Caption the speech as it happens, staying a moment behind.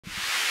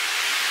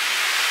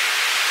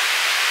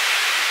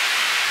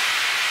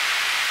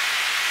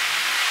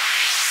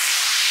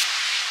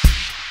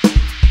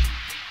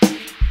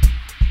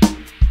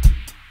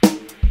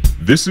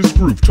This is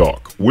Groove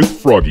Talk with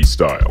Froggy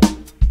Style.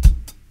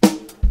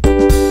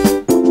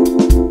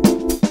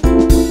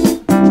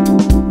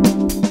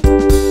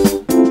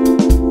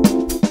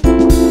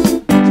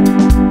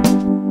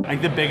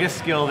 Like the biggest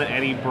skill that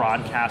any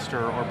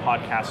broadcaster or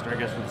podcaster, I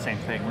guess it's the same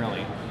thing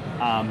really,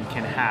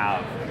 can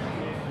have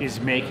is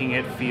making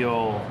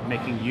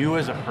you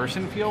as a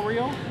person feel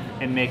real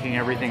and making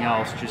everything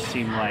else just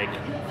seem like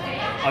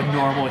a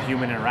normal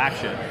human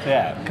interaction.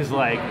 Yeah. Because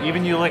like,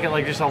 even you look at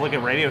I'll look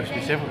at radio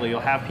specifically, you'll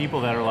have people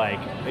that are like,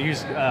 I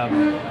use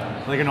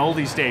like an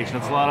oldie station,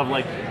 it's a lot of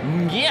like,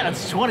 yeah,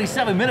 it's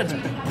 27 minutes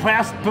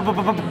past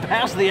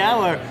the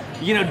hour,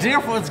 you know,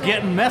 therefore it's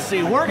getting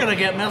messy. We're gonna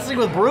get messy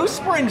with Bruce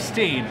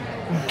Springsteen,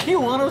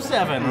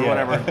 Q107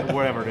 or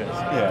whatever it is.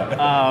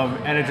 Yeah.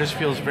 And it just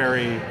feels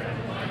very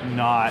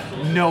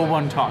no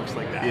one talks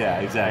like that. Yeah,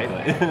 exactly.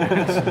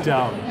 Right? It's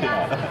dumb.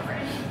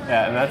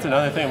 Yeah, and that's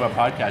another thing about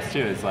podcasts too,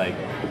 is like,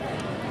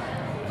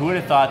 who would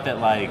have thought that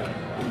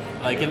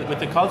with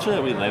the culture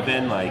that we live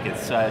in, like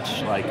it's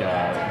such like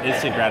a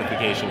instant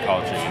gratification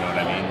culture, you know what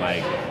I mean?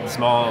 Like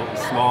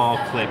small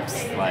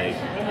clips, like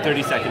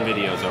 30-second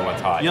videos are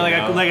what's hot. Yeah,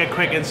 like a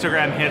quick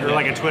Instagram hit or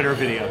like a Twitter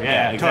video.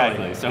 Yeah,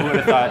 exactly. Totally. So who would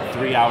have thought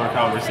 3-hour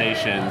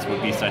conversations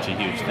would be such a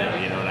huge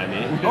thing, you know what I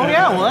mean? Oh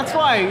yeah, well that's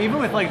why even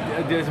with like,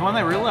 there's one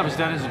that Real Love has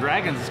done is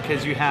Dragons,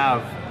 because you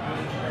have,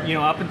 you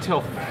know, up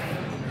until,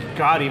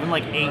 God, even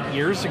like 8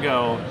 years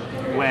ago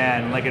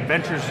when like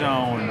Adventure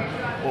Zone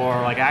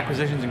or like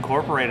Acquisitions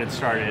Incorporated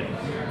started,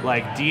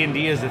 like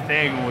D&D as a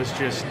thing was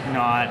just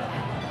not,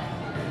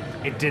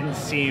 it didn't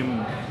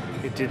seem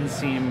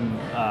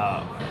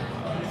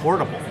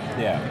portable.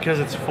 Yeah. Because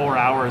it's 4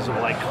 hours of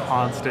like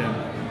constant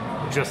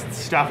just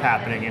stuff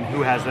happening, and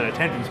who has that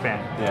attention span?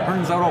 Yeah.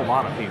 Turns out a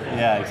lot of people.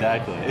 Yeah,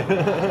 exactly.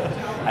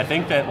 I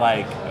think that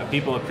like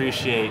people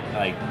appreciate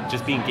like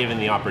just being given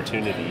the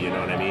opportunity, you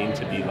know what I mean?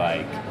 To be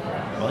like,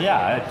 well,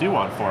 yeah, I do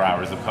want 4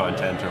 hours of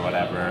content or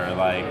whatever,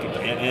 like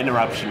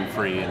interruption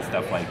free and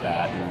stuff like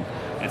that.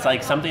 And it's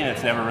like something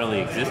that's never really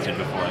existed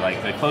before.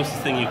 Like the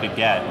closest thing you could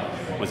get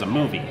was a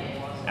movie.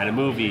 And a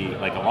movie,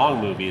 like a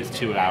long movie, is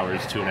 2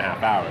 hours,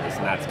 2.5 hours,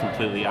 and that's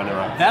completely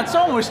uninterrupted. That's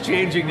almost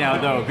changing now,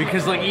 though,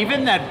 because like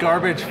even that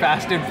garbage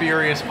Fast and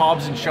Furious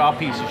Hobbs and Shaw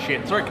piece of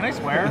shit. Sorry, can I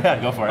swear?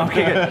 Yeah, go for it.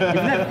 Okay, good.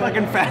 Even that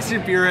fucking Fast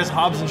and Furious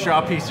Hobbs and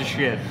Shaw piece of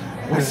shit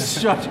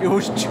it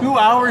was 2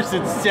 hours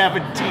and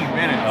 17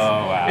 minutes.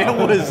 Oh wow. It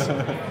was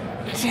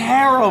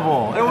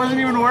terrible. It wasn't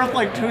even worth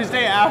like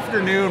Tuesday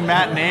afternoon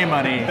matinee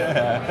money.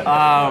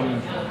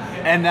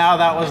 And now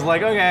that was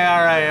like, okay,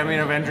 all right. I mean,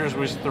 Avengers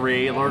was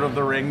 3. Lord of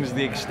the Rings,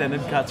 the extended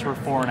cuts were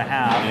 4.5.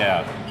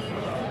 Yeah.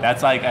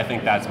 That's like, I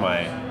think that's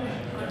my,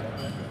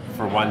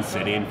 for one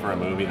sitting for a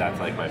movie, that's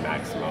like my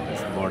maximum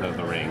is Lord of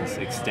the Rings,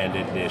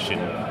 extended edition,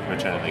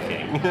 Return of the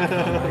King.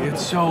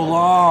 It's so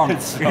long.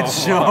 It's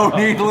so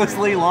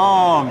needlessly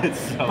long.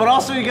 But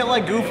also you get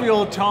like goofy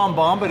old Tom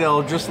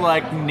Bombadil just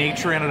like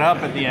naturing it up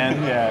at the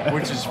end,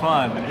 which is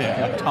fun.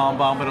 Yeah. Tom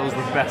Bombadil is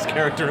the best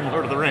character in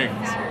Lord of the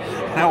Rings.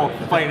 I will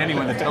fight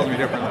anyone that tells me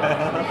differently.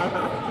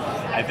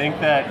 I think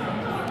that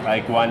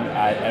like it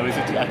was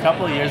a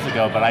couple of years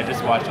ago, but I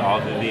just watched all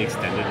of the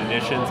extended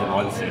editions in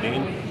one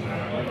sitting.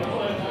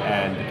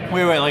 And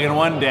wait, like in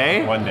one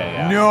day? One day,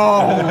 yeah.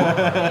 No!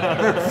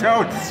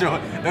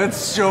 That's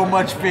so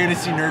much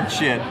fantasy nerd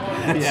shit.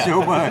 That's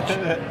so much.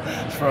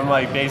 From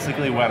like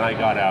basically when I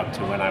got up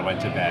to when I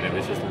went to bed, it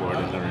was just Lord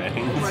of the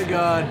Rings. Oh my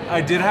god.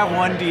 I did have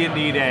one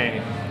D&D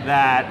day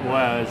that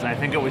was, I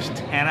think it was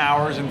 10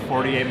 hours and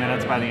 48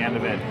 minutes by the end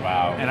of it.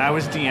 Wow. And I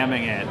was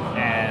DMing it,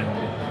 and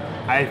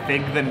I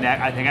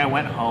think I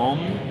went home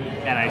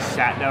and I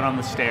sat down on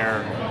the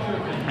stair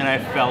and I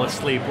fell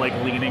asleep like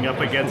leaning up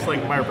against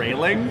like my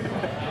railing.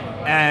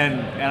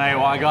 And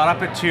I got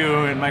up at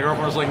 2, and my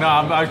girlfriend was like, no,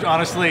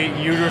 honestly,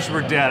 you just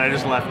were dead. I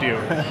just left you.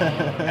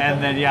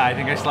 And then, yeah, I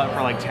think I slept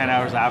for like 10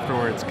 hours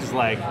afterwards, because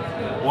like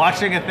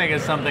watching a thing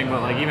is something,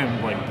 but like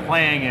even like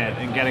playing it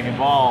and getting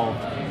involved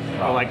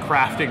or like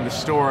crafting the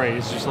story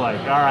is just like,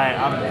 all right,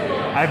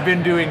 I've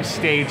been doing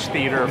stage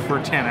theater for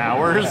 10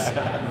 hours.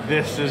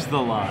 This is the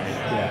line.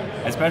 Yeah,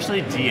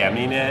 especially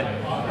DMing it,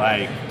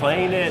 like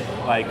playing it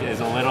like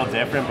is a little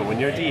different, but when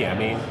you're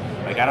DMing,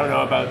 like I don't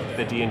know about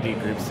the D&D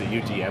groups that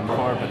you DM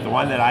for, but the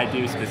one that I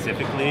do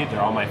specifically,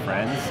 they're all my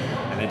friends,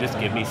 and they just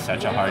give me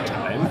such a hard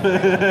time.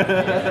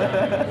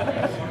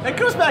 It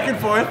goes back and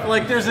forth.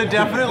 Like there's a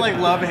definite like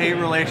love-hate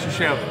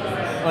relationship.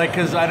 Like,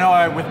 because I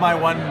know with my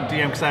one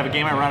DM, because I have a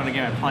game I run and a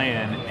game I play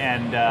in,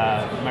 and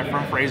my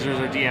friend Fraser's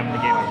our DM in the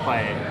game I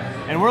play,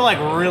 and we're like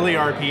really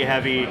RP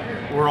heavy.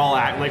 We're all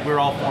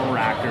former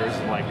actors,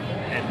 like,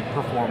 and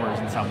performers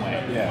in some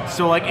way. Yeah.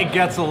 So like it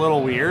gets a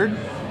little weird,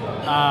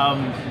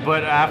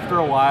 but after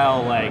a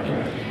while, like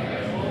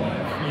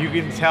you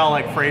can tell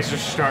like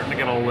Fraser's starting to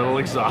get a little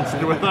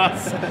exhausted with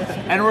us,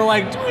 and we're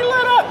like, do we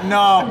let up?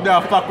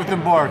 No, fuck with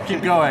him more.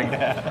 Keep going.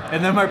 Yeah.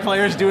 And then my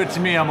players do it to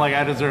me. I'm like,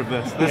 I deserve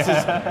this.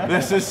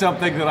 This is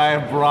something that I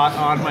have brought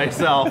on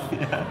myself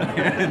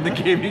in the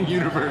gaming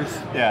universe.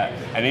 Yeah.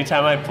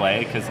 Anytime I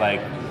play, because like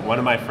one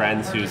of my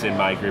friends who's in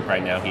my group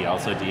right now, he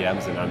also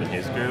DMs and I'm in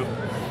his group.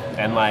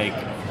 and like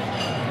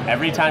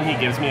every time he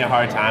gives me a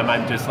hard time,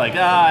 I'm just like,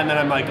 and then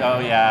I'm like, oh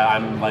yeah,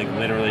 I'm like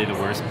literally the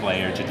worst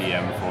player to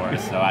DM for.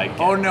 So I.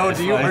 Oh no,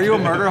 are you a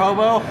murder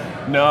hobo?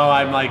 No,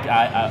 I'm like,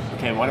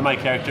 okay. One of my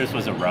characters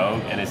was a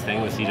rogue, and his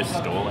thing was he just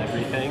stole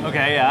everything.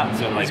 Okay, yeah.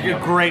 So like, it's a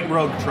great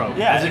rogue trope.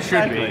 Yeah, as it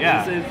exactly. should be.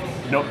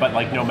 Yeah. No, but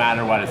like no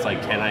matter what, it's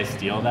like, can I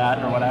steal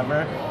that or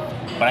whatever?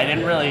 But I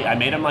didn't really. I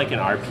made him like an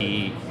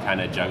RP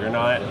kind of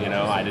juggernaut. You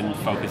know, I didn't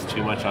focus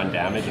too much on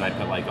damage, and I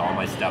put like all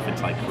my stuff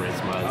into like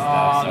charisma and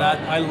stuff.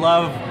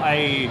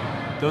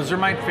 So. Those are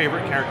my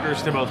favorite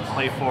characters to both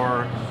play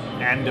for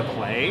and to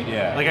play.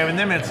 Yeah. Like I'm in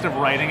the midst of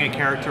writing a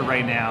character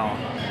right now,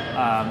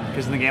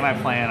 because in the game I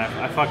play, and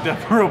I fucked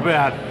up real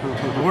bad.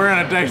 We're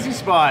in a dicey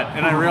spot,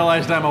 and I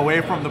realized I'm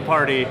away from the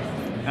party.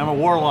 I'm a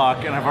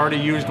warlock, and I've already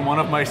used one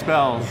of my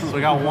spells, so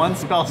I got one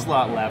spell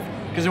slot left.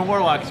 Because in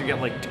warlocks you get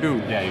like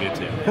 2. Yeah, you get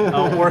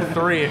 2. Or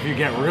 3 if you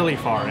get really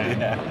far in.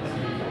 Yeah.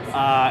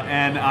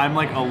 And I'm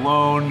like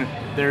alone.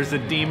 There's a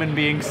demon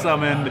being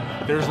summoned.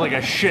 There's like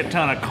a shit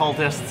ton of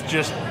cultists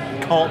just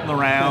culting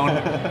around,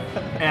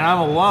 and I'm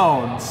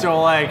alone. So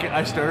like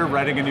I started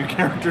writing a new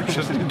character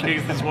just in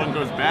case this one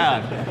goes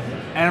bad.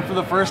 And for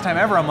the first time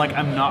ever, I'm like,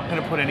 I'm not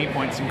going to put any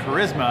points in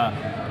charisma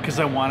because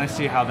I want to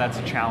see how that's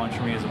a challenge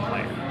for me as a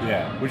player.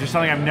 Yeah. Which is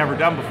something I've never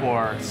done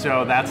before.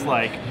 So that's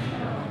like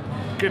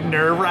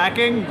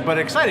nerve-wracking, but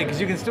exciting because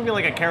you can still be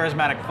like a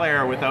charismatic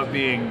player without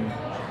being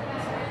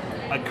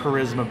a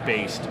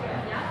charisma-based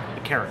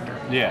character.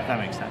 Yeah. If that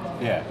makes sense.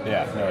 Yeah,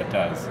 no, it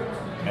does.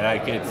 And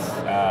like it's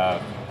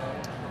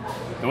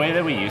the way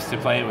that we used to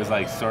play it was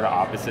like sort of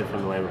opposite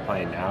from the way we're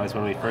playing now. Is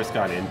when we first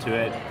got into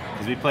it,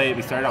 because we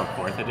started on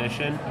 4th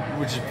edition,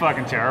 which is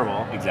fucking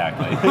terrible.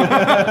 Exactly.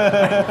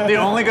 The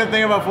only good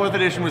thing about 4th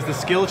edition was the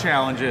skill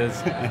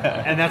challenges,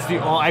 and that's the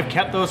only. I've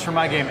kept those for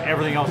my game.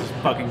 Everything else is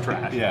fucking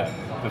trash. Yeah.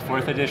 The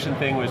 4th edition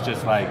thing was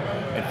just like,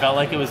 it felt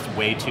like it was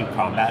way too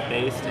combat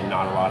based and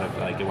not a lot of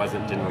like, it was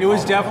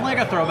definitely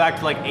like a throwback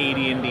to like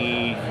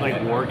AD&D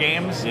like war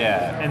games.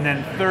 Yeah. And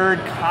then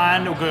third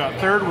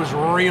was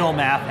real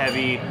math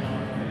heavy.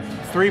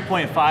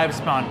 3.5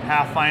 spawned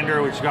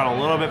Pathfinder, which got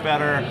a little bit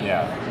better.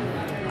 Yeah.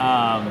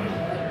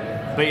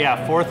 But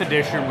yeah, 4th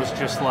edition was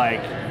just like,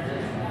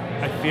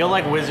 I feel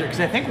like Wizards, because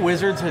I think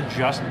Wizards had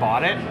just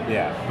bought it.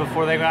 Yeah.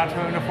 Before they got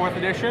to into 4th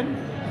edition.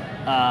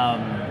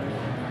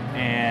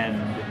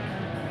 And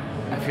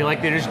I feel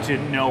like they just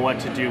didn't know what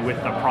to do with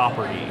the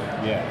property.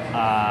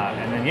 Yeah.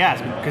 And then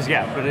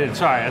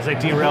sorry, as I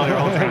derail your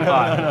whole train of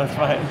thought. No, it's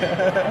fine.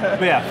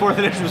 But yeah, 4th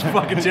edition was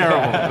fucking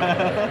terrible.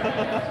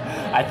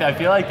 I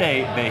feel like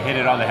they hit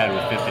it on the head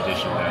with 5th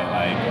edition though.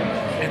 Like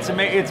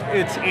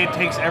it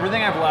takes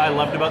everything I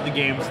loved about the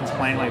game since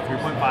playing like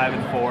 3.5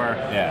 and 4,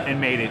 and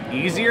made it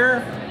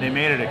easier. They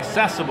made it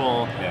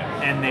accessible,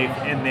 and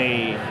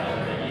they.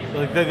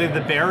 Like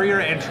the barrier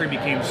to entry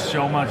became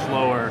so much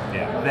lower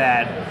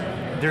that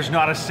there's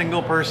not a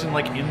single person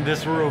like in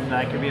this room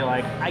that I could be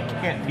like, I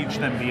can't teach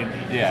them D&D.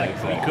 Yeah, like,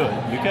 exactly.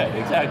 You could,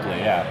 exactly,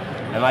 yeah.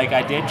 And like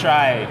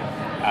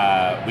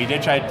we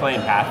did try playing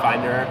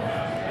Pathfinder,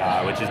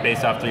 which is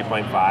based off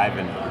 3.5,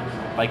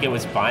 and like it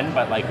was fun,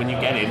 but like when you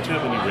get into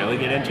it, when you really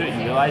get into it,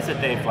 you realize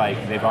that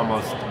they've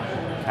almost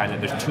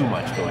there's too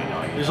much going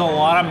on. There's a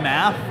lot of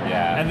math,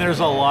 and there's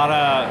a lot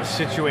of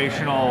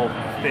situational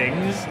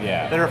things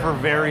that are for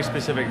very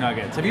specific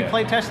nuggets. Have you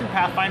play tested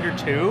Pathfinder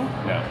 2?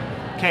 No.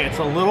 Okay, it's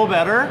a little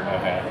better.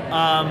 Okay.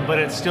 But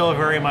it's still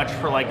very much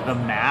for like the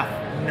math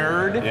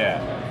nerd. Yeah.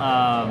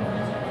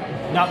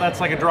 Not that's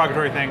like a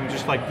derogatory thing,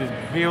 just like to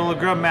be able to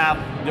grab math,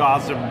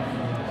 awesome,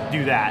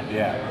 do that.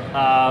 Yeah.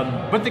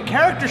 But the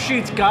character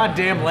sheet's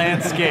goddamn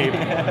landscape,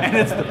 and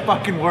it's the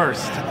fucking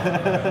worst.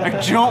 I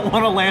don't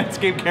want a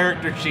landscape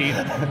character sheet.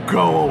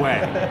 Go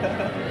away.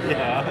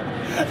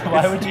 Yeah.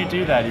 Why would you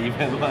do that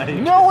even? Like,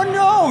 no one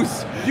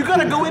knows. You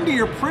gotta go into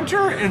your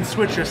printer and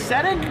switch a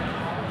setting.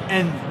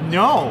 And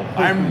no,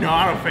 I'm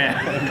not a fan.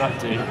 I'm not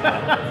doing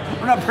that.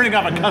 We're not printing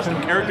off a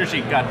custom character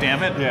sheet. God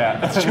damn it. Yeah.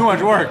 That's too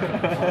much work.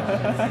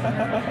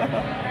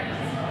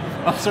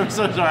 I'm so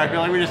sorry. I feel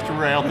like we just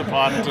derailed the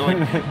pod into like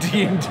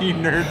D&D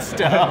nerd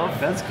stuff.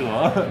 That's cool.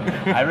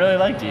 I really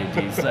like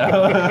D&D, so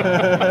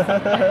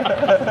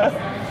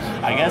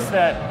I guess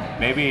that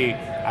maybe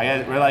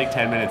we're like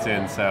 10 minutes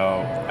in,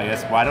 so I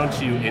guess why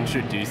don't you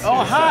introduce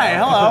yourself? Oh, hi,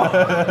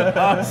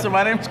 hello. So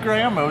my name's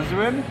Graham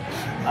Mosimann.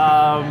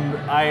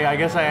 I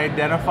guess I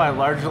identify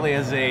largely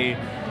as a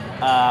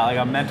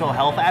mental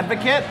health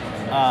advocate,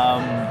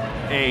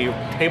 a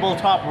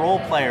tabletop role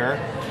player.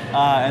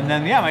 And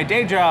then, my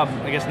day job,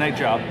 I guess night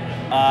job,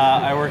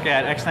 I work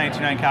at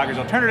X92.9 Calgary's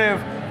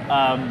Alternative.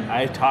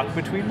 I talk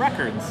between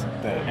records,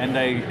 and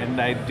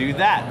I do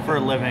that for a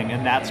living,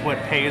 and that's what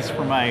pays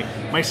for my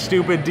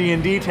stupid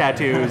D&D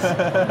tattoos.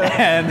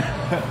 And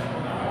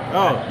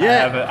I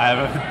have a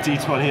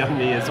D20 on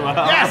me as well.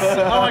 Yes!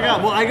 Oh my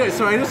god! Well, I just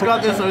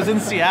got this. I was in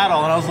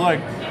Seattle, and I was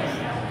like,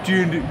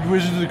 dude,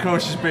 Wizards of the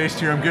Coast is based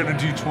here. I'm getting a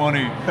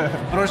D20.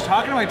 But I was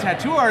talking to my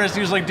tattoo artist.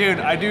 He was like, dude,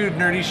 I do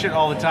nerdy shit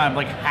all the time.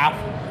 Like half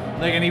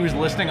like, and he was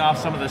listing off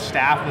some of the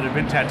staff that had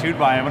been tattooed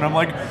by him, and I'm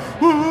like,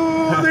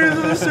 oh, these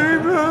are the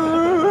same,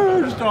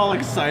 just all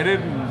excited,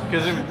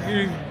 because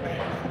he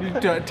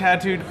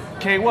tattooed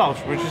Kay Welch,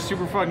 which is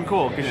super fucking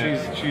cool, because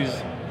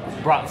she's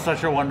brought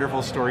such a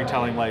wonderful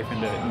storytelling life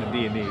into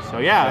D&D. So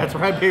yeah, that's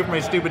where I pay for my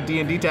stupid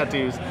D&D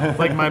tattoos,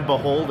 like my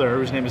beholder,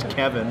 whose name is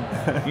Kevin.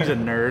 He's a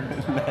nerd.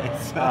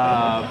 Nice.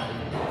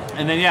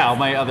 And then all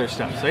my other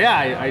stuff. So yeah,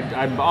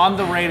 I'm on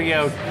the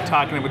radio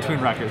talking in between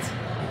records.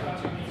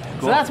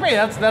 Cool. So that's me.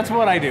 That's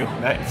what I do.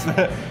 Nice.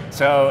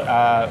 So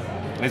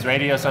is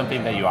radio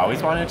something that you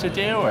always wanted to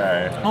do,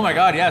 or? Oh my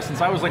God, yeah.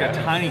 Since I was like a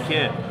tiny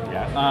kid.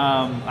 Yeah.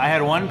 I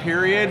had one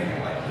period.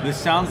 This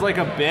sounds like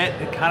a bit,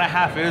 it kind of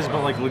half is,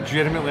 but like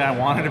legitimately I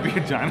wanted to be a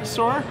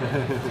dinosaur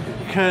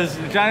because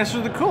the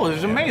dinosaurs are cool. It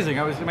was amazing.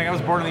 I was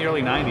born in the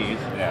early 90s.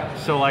 Yeah.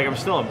 So like I'm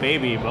still a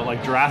baby, but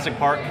like Jurassic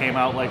Park came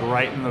out like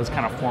right in those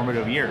kind of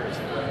formative years.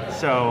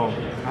 So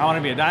I want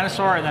to be a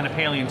dinosaur and then a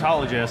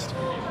paleontologist.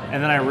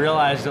 And then I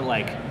realized at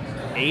like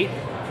 8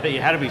 that you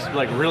had to be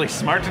like really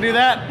smart to do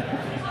that.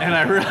 And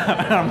I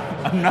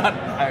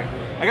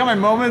got my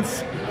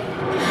moments.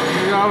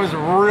 I was a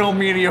real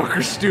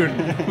mediocre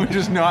student, which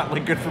is not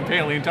like good for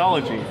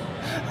paleontology.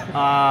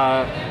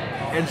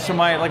 And so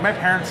my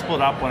parents split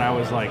up when I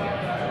was like,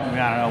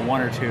 I don't know,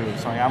 1 or 2.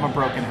 So I'm a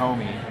broken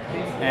homie,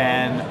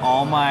 and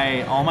all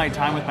my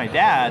time with my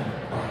dad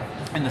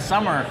in the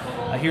summer,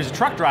 he was a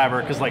truck driver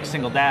because like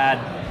single dad.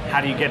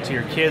 How do you get to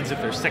your kids if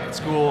they're sick at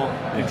school?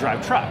 You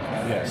drive truck.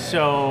 Yeah.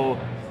 So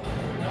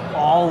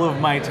all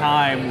of my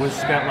time was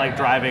spent like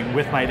driving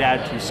with my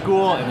dad to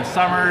school in the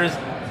summers.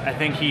 I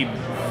think he'd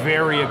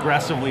very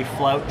aggressively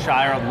flout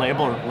child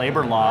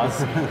labor laws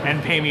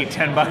and pay me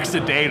 $10 a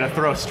day to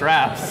throw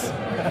straps,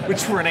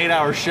 which for an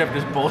 8-hour shift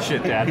is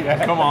bullshit, Dad.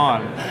 Yeah. Come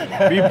on,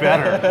 be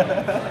better.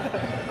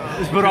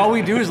 But all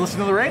we do is listen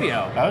to the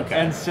radio. Okay.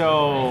 And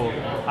so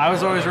I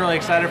was always really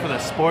excited for the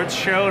sports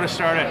show to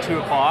start at 2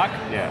 o'clock.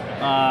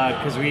 Yeah.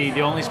 Because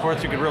the only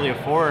sports we could really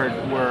afford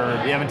were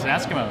the Edmonton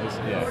Eskimos.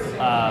 Yeah.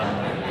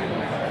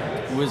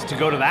 Was to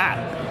go to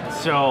that.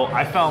 So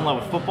I fell in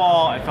love with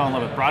football. I fell in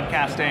love with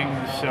broadcasting.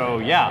 So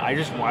yeah, I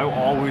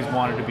always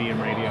wanted to be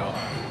in radio,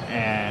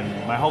 and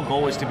my whole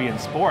goal was to be in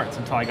sports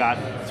until I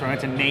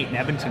went to Nate in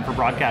Edmonton for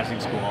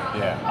broadcasting school.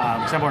 Yeah.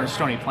 Because I'm born in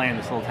Stony Plain,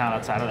 this little town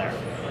outside of there,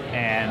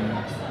 and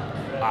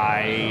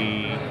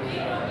I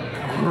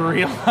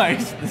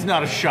realized this is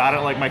not a shot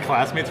at like my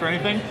classmates or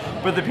anything,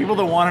 but the people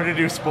that wanted to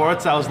do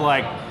sports, I was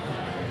like,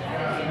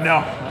 no,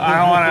 I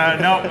don't want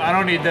to. No, I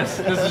don't need this.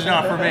 This is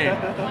not for me.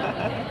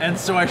 And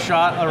so I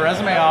shot a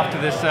resume off to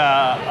this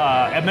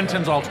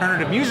Edmonton's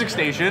alternative music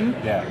station,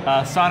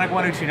 Sonic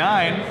 102.9,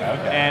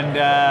 and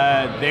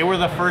they were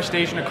the first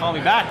station to call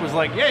me back. Was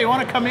like, yeah, you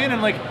want to come in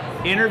and like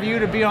interview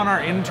to be on our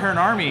intern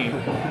army?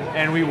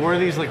 And we wore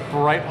these like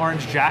bright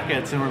orange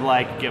jackets and would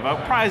like give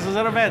out prizes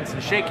at events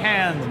and shake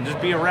hands and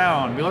just be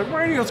around. Be like,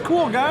 radio's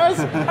cool, guys.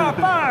 High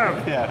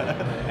five. Yeah.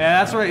 And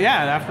that's what.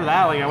 Yeah. And after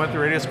that, like I went to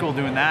radio school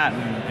doing that,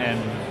 and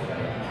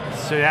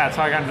so yeah, that's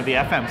how I got into the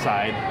FM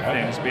side of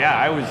things. But yeah,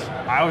 I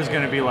was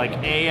going to be like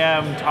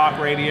AM, talk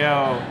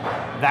radio,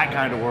 that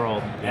kind of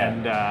world. Yeah.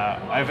 And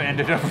I've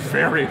ended up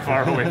very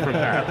far away from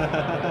that.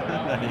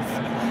 Nice.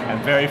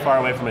 And very far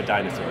away from a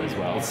dinosaur as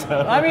well.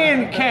 So. I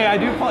mean, Kay, I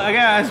do play,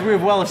 again, as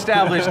we've well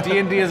established,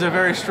 D&D is a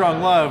very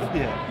strong love.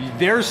 Yeah.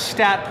 There's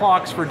stat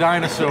blocks for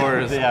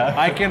dinosaurs. Yeah.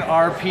 I can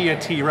RP a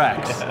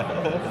T-Rex.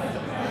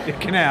 It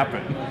can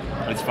happen.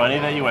 It's funny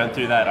that you went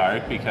through that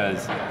arc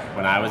because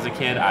when I was a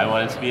kid, I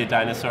wanted to be a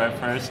dinosaur at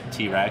first,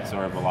 T-Rex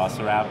or a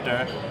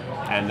velociraptor,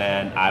 and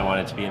then I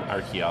wanted to be an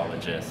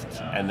archaeologist,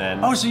 and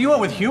then... Oh, so you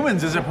went with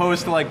humans as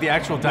opposed to like the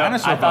actual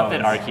dinosaur I thought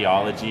bones. that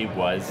archaeology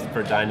was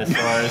for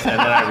dinosaurs, and then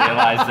I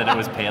realized that it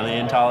was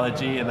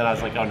paleontology, and then I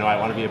was like, oh no, I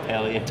want to be a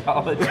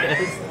paleontologist.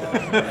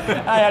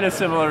 I had a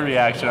similar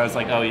reaction. I was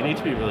like, oh, you need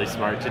to be really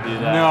smart to do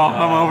that. No,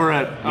 I'm over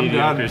it. I'm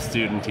mediocre done.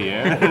 student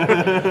here.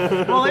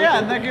 Well, yeah,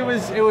 like it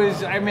was.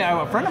 I mean,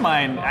 a friend of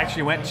mine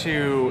actually went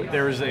to.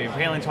 There was a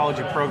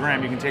paleontology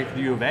program you can take for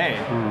the U of A,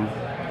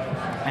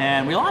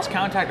 and we lost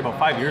contact about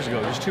 5 years ago.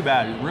 It was too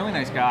bad. He was a really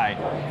nice guy,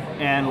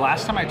 and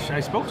last time I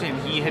spoke to him,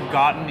 he had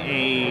gotten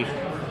a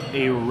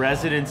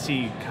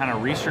residency kind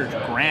of research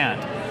grant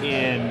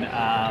in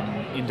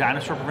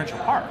Dinosaur Provincial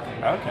Park.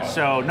 Okay.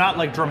 So not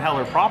like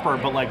Drumheller proper,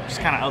 but like just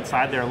kind of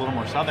outside there, a little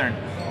more southern.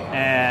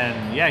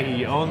 And yeah,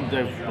 he owned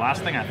the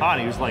last thing I thought.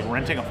 He was like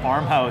renting a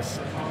farmhouse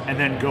and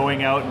then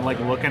going out and like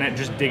looking at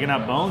just digging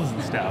up bones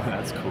and stuff.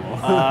 That's cool.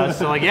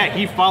 So like yeah,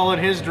 he followed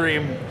his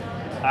dream.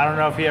 I don't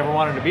know if he ever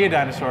wanted to be a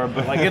dinosaur,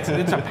 but like it's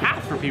a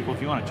path for people if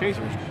you want to chase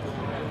it.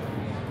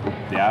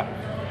 Yeah.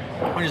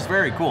 Which is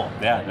very cool.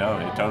 Yeah, no,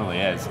 it totally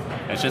is.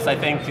 It's just I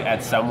think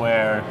at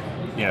somewhere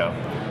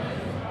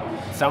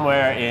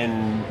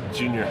in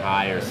junior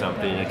high or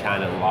something, it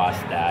kind of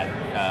lost that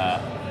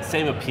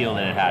same appeal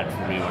that it had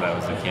for me when I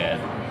was a kid.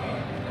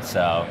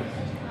 So,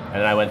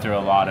 and I went through a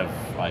lot of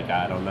like,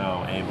 I don't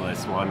know,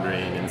 aimless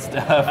wandering and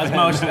stuff. As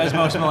most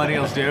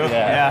millennials do.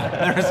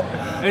 Yeah.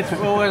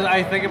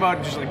 I think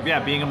about just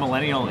like being a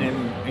millennial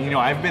in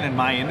I've been in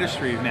my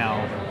industry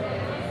now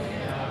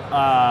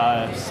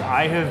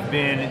I have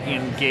been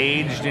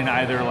engaged in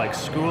either like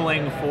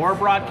schooling for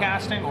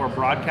broadcasting or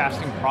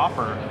broadcasting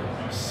proper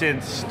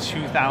since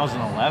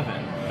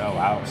 2011. Oh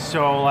wow!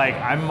 So like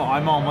I'm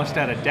almost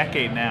at a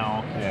decade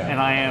now, and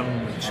I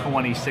am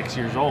 26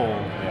 years old,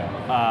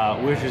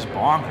 which is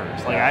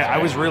bonkers. Like I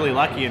was really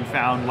lucky and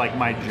found like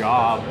my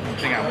job, the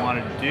thing I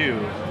wanted to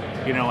do,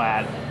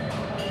 at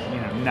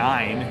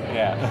 9.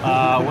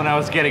 When I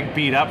was getting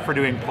beat up for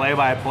doing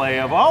play-by-play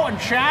of, and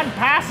Chad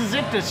passes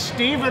it to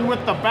Steven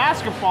with the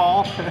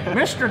basketball.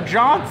 Mr.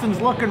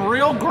 Johnson's looking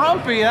real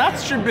grumpy. That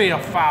should be a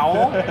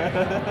foul.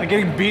 And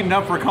getting beaten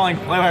up for calling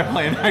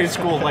play-by-play in high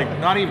school, like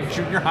not even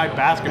junior high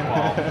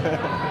basketball.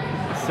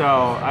 So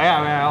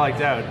I like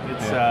that.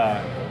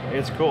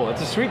 It's cool.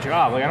 It's a sweet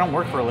job. Like I don't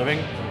work for a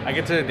living. I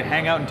get to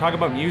hang out and talk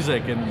about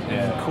music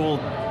and cool,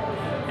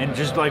 and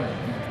just like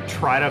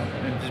try to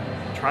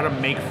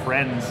make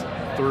friends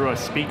through a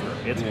speaker.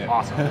 It's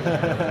awesome.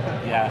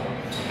 Yeah,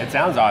 it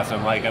sounds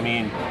awesome. Like, I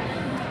mean,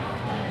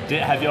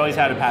 have you always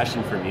had a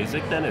passion for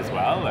music then as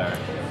well, or?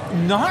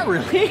 Not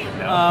really.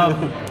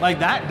 No. Like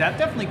that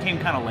definitely came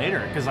kind of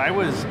later, because I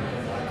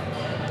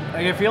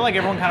feel like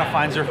everyone kind of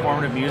finds their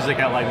formative music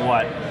at like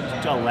what,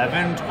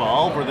 11,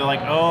 12, where they're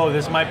like, oh,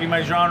 this might be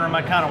my genre,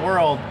 my kind of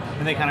world,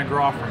 and they kind of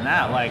grow off from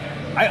that. Like,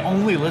 I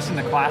only listened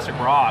to classic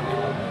rock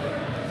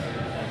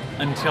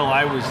until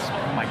I was,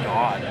 oh my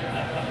God.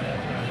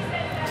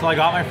 So I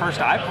got my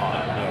first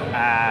iPod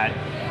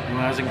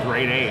when I was in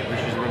grade 8, which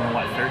is when,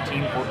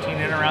 13, 14,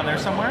 in around there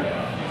somewhere.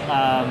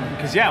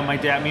 Because me and my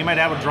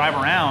dad would drive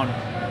around,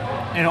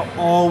 and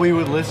all we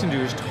would listen to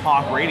is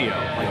talk radio,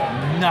 like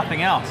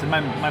nothing else. And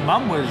my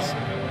mom was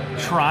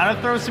trying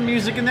to throw some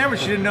music in there, but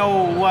she didn't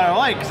know what I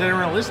liked because I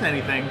didn't really listen to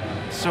anything.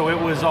 So it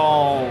was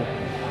all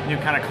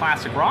kind of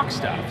classic rock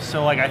stuff.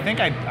 So like I think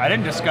I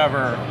didn't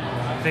discover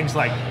things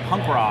like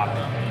punk rock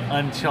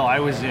until I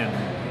was in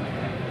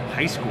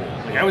high school.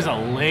 Like I was a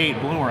late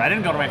bloomer. I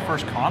didn't go to my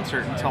first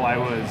concert until I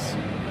was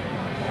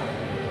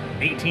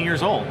 18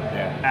 years old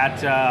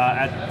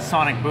at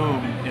Sonic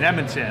Boom in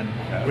Edmonton,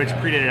 which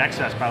predated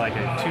Excess by like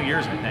 2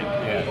 years, I think.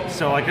 Yeah.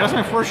 So like that was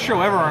my first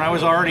show ever, and I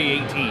was already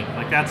 18.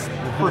 Like that's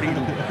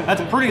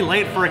pretty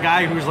late for a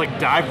guy who's like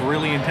dived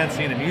really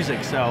intensely into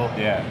music. So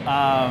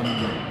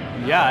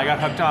I got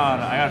hooked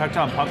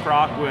on punk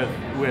rock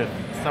with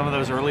some of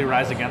those early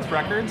Rise Against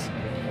records.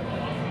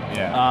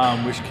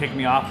 Which kicked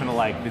me off into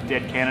like the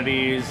Dead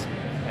Kennedys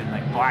and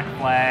like Black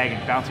Flag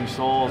and Bouncing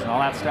Souls and all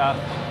that stuff.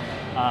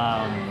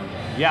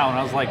 When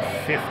I was like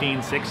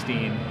 15,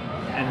 16,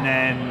 and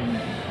then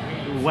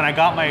when I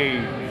got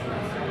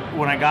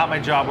my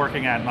job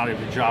working at, not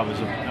even a job,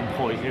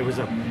 it was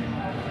a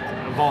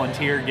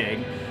volunteer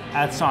gig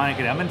at Sonic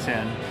in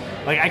Edmonton.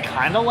 Like I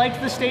kind of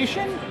liked the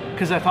station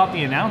because I thought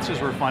the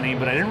announcers were funny,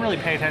 but I didn't really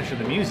pay attention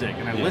to the music,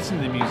 and I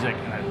listened to the music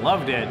and I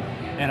loved it.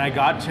 And I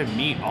got to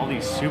meet all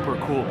these super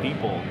cool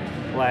people.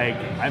 Like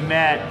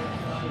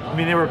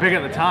they were big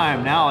at the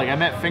time. Now, like I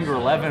met Finger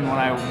 11 when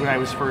I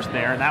was first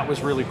there, and that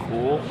was really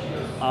cool.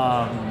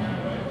 I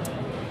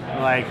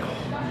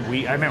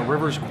met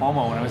Rivers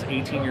Cuomo when I was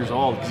 18 years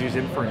old because he was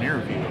in for an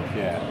interview.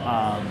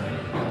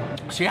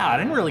 I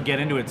didn't really get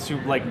into it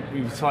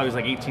until I was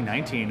like 18,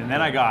 19, and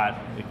then I got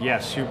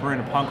super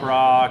into punk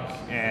rock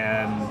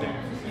and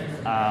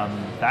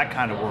that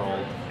kind of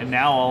world. And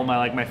now all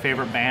my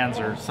favorite bands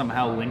are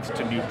somehow linked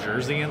to New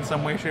Jersey in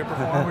some way, shape, or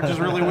form, which is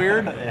really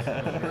weird.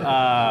 So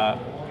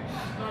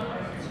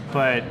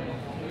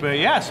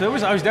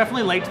I was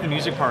definitely late to the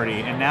music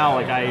party, and now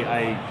like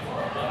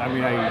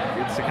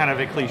it's a kind of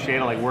a cliche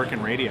to like work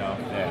in radio,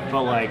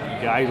 but like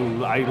I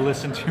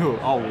listen to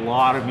a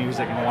lot of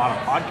music and a lot of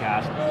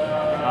podcasts,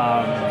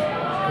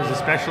 because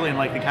especially in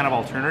like the kind of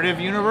alternative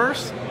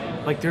universe,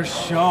 like there's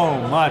so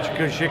much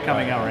good shit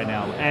coming out right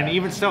now, and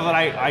even stuff that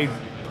I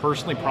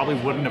personally probably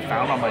wouldn't have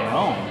found on my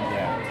own.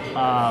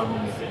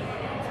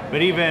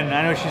 But even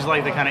I know she's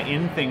like the kind of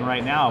in thing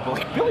right now, but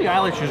like Billie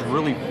Eilish is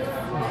really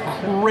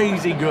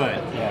crazy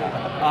good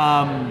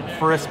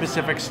for a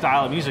specific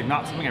style of music.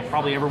 Not something I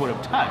probably ever would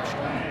have touched,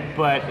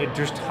 but it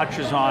just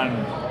touches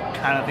on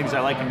kind of things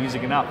I like in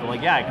music enough. But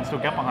like, I can still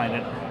get behind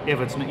it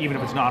even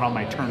if it's not on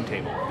my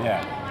turntable.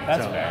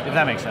 That's fair. If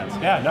that makes sense.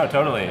 Yeah, no,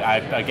 totally.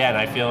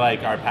 I feel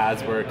like our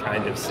paths were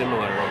kind of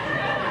similar.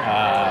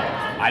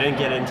 I didn't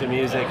get into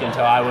music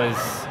until I was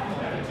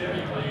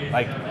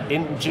like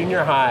in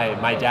junior high.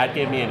 My dad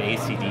gave me an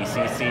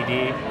AC/DC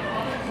CD.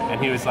 And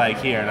he was like,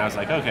 here, and I was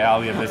like, okay,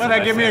 I'll give this a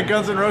listen. Give me a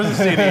Guns N' Roses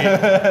CD,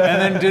 and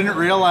then didn't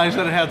realize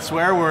that it had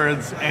swear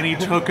words, and he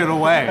took it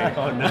away.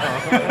 Oh no.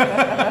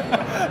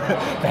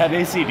 That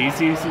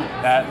AC/DC,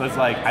 that was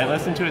like, I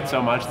listened to it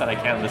so much that I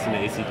can't listen to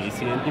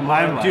AC/DC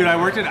anymore. Dude, I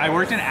worked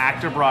in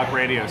active rock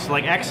radio, so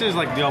like X is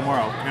like the more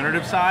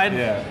alternative side.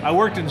 I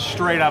worked in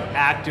straight up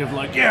active,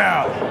 like,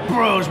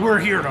 bros, we're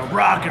here to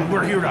rock, and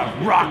we're here to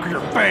rock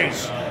your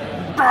face.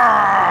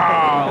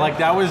 Like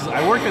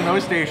I worked in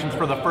those stations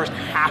for the first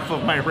half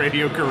of my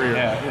radio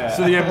career.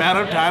 So the amount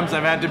of times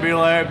I've had to be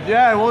like,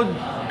 we're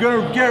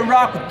gonna get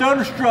Rock with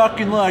Thunderstruck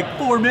in like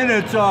 4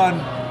 minutes on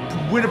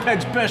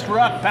Winnipeg's best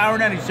rock, Power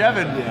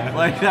 97. Yeah.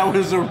 Like that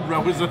was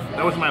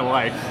my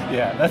life.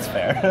 Yeah, that's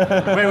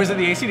fair. Wait, was it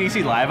the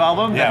AC/DC live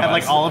album Yeah, that it had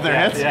like was. all of their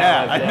Yeah, hits?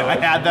 yeah, Yeah, it was. I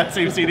had that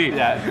same CD.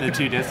 Yeah, the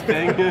 2-disc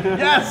thing.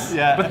 Yes.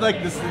 Yeah. But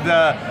like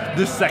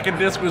the second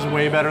disc was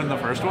way better than the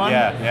first one.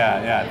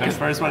 Yeah. The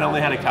first one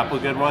only had a couple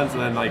good ones,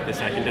 and then like the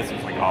second disc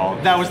was like all.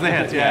 That was the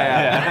hits.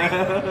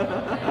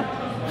 Yeah.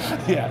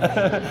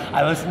 Yeah.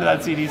 I listened to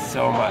that CD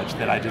so much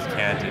that I just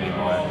can't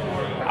anymore.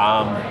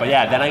 But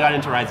yeah, then I got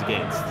into Rise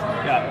Against.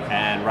 Yeah.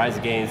 And Rise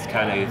Against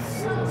kind of,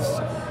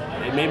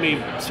 it made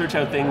me search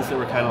out things that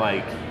were kind of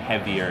like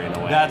heavier in a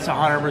way. That's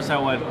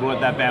 100% what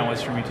that band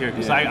was for me too.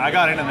 Because I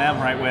got into them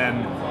right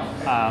when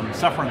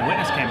Suffering the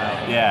Witness came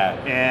out. Yeah.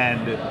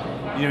 And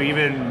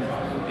even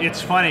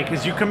it's funny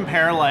because you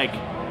compare like.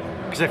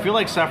 Because I feel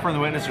like Suffering the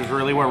Witness was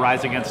really where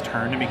Rise Against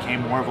turned and became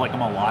more of like a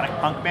melodic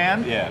punk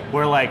band. Yeah.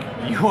 Where like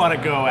you want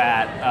to go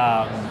at,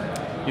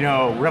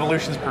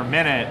 revolutions per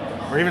minute,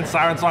 or even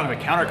Siren Song of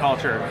the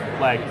Counterculture.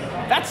 Like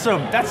that's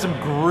some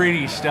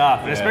gritty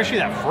stuff, and especially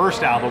that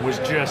first album was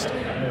just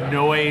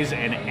noise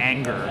and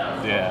anger.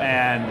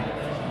 Yeah. And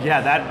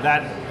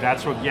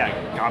that's what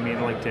got me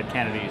into like Dead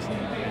Kennedys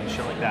and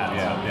shit like that.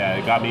 Yeah.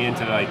 It got me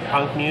into like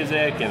punk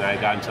music, and I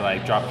got into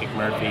like Dropkick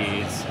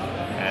Murphys.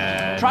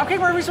 And Dropkick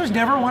Murphys was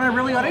never one I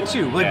really got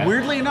into. Like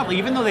weirdly enough, like,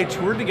 even though they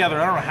toured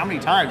together, I don't know how many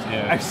times.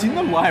 Yeah. I've seen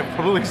them live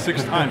probably like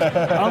 6 times. I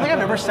don't think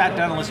I've ever sat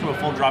down and listened to a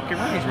full Dropkick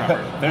Murphys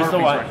record.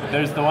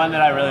 There's the one that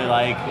I really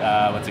like.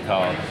 What's it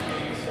called?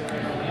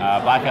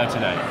 Blackout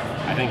Tonight.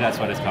 I think that's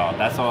what it's called.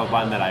 That's the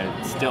one that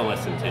I still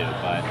listen to.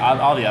 But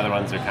all the other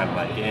ones are kind of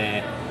like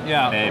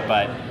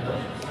but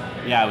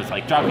yeah, it was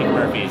like Dropkick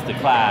Murphys, The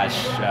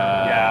Clash,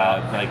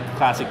 like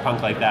classic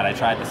punk like that. I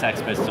tried the Sex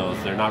Pistols.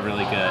 They're not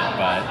really good,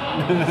 but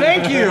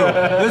Thank you.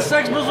 The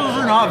Sex Pistols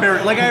are not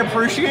very like. I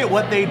appreciate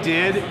what they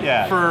did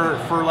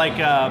for like.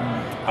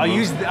 I'll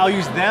use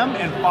them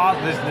and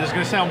this is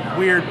gonna sound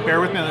weird. Bear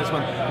with me on this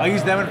one. I'll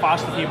use them and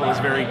Foster the People as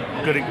very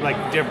good, like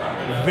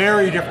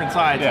very different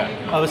sides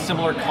of a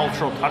similar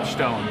cultural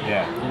touchstone.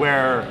 Yeah.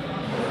 Where.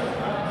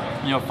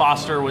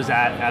 Foster was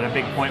at a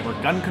big point where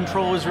gun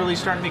control was really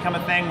starting to become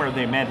a thing, where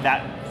they made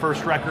that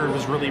first record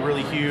was really,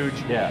 really huge.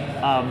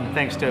 Yeah.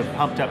 Thanks to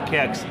Pumped Up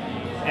Kicks.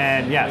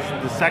 And yes,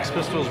 the Sex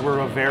Pistols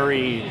were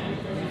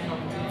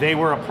they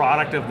were a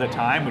product of the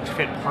time, which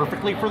fit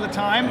perfectly for the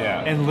time,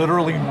 and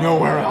literally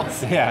nowhere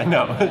else. Yeah,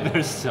 no,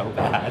 they're so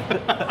bad.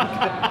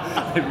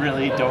 I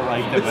really don't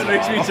like them This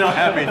makes me so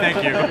happy,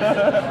 thank you.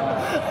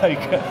 Like,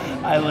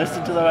 I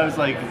listened to them, I was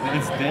like,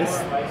 is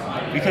this?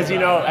 Because,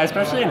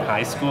 especially in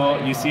high school,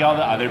 you see all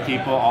the other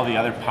people, all the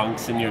other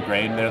punks in your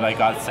grade, and they're like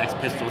got Sex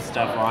Pistols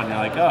stuff on, you're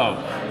like, oh,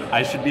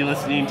 I should be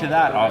listening to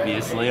that,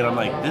 obviously. And I'm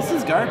like, this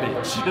is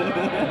garbage.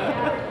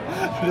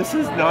 This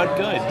is not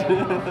good.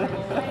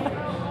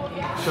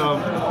 So,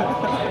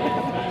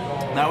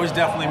 that was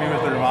definitely me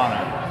with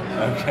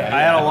Nirvana. Okay.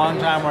 I had a long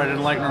time where I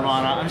didn't like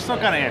Nirvana. I'm still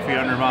kind of iffy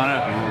on Nirvana.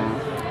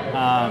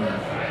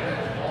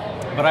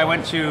 But I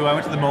went to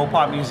the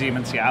Mopop Museum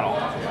in Seattle,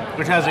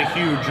 which has a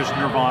huge just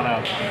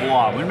Nirvana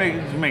blob. It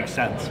makes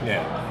sense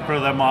for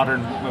the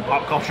modern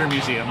pop culture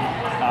museum.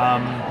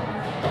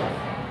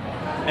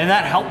 And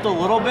that helped a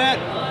little bit,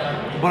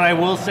 but I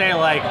will say,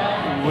 like,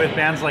 with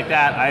bands like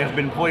that, I have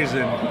been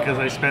poisoned because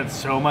I spent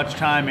so much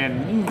time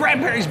in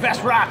Grandpappy's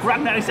Best Rock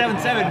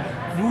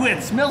 97.7,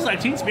 with Smells Like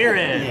Teen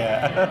Spirit.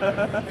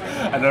 Yeah.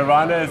 And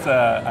Nirvana is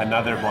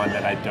another one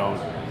that I don't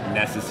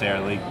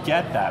necessarily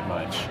get that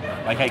much.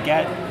 Like, I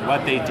get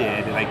what they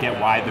did, and I get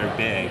why they're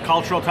big.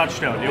 Cultural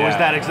touchstone. It was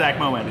that exact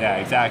moment. Yeah,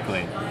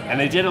 exactly. And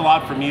they did a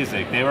lot for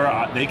music.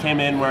 They came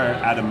in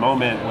at a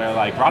moment where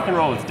like rock and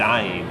roll was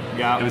dying.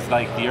 Yeah. It was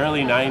like the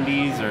early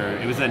 '90s, or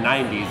it was the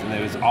 '90s, and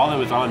it was all that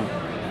was on.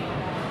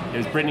 It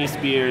was Britney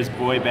Spears,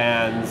 boy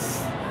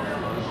bands,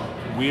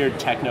 weird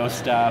techno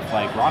stuff.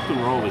 Like, rock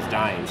and roll was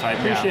dying. So I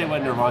appreciate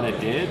what Nirvana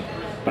did,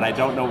 but I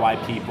don't know why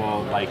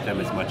people like them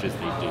as much as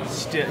they do.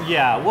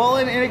 Well,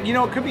 and it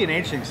could be an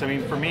age thing. Because, I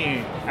mean, for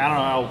me, I don't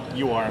know how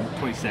you are. I'm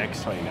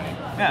 26. 29.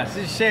 Yeah, it's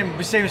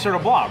the same sort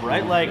of blob,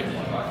 right? Like,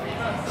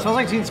 Smells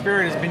Like Teen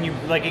Spirit has been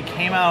it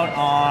came out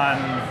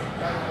on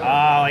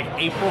like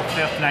April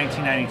 5th,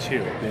 1992.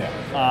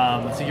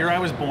 Yeah. It's the year I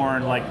was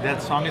born. Like,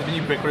 that song has been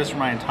ubiquitous for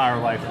my entire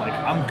life. Like,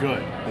 I'm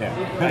good. Yeah.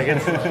 Like,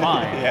 it's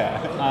fine.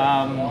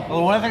 Yeah.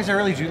 Well, one of the things I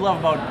really do love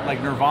about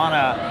like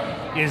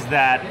Nirvana is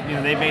that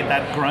they made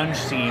that grunge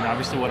scene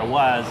obviously what it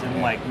was,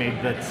 and like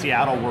made the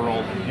Seattle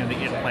world the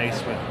it place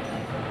with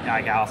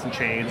like Alice in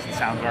Chains and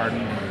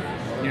Soundgarden,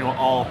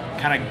 all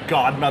kind of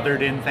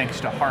godmothered in thanks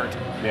to Heart.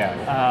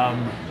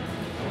 Yeah.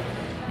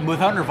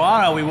 Without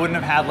Nirvana, we wouldn't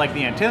have had like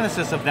the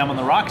antithesis of them on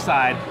the rock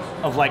side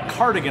of like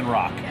Cardigan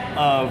rock,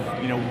 of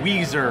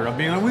Weezer, of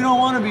being like, we don't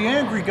want to be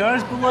angry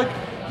guys, but like,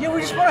 yeah,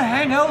 we just want to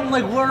hang out and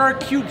like wear our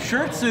cute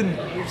shirts and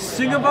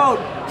sing about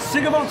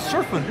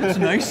surfing. It's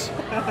nice.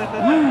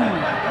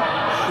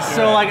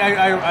 So like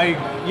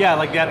I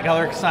like that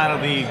other side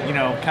of the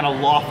kind of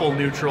lawful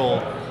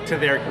neutral to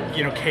their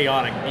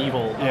chaotic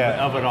evil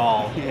of it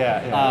all.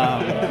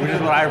 Which is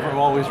what I've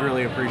always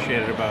really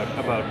appreciated about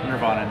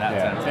Nirvana in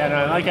that sense. Yeah,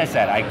 no, like I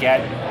said, I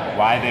get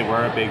why they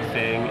were a big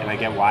thing, and I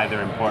get why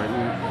they're important.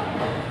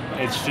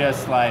 It's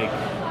just like,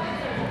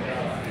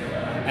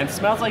 and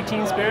Smells Like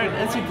Teen Spirit,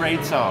 it's a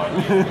great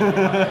song.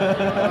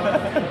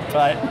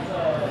 But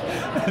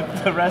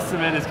the rest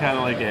of it is kind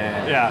of like,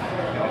 and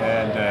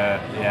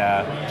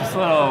just a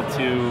little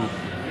too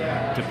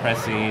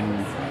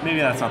depressing. Maybe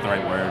that's not the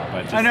right word,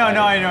 but just I know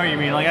what you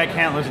mean. Like, I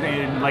can't listen to it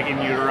In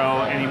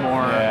Utero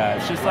anymore. Yeah,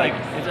 it's just like,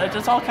 it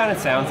just all kind of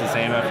sounds the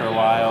same after a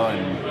while,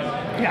 and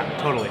yeah,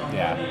 totally.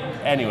 Yeah.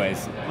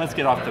 Anyways, let's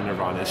get off the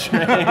Nirvana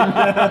train.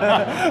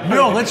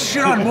 No, let's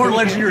shit on more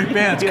legendary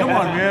bands. Come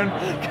on, man.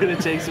 Gonna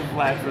take some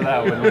flack for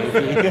that one,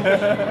 maybe.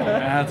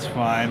 That's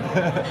fine.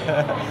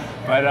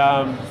 But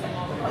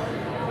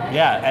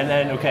and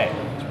then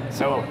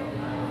so.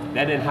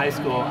 Then in high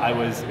school, I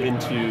was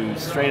into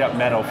straight up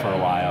metal for a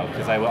while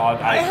because I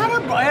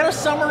had a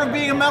summer of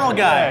being a metal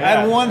guy. I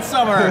had one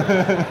summer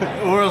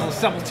where it was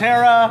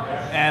Sepultura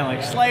and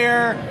like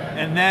Slayer,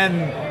 and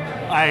then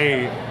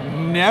I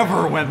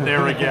never went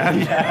there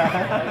again.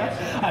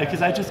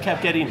 Because I just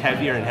kept getting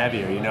heavier and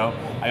heavier.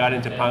 I got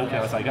into punk and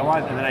I was like,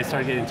 and then I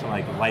started getting into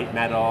like light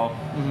metal,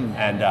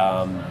 and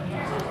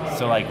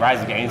so like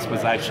Rise Against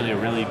was actually a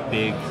really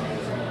big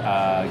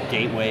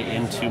gateway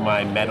into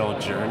my metal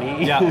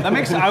journey. Yeah, that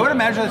makes. I would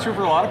imagine that's true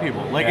for a lot of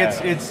people. Like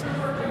it's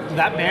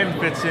that band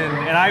fits in,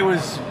 and I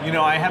was,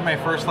 I had my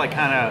first like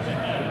kind of,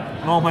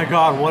 oh my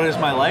god, what is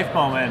my life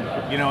moment.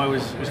 It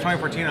was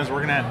 2014. I was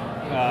working at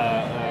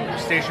a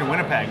station in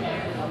Winnipeg,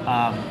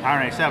 Power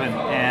 97,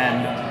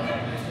 and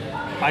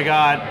I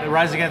got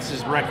Rise Against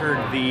his record.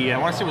 I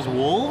want to say it was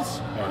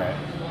Wolves. Okay.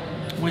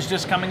 Was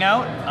just coming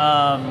out.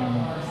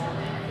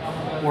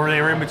 Or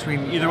they were in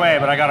between, either way,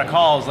 but I got a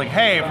call. It was like,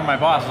 hey, from my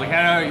boss. I was like,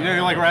 I know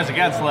you like Rise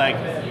Against. Like,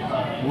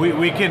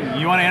 we can.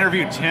 You want to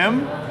interview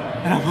Tim?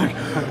 And I'm like,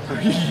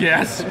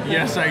 yes,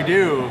 I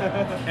do.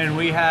 And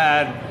we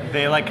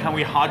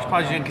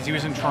hodgepodged in because he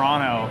was in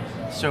Toronto,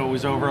 so it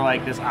was over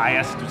like this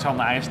on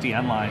the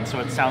ISDN line. So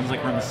it sounds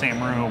like we're in the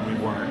same room. We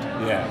weren't.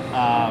 Yeah.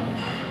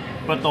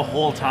 But the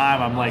whole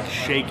time I'm like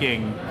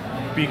shaking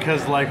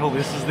because like, oh,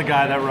 this is the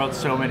guy that wrote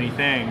so many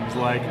things.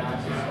 Like,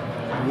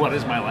 what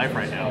is my life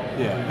right now?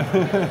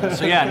 Yeah.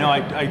 So yeah, no,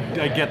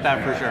 I get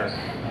that for sure.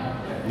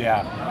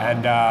 Yeah,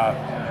 and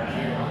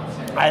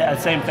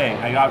same thing.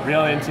 I got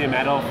real into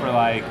metal for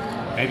like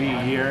maybe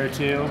a year or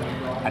two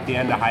at the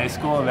end of high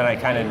school, and then I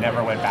kind of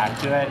never went back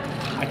to it.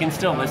 I can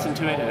still listen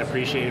to it and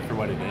appreciate it for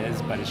what it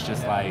is, but it's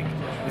just like,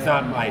 it's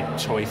not my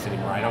choice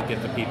anymore. I don't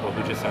get the people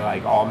who just are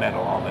like all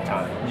metal all the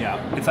time.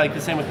 Yeah. It's like the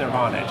same with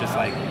Nirvana, just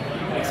like,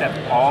 except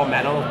all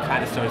metal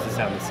kind of starts to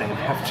sound the same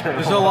after.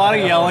 There's a lot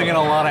of yelling and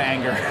a lot of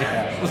anger.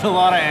 Yeah. There's a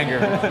lot of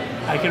anger.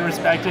 I can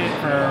respect it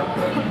for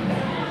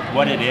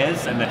what it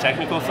is and the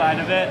technical side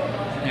of it.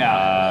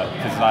 Yeah.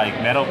 Because like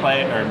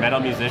metal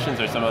musicians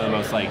are some of the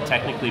most like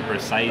technically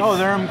precise. Oh,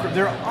 they're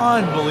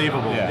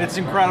unbelievable. Yeah. It's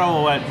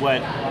incredible what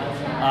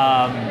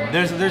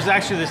there's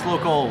actually this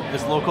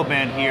local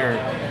band here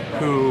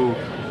who,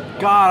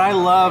 God, I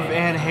love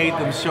and hate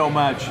them so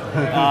much.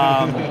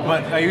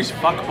 But I use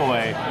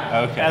Fuckboy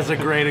as a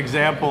great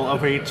example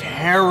of a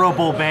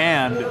terrible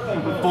band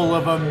full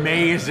of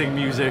amazing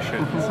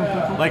musicians.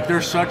 Like,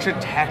 they're such a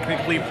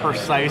technically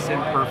precise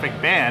and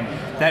perfect band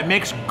that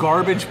makes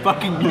garbage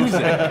fucking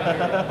music.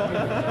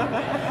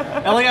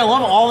 And like, I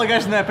love all the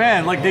guys in that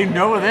band. Like, they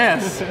know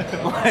this.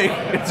 Like,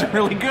 it's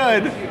really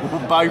good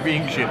by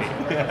being shitty.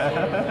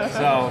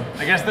 So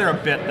I guess they're a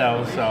bit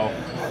though. So.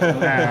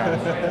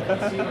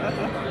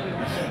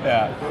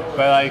 Yeah,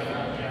 but like,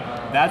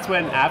 that's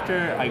when,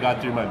 after I got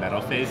through my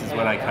metal phase, is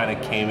when I kind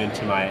of came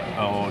into my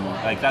own,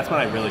 like, that's when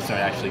I really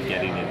started actually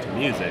getting into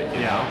music,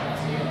 you know?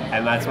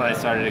 And that's when I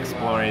started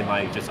exploring,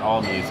 like, just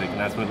all music, and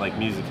that's when, like,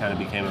 music kind of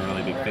became a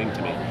really big thing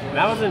to me. And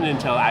that wasn't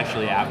until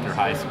actually after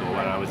high school,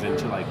 when I was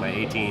into, like, my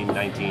 18,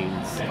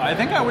 19s. I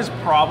think I was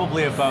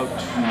probably about,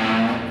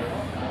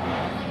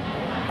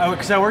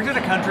 because I worked at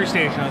a country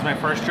station. It was my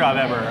first job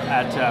ever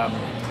at,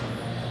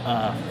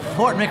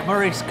 Fort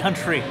McMurray's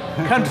Country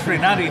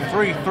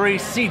 93.3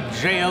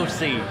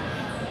 CJOC.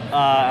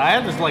 I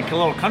had this like a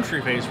little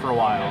country phase for a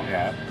while.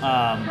 Yeah.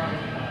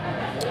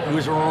 It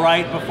was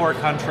right before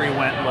country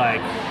went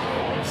like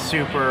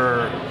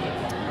super.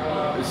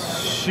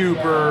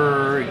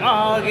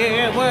 Oh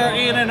yeah, we're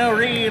in an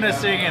arena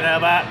singing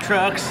about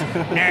trucks.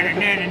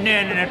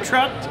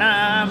 Truck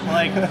time.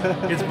 Like,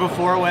 it's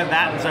before it went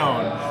that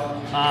zone.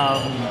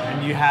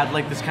 And you had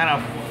like this kind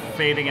of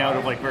fading out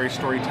of like very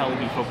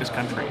storytelling focused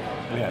country.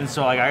 Yeah. And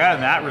so like I got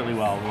in that really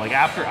well. Like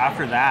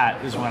after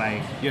that is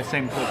when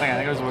same thing. I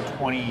think I was about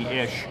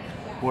 20-ish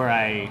where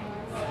I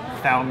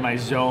found my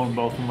zone,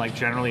 both in like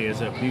generally as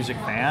a music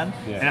fan,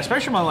 and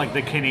especially among like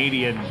the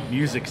Canadian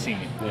music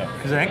scene. Yeah.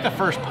 Because I think the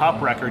first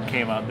Pup record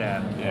came out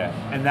then. Yeah.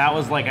 And that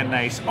was like a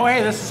nice, oh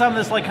hey, this is some of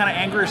this like kind of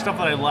angrier stuff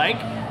that I like,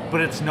 but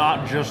it's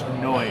not just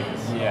noise.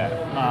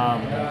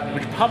 Yeah.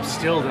 Which Pup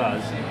still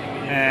does.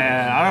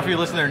 And I don't know if you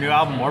listen to their new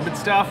album, Morbid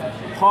Stuff.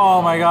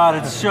 Oh my God,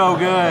 it's so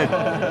good.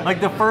 Like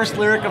the first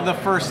lyric of the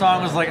first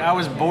song was like, I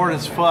was bored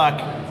as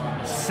fuck,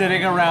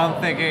 sitting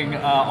around thinking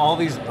all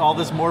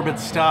this morbid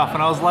stuff,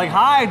 and I was like,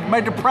 hi, my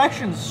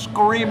depression's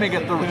screaming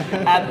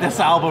at this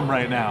album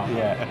right now.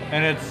 Yeah.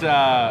 And it's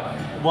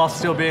while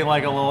still being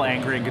like a little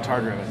angry and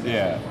guitar driven.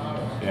 Yeah.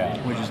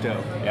 Which is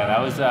dope. Yeah, that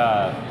was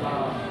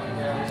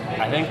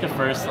I think the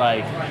first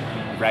like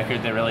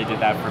record that really did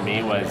that for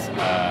me was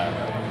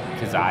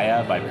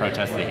Keziah by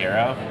Protest the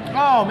Hero.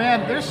 Oh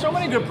man, there's so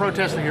many good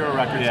Protest the Hero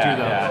records too,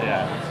 though.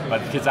 Yeah.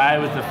 But Keziah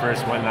was the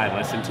first one that I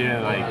listened to,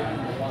 and like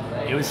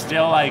it was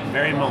still like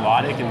very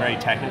melodic and very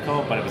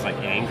technical, but it was like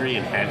angry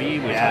and heavy,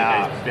 which like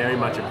I very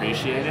much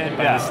appreciated.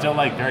 But it was still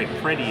like very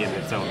pretty in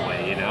its own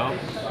way, you know,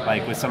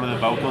 like with some of the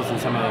vocals and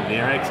some of the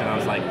lyrics. And I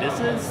was like, this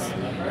is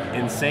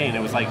insane.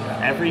 It was like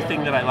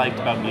everything that I liked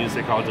about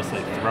music all just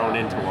like thrown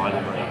into one.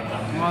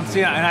 Well,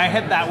 see, and I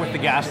hit that with the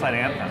Gaslight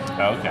Anthem.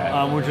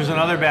 Okay. Which was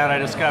another band I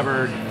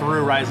discovered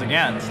through Rise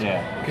Against.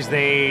 Yeah. Because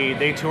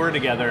they toured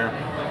together.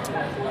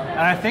 And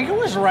I think it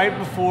was right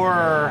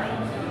before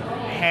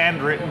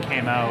Handwritten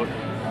came out,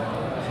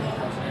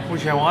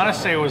 which I want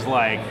to say was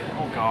like,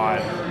 oh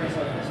God.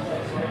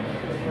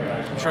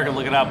 I'm sure I could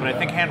look it up, but I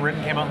think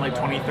Handwritten came out in like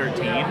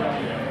 2013.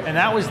 And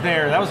that was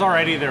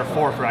already their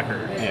fourth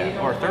record.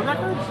 Yeah. Or third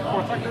record?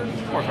 Fourth record?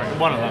 Fourth record.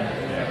 One of them.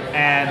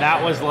 And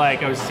that was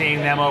like, I was seeing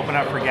them open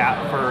up for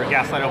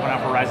Gaslight open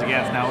up for Rise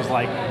Against, and I was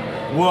like,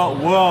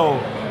 whoa,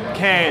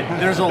 okay,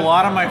 there's a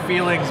lot of my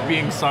feelings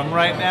being sung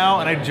right now,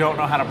 and I don't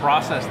know how to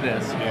process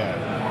this.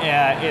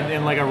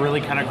 In like a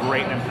really kind of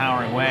great and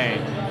empowering way.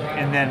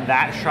 And then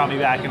that shot me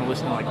back into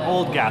listening to like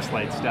old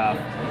Gaslight stuff.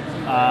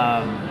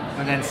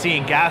 And then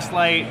seeing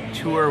Gaslight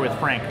tour with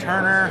Frank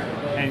Turner,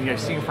 and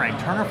seeing Frank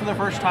Turner for the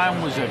first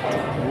time was a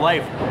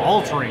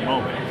life-altering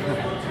moment.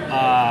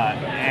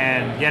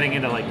 And getting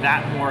into like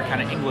that more kind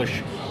of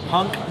English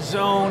punk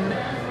zone.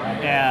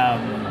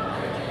 And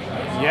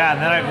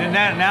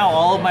then now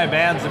all of my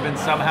bands have been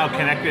somehow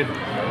connected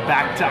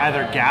back to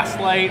either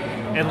Gaslight,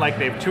 and like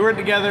they've toured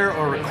together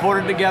or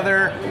recorded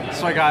together.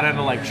 So I got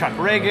into like Chuck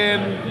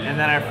Reagan, and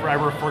then I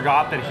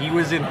forgot that he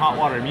was in Hot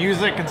Water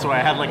Music, and so I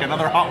had like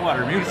another Hot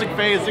Water Music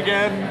phase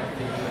again.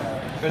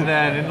 And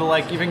then into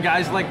like even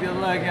guys like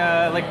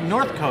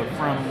Northcote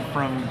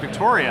from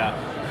Victoria,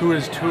 who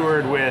has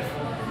toured with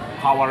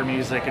Hot Water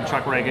Music, and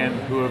Chuck Reagan,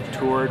 who have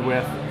toured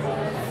with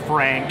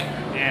Frank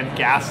and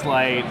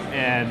Gaslight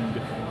and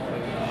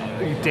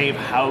Dave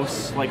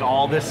House, like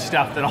all this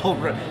stuff that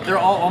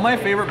all my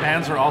favorite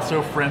bands are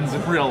also friends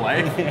in real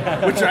life,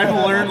 which I've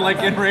learned like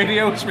in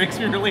radio, which makes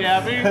me really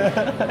happy.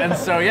 And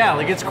so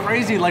like it's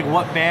crazy like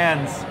what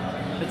bands.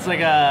 It's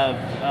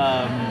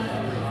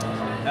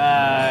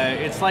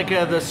like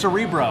the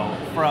Cerebro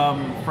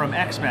from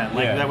X-Men,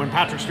 like that when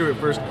Patrick Stewart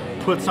first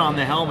puts on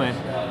the helmet.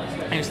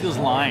 And you see those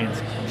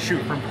lines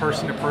shoot from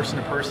person to person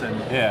to person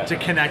to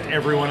connect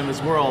everyone in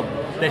this world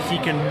that he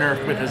can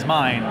nerf with his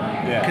mind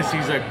because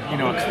he's a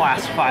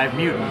class 5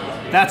 mutant.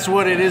 That's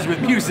what it is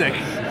with music,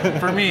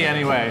 for me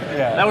anyway.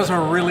 That was a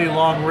really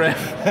long riff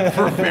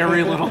for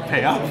very little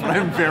payoff, but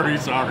I'm very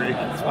sorry.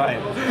 That's fine.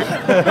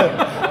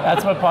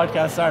 That's what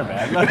podcasts are,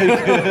 man.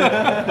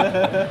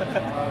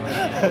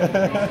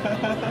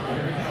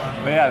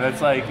 But yeah,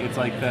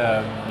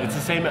 it's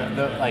the same.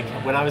 Like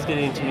when I was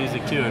getting into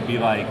music too, it'd be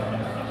like,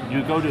 you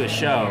would go to a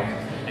show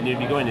and you'd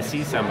be going to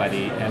see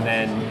somebody, and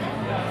then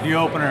the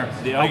opener.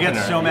 I get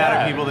so mad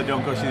at people that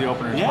don't go see the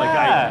openers. Yeah.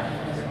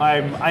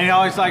 Like I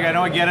always like, I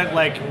know I get it.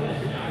 Like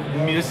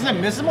this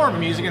is more of a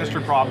music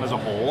industry problem as a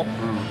whole.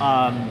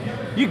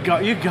 You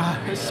got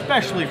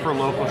especially for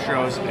local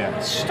shows.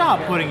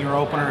 Stop putting your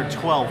opener at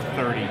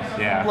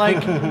 12:30.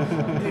 Like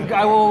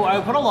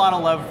I put a lot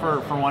of love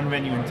for one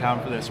venue in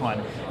town for this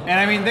one, and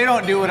I mean they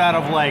don't do it out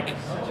of like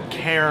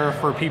care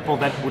for people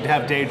that would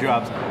have day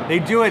jobs. They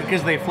do it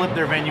because they flip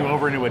their venue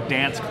over into a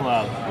dance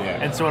club,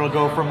 and so it'll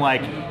go from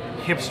like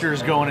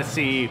hipsters going to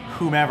see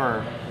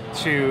whomever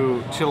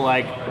to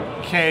like,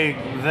 okay,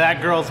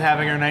 that girl's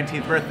having her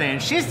 19th birthday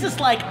and she's just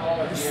like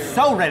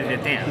so ready to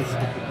dance.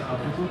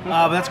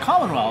 But that's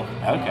Commonwealth.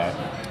 Okay.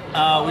 It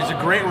was a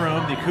great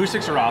room. The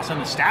acoustics are awesome.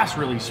 The staff's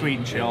really sweet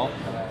and chill.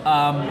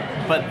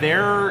 But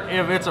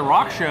if it's a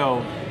rock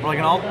show or like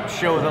an alt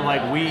show that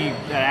like we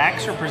at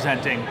X are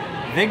presenting,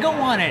 they go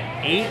on at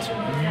 8,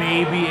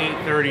 maybe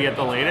 8:30 at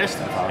the latest,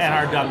 and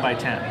are done by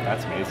 10.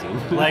 That's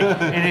amazing. Like,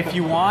 and if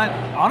you want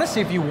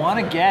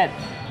to get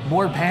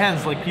more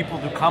bands, like people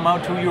to come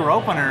out to your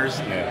openers,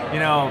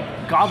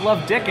 God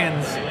love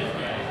Dickens,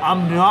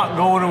 I'm not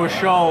going to a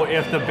show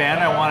if the band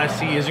I want to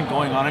see isn't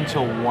going on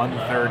until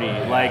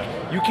 1:30. Like,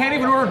 you can't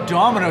even order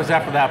Domino's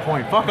after that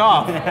point. Fuck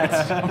off.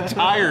 I'm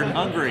tired and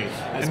hungry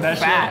and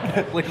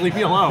fat. Like, leave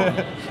me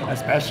alone.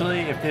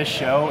 Especially if this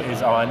show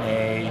is on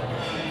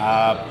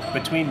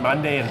between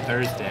Monday and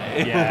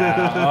Thursday.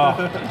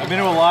 I've been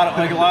to a lot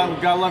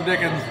of God love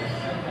Dickens.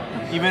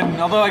 Even,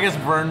 although I guess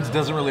Vern's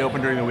doesn't really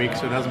open during the week,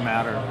 so it doesn't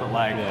matter. But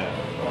like,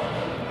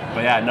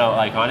 But yeah, no,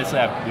 like honestly,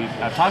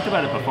 I've talked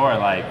about it before.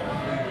 Like,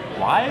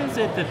 why is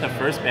it that the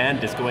first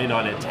band is going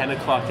on at 10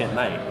 o'clock at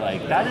night?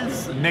 Like, that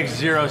is... Makes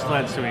zero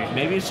sense to me.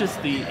 Maybe it's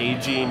just the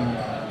aging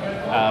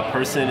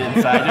person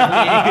inside of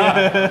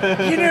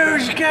me. You know,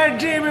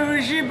 goddamn it,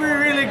 we should be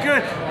really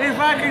good if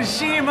I can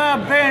see my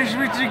bands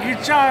with the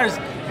guitars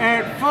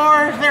at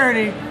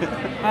 4:30.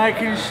 I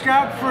can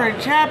stop for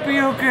a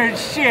tapioca at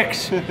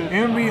 6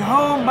 and be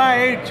home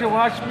by 8 to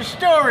watch my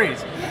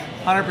stories.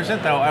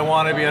 100% though, I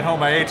want to be at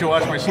home by 8 to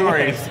watch my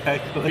stories.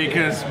 Exactly.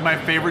 Because my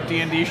favorite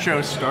D&D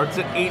show starts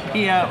at 8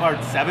 p.m.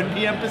 or 7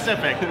 p.m.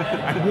 Pacific.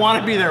 I want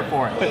to be there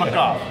for it. Fuck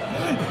off.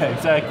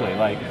 Exactly.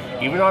 Like,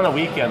 even on a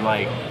weekend,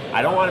 like,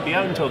 I don't want to be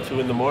out until 2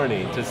 in the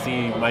morning to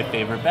see my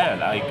favorite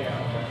band. Like,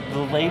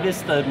 the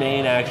latest the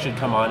main act should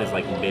come on is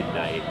like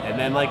midnight. And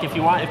then, like, if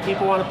people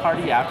want to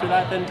party after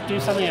that, then do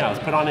something else.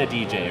 Put on a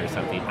DJ or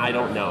something. I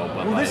don't know.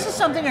 But well, this is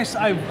something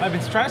I've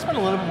been trying to spend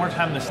a little bit more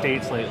time in the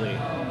States lately.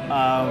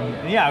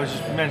 Yeah, I was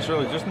just mentioned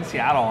earlier, just in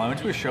Seattle. I went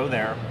to a show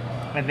there,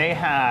 and they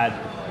had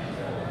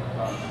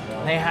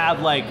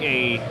like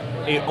a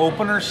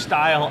opener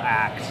style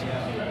act.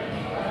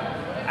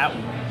 I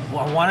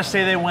want to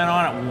say they went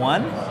on at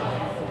 1,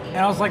 and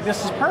I was like,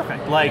 this is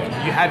perfect. Like,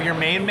 you have your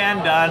main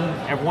band done.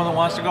 Everyone that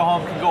wants to go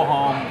home can go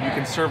home. You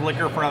can serve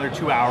liquor for another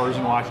 2 hours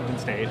in Washington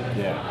State.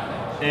 Yeah.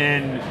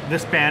 And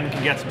this band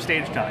can get some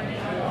stage time.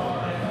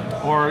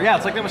 Or yeah,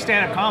 it's like that with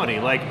stand-up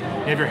comedy. Like,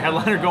 you have your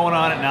headliner going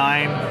on at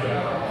 9.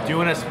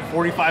 Doing a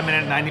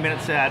 45-minute, 90-minute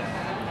set,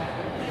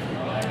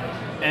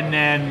 and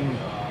then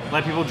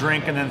let people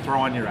drink and then throw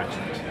on your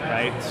extras,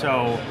 right?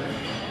 So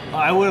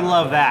I would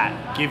love that.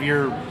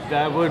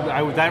 That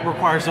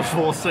requires a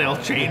wholesale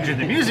change in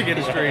the music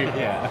industry.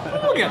 Yeah.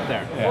 We'll get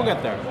there. Yeah. We'll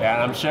get there. Yeah,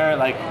 and I'm sure,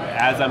 like,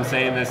 as I'm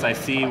saying this, I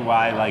see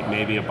why, like,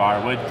 maybe a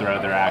bar would throw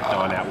their act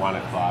on at 1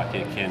 o'clock.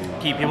 It can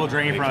keep people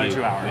drinking for another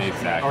 2 hours.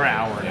 Exactly. Or an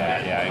hour.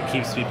 Yeah. It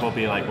keeps people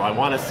being like, well, I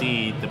want to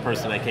see the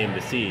person I came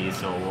to see,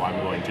 so I'm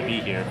going to be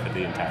here for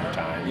the entire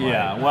time.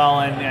 Yeah. Like,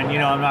 well, and you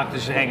know, I'm not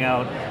just hang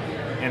out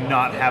and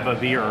not have a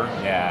beer.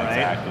 Yeah,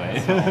 right?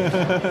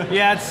 exactly.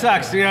 Yeah, it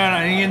sucks. You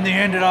know, in the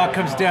end, it all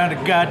comes down to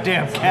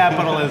goddamn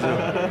capitalism.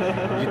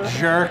 You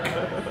jerk.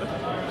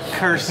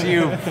 Curse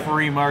you,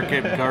 free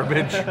market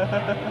garbage.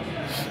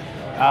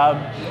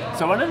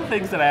 So one of the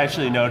things that I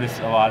actually noticed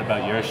a lot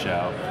about your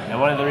show, and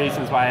one of the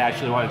reasons why I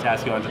actually wanted to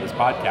ask you onto this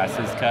podcast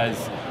is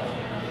because,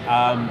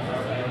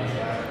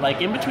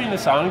 like, in between the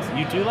songs,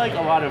 you do, like,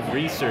 a lot of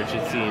research,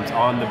 it seems,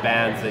 on the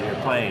bands that you're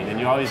playing, and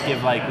you always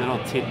give, like, little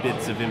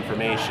tidbits of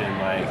information,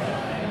 like,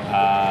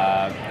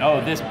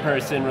 oh, this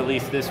person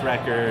released this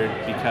record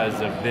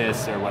because of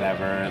this or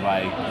whatever,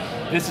 like,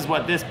 this is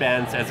what this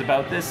band says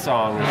about this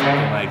song or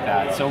something like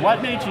that. So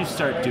what made you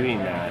start doing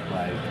that?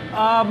 Like,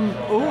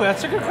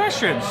 that's a good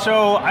question.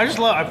 So I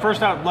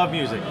love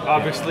music.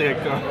 Obviously, I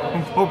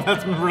hope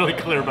that's been really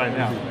clear by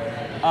now.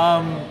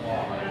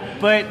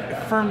 But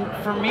for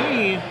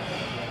me,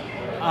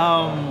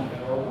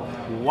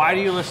 why do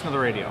you listen to the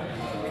radio?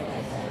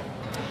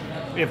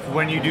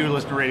 When you do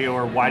listen to radio,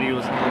 or why do you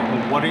listen?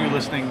 What are you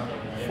listening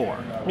for?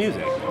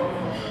 music.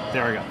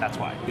 There we go. That's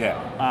why. Yeah.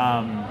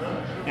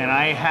 And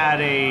I had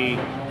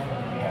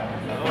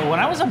when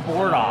I was a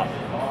board op.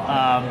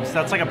 So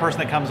that's like a person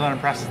that comes on and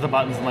presses the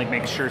buttons and like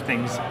makes sure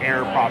things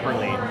air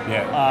properly.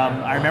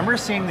 Yeah. I remember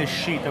seeing this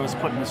sheet that was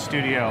put in the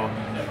studio,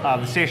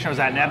 the station I was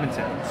at in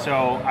Edmonton.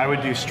 So I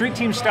would do street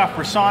team stuff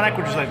for Sonic,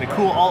 which is like the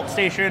cool alt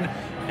station.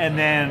 And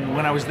then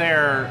when I was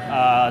there,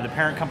 the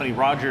parent company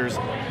Rogers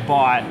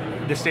bought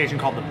this station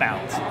called The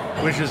Bounce,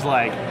 which is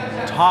like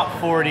top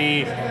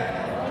 40,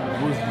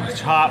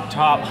 top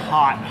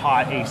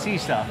hot AC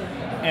stuff.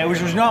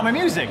 Which was not my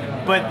music,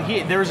 but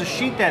there was a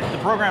sheet that the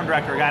program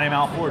director, a guy named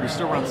Al Ford, who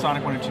still runs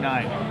Sonic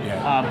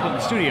 102.9, put in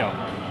the studio.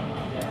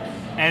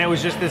 And it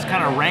was just this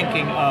kind of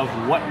ranking of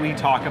what we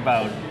talk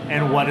about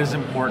and what is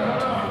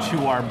important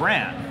to our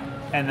brand.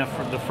 And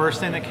the first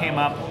thing that came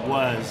up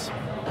was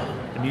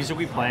the music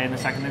we play, and the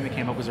second thing that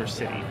came up was our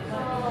city.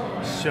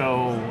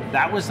 So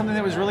that was something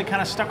that was really kind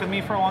of stuck with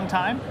me for a long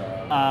time.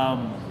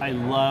 I'm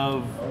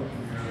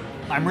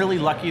really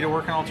lucky to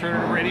work in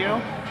alternative radio.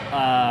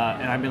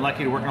 And I've been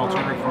lucky to work in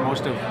alternative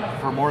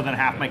for more than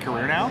half my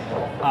career now,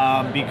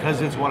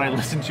 because it's what I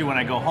listen to when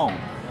I go home.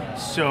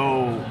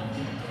 So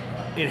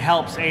it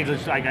helps. I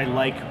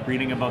like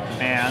reading about the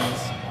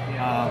bands.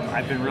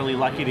 I've been really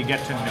lucky to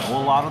get to know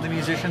a lot of the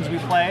musicians we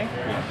play,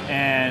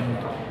 and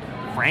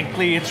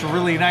frankly, it's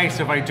really nice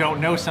if I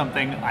don't know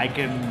something, I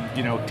can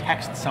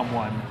text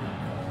someone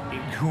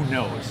who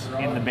knows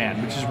in the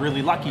band, which is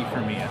really lucky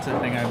for me. It's a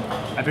thing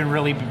I've been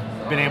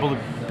able to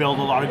build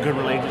a lot of good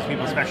relationships with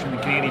people, especially in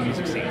the Canadian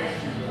music scene.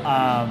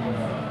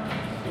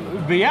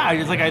 But yeah,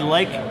 it's like I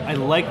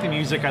like the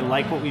music. I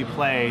like what we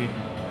play.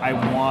 I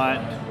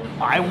want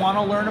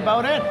to learn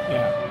about it.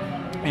 Yeah.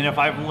 And if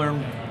I've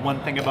learned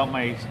one thing about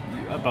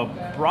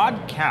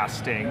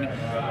broadcasting,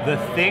 the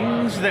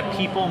things that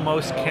people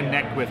most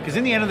connect with, because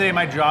in the end of the day,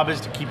 my job is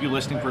to keep you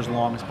listening for as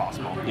long as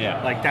possible.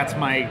 Yeah. Like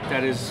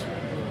that is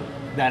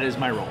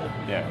my role.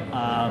 Yeah.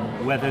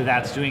 Whether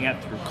that's doing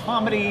it through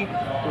comedy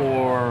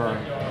or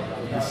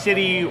the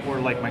city or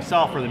like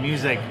myself or the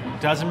music,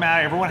 doesn't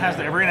matter.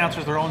 Every announcer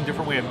has their own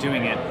different way of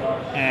doing it.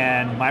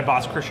 And my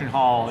boss, Christian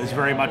Hall, is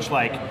very much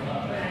like,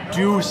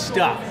 do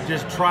stuff.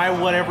 Just try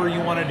whatever you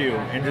want to do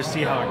and just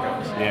see how it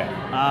goes.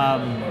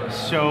 Yeah.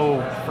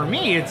 So for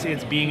me,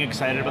 it's being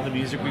excited about the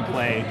music we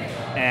play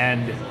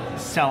and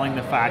selling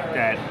the fact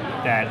that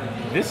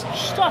this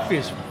stuff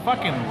is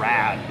fucking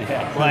rad.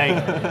 Yeah. Like,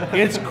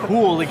 it's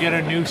cool to get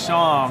a new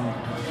song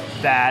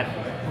that,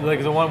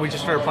 like the one we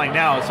just started playing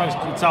now, the song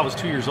itself is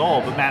 2 years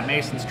old, but Matt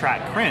Mason's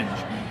track Cringe.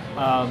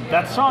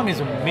 That song is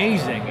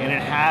amazing, and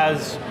it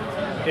has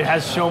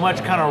so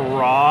much kind of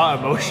raw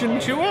emotion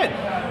to it.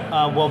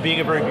 While being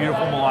a very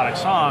beautiful melodic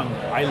song,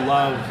 I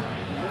love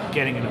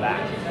getting into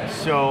that.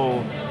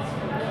 So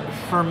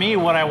for me,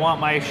 what I want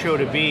my show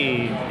to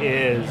be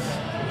is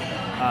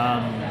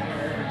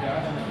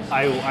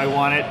I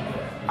want it.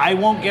 I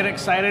won't get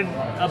excited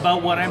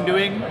about what I'm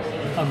doing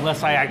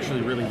unless I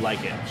actually really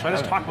like it. So I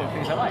just talk about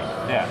things I like.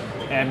 Yeah.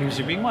 And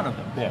music being one of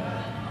them. Yeah.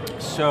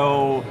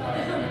 So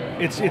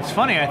it's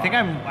funny. I think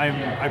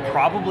I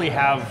probably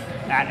have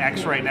at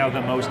X right now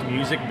the most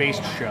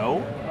music-based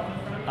show.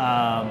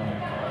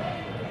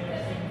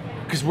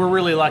 Because we're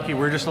really lucky.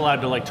 We're just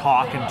allowed to like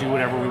talk and do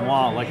whatever we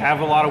want. Like I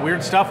have a lot of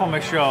weird stuff on my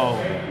show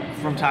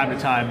from time to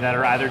time that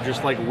are either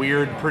just like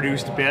weird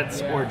produced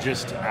bits or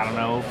just, I don't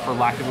know, for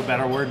lack of a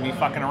better word, me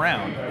fucking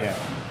around. Yeah.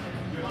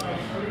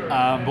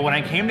 But when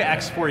I came to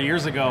X 4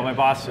 years ago, my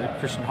boss,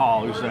 Christian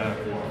Hall, who's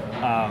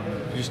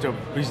he's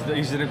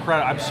an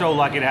incredible. I'm so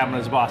lucky to have him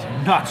as a boss.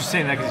 I'm not just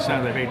saying that because he's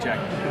signing my paycheck,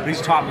 but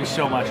he's taught me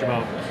so much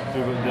about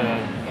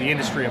the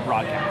industry of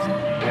broadcasting.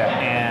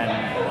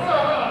 Yeah.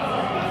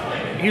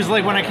 And he's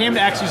like, when I came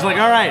to X, he's like,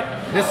 all right,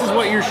 this is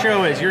what your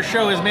show is. Your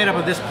show is made up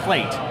of this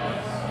plate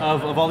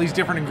of all these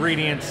different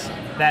ingredients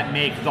that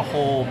make the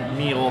whole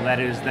meal that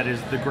is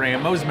the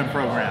Graham Mosimann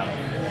program.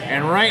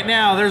 And right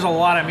now, there's a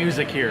lot of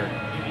music here.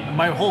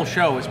 My whole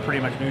show is pretty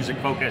much music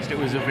focused. It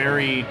was a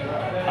very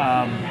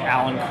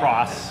Alan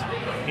Cross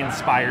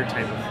inspired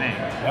type of thing.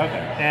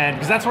 Okay. And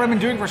because that's what I've been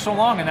doing for so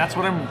long, and that's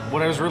what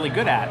I was really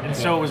good at. And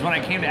so it was when I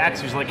came to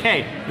X, he was like,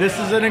 hey, this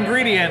is an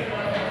ingredient.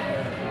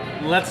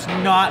 Let's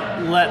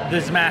not let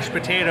this mashed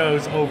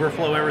potatoes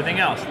overflow everything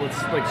else.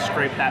 Let's like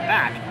scrape that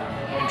back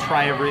and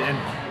try and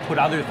put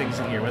other things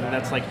in here, whether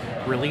that's like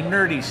really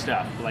nerdy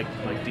stuff like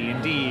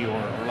D&D or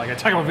like I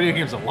talk about video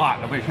games a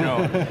lot on my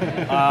show,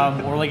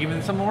 or like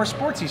even some more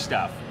sportsy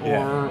stuff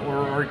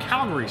or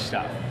Calgary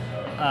stuff.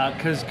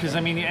 Because I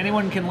mean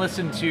anyone can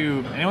listen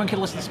to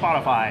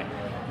Spotify,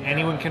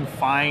 anyone can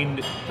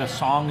find the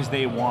songs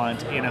they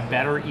want in a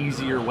better,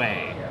 easier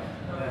way.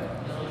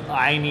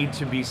 My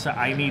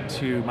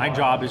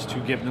job is to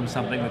give them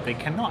something that they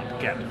cannot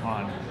get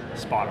on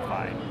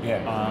Spotify.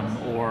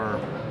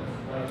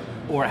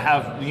 Or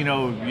have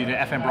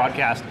FM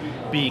broadcast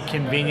be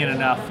convenient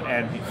enough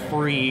and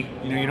free.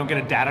 You don't get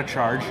a data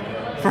charge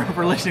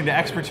for listening to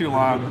X for too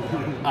long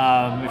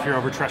if you're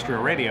over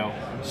terrestrial radio.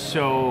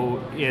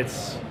 So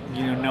it's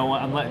you're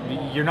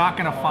not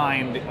going to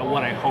find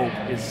what I hope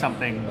is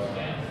something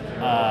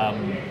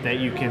that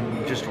you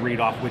can just read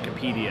off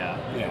Wikipedia.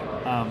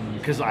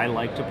 Because I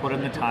like to put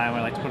in the time,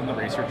 I like to put in the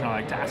research, and I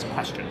like to ask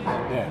questions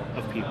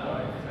of people.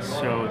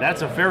 So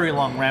that's a very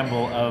long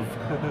ramble of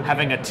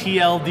having a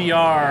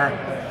TLDR.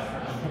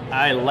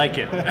 I like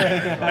it.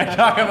 I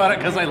talk about it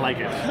because I like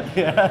it.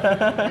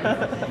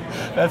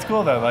 That's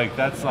cool though. Like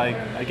that's like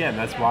again,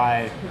 that's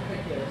why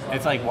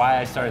it's like why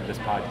I started this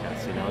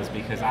podcast. Is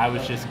because I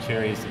was just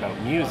curious about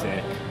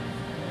music.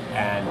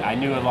 And I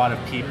knew a lot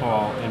of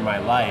people in my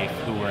life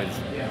who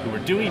were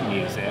doing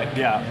music.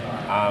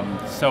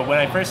 So when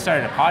I first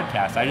started a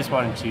podcast, I just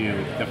wanted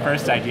the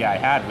first idea I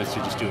had was to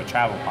just do a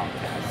travel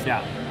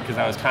podcast. Because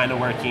I was kind of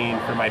working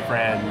for my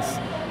friends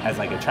as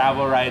like a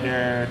travel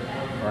writer,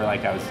 or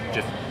like I was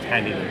just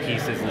handing them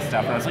pieces and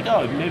stuff. And I was like,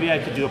 oh, maybe I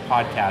could do a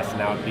podcast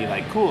and that would be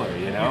like cooler,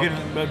 You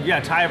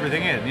can, tie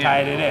everything in.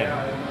 Tied it in.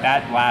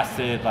 That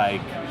lasted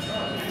like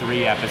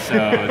 3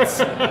 episodes.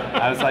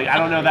 I was like, I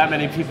don't know that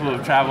many people who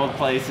have traveled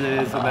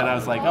places, and then I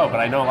was like, oh, but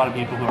I know a lot of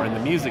people who are in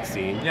the music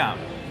scene.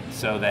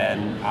 So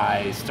then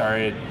I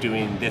started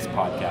doing this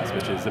podcast,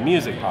 which is a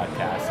music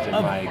podcast. And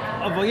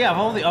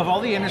of all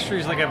the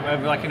industries, like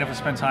I'm lucky enough to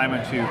spend time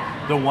into,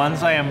 the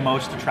ones I am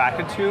most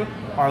attracted to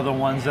are the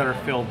ones that are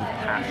filled with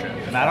passion.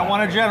 And I don't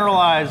want to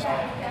generalize.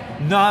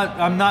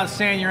 I'm not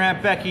saying your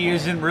Aunt Becky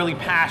isn't really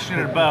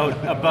passionate about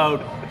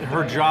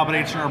her job at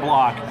H&R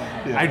Block.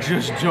 I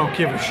just don't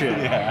give a shit.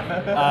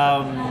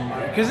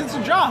 Because it's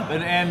a job,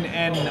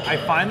 and I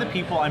find the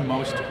people I'm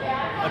most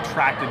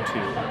attracted to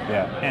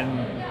and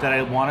that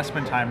I want to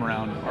spend time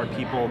around are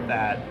people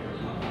that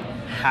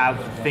have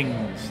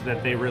things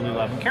that they really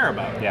love and care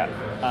about.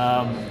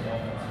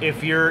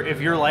 If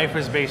your life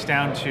is based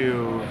down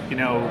to,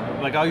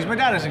 like I'll use my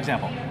dad as an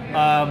example.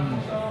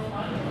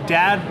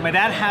 My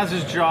dad has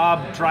his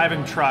job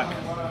driving truck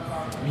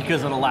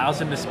because it allows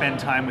him to spend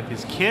time with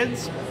his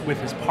kids, with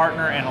his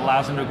partner, and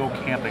allows him to go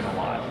camping a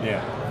lot.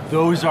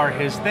 Those are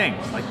his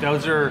things. Like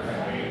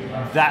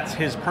that's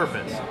his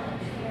purpose.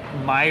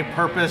 My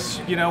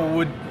purpose,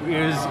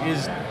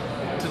 is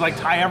like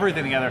tie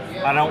everything together.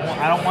 I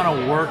don't want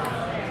to work.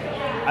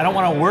 I don't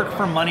want to work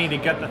for money to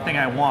get the thing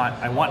I want.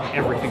 I want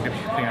everything to be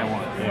the thing I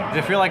want. Yeah.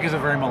 I feel like it's a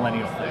very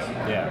millennial thing.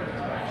 Yeah.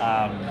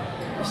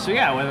 So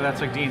yeah, whether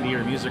that's like D&D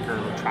or music or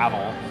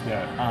travel.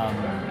 Yeah.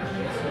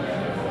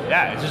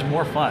 Yeah, it's just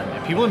more fun.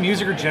 And people in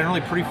music are generally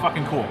pretty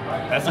fucking cool.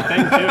 That's the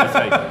thing too. It's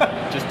like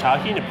just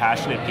talking to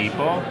passionate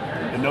people,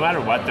 and no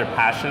matter what they're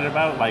passionate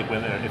about, like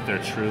if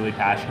they're truly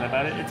passionate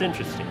about it, it's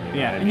interesting. You know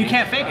Yeah, what I and mean? you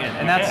can't fake it.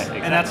 And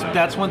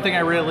that's one thing I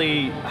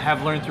really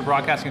have learned through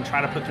broadcasting and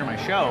try to put through my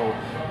show.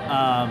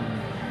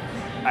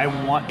 I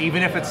want,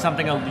 even if it's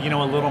something a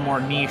little more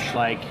niche,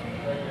 like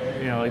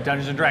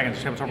Dungeons and Dragons,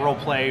 tabletop role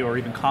play, or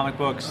even comic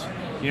books.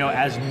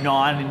 As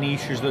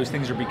non-niche as those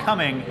things are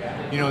becoming,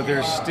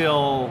 there's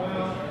still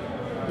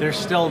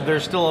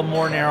a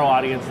more narrow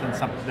audience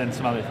than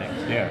some other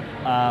things. Yeah.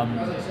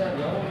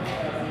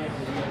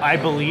 I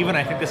believe, and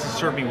I think this has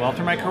served me well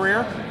through my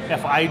career,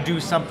 if I do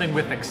something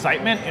with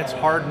excitement, it's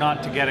hard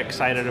not to get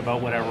excited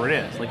about whatever it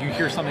is. Like you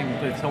hear something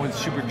that someone's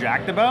super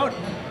jacked about,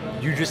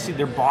 you just see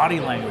their body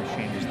language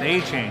changes,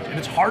 they change, and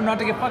it's hard not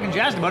to get fucking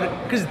jazzed about it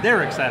because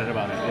they're excited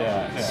about it.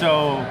 Yeah.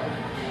 So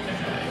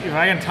if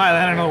I can tie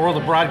that into the world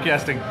of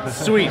broadcasting,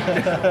 sweet.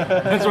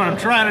 That's what I'm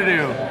trying to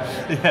do.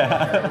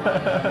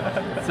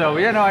 Yeah. So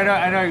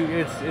I know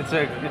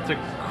it's a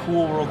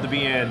cool world to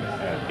be in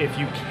if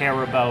you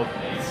care about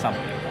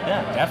something.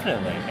 Yeah,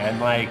 definitely. And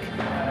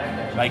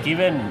like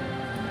even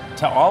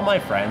to all my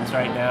friends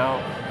right now,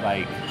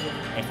 like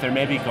if they're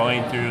maybe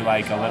going through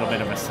like a little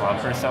bit of a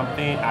slump or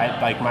something,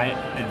 my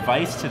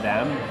advice to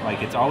them,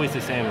 like it's always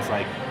the same. It's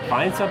like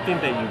find something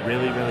that you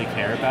really, really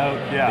care about,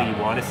 that you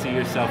want to see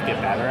yourself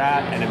get better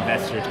at, and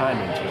invest your time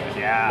into it.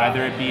 Yeah.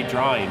 Whether it be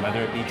drawing,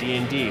 whether it be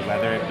D&D,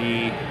 whether it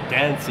be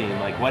dancing,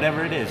 like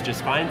whatever it is,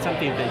 just find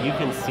something that you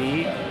can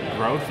see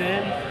growth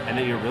in and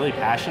that you're really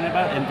passionate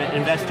about, and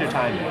invest your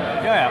time in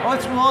it. Yeah. Well,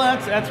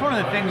 that's one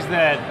of the things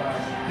that,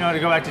 to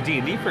go back to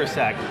D&D for a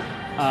sec.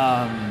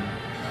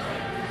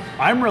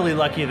 I'm really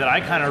lucky that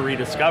I kind of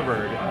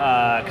rediscovered,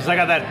 because I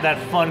got that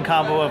fun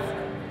combo of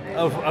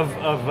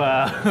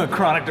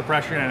chronic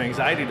depression and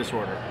anxiety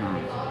disorder.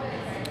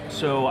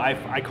 So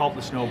I call it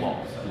the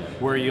snowball,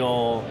 where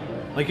you'll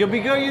you're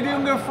doing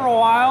good for a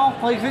while,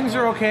 like things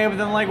are okay, but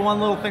then like one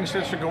little thing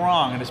starts to go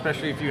wrong, and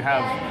especially if you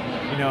have,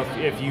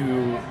 if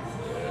you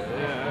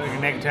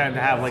tend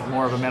to have like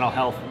more of a mental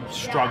health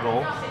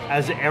struggle,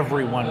 as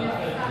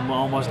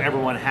almost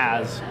everyone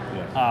has,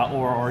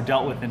 or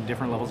dealt with in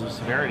different levels of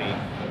severity.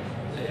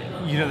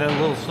 That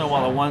little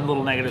snowball, the one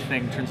little negative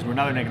thing turns into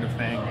another negative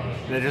thing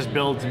that just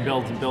builds and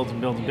builds and builds and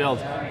builds and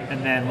builds.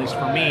 And then, at least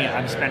for me,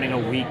 I'm spending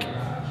a week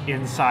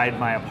inside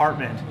my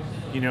apartment,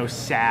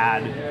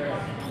 sad,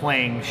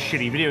 playing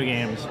shitty video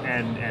games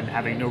and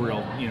having no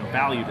real,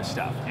 value to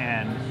stuff.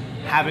 And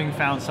having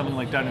found something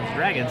like Dungeons and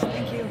Dragons,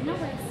 thank you,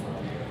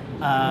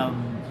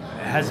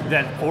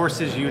 that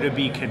forces you to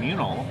be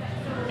communal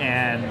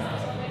and,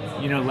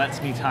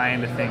 lets me tie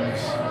into things.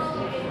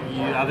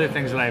 Other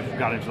things that I've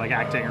got into, like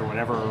acting or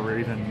whatever, or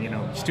even,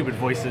 stupid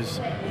voices,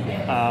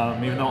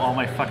 even though all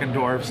my fucking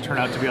dwarves turn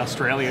out to be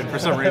Australian for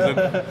some reason.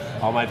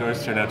 All my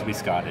dwarves turn out to be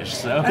Scottish,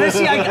 so.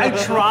 And I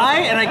try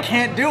and I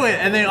can't do it,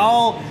 and I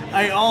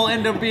all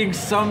end up being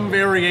some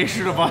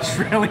variation of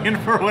Australian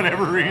for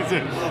whatever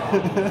reason.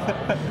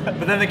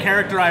 But then the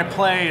character I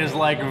play is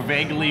like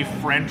vaguely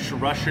French,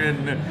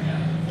 Russian,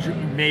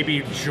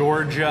 maybe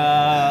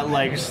Georgia,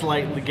 like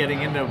slightly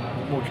getting into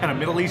what kind of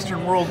Middle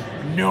Eastern world,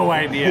 no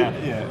idea.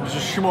 Yeah. It was a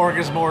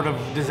smorgasbord of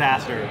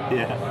disaster.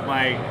 Yeah.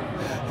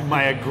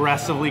 My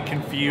aggressively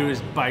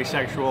confused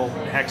bisexual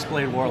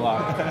hexblade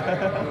warlock.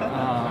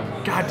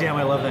 God damn,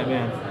 I love that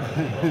man.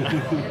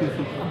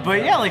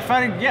 But yeah, like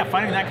finding that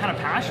kind of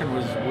passion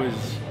was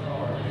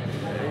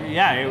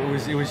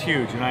it was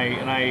huge, and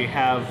I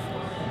have.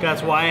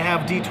 That's why I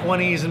have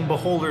D20s and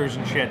beholders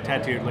and shit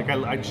tattooed. Like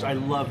I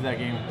love that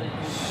game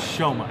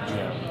so much.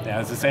 Yeah,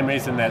 it's the same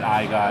reason that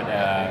I got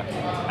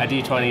a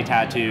D20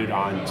 tattooed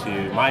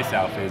onto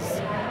myself. Is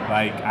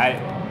like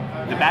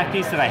the back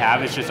piece that I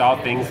have is just all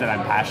things that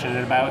I'm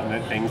passionate about and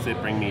the things that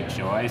bring me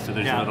joy. So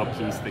there's a little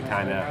piece that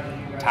kind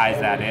of ties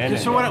that in.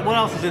 So what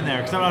else is in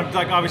there? Because I'm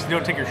like, obviously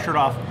don't take your shirt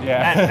off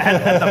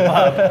at the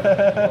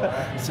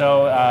pub.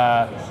 So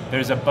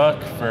there's a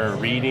book for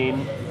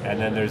reading, and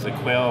then there's a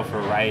quill for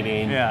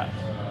writing. Yeah.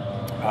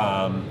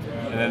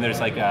 And then there's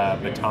like a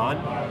baton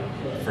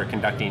for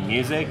conducting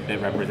music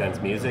that represents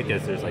music,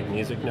 as there's like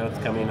music notes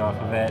coming off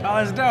of it. Oh,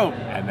 that's dope.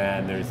 And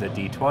then there's a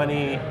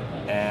D20,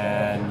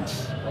 and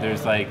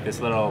there's like this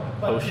little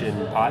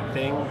potion pot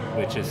thing,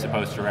 which is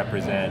supposed to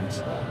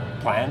represent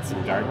plants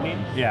and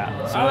gardening.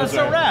 Yeah. So that's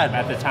so rad.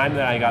 At the time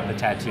that I got the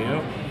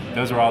tattoo,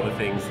 those were all the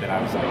things that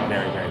I was like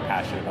very, very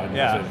passionate about. And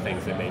those are the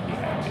things that made me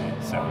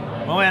happy. So.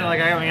 Well, man,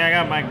 like I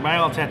got my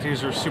all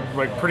tattoos are super,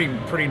 like pretty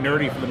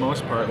nerdy for the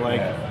most part.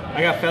 Like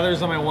I got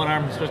feathers on my one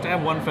arm. I'm supposed to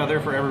have one feather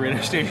for every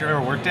radio station I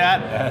ever worked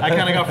at. I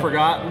kind of got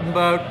forgotten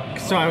about,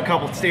 so I'm a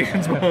couple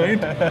stations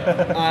behind.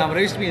 But I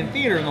used to be in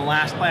theater, and the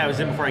last play I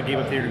was in before I gave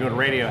up theater to go to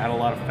radio had a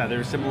lot of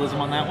feather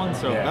symbolism on that one.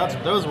 So that's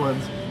those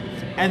ones.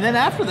 And then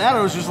after that,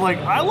 I was just like,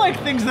 I like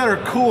things that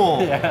are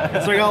cool. Yeah.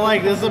 It's like, I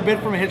like, this is a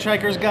bit from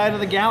Hitchhiker's Guide to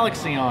the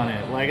Galaxy on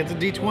it. Like, it's a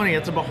D20,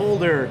 it's a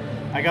beholder.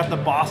 I got the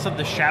boss of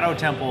the Shadow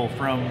Temple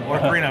from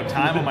Ocarina of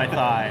Time on my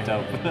thigh.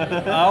 Dope.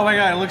 Oh my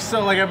god, it looks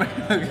so like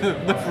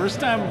the first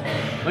time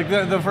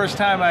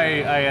I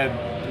had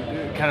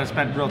kind of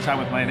spent real time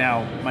with my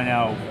now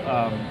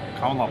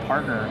common law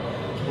partner.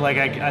 Like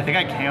I think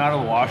I came out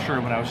of the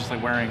washroom and I was just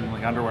like wearing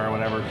like underwear or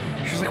whatever.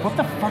 She was like, "What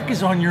the fuck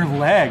is on your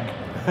leg?"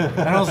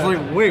 And I was like,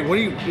 "Wait, what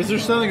do you? Is there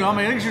something on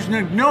my leg?" She was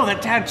like, "No,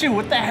 that tattoo.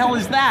 What the hell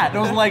is that?" And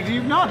I was like, "Do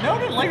you not know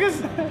it? Like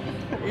this."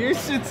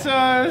 It's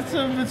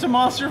a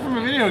monster from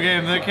a video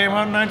game that came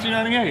out in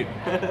 1998.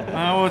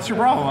 What's your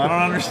problem? I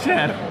don't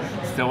understand.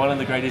 Still one of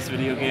the greatest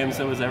video games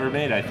that was ever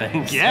made, I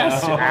think.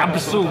 Yes, so.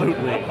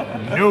 Absolutely,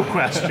 no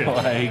question.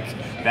 Like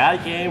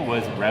that game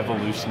was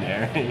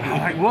revolutionary.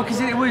 Well,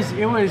 because it was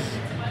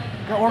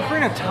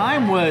Ocarina of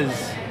Time was,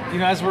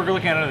 as we're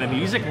looking at it in the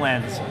music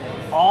lens,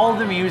 all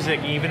the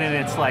music, even in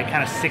its like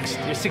kind of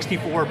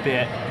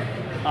 64-bit.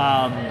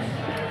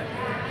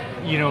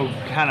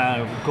 Kind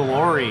of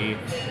glory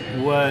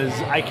was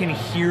I can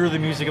hear the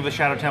music of the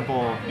Shadow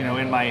Temple,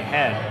 in my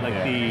head,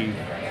 like the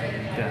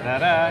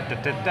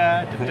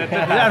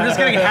I'm just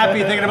getting happy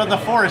thinking about the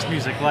forest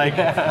music, like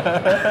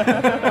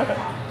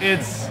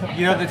it's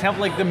the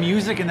temple, like the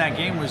music in that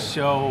game was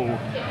so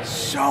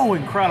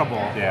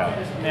incredible. Yeah.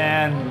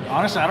 And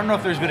honestly, I don't know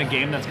if there's been a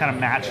game that's kind of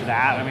matched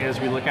that. I mean, as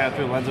we look at it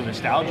through the lens of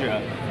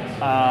nostalgia.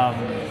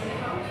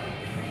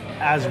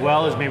 As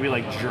well as maybe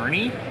like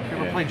Journey. You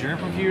ever played Journey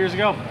from a few years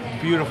ago?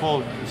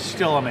 Beautiful,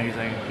 still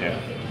amazing.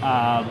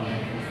 Yeah.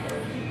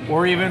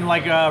 Or even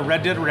like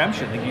Red Dead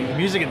Redemption. The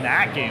music in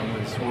that game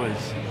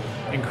was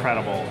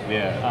incredible.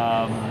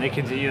 Yeah. They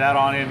continue that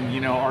on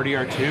in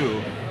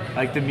RDR2.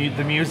 Like the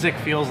music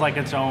feels like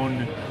its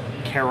own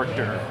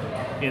character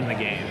in the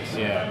games.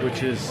 Yeah.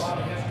 Which is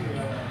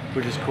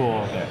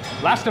cool. Yeah.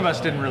 Last of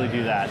Us didn't really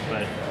do that,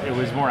 but it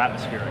was more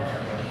atmospheric.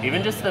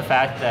 Even just the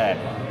fact that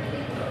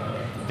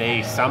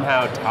they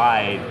somehow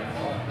tied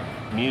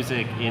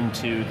music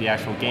into the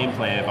actual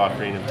gameplay of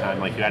Ocarina of Time.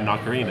 Like you had an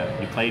ocarina,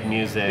 you played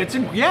music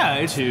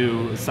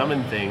to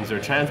summon things or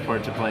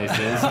transport to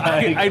places.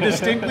 I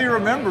distinctly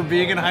remember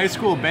being in high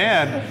school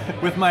band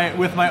with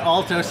my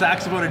alto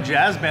saxophone and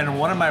jazz band, and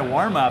one of my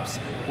warm-ups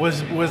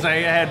was I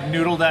had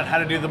noodled out how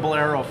to do the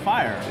Bolero of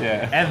Fire.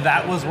 Yeah. And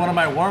that was one of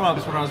my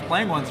warm-ups when I was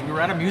playing once. We were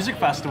at a music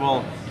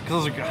festival, because I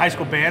was a high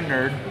school band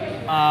nerd.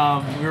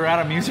 We were at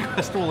a music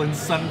festival in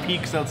Sun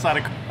Peaks outside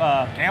of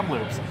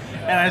Kamloops,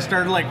 and I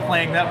started like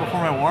playing that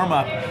before my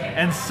warm-up,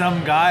 and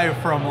some guy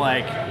from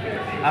like,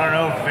 I don't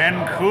know,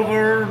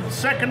 Vancouver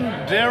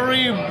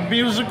Secondary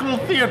Musical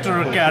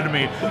Theatre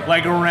Academy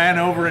like ran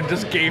over and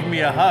just gave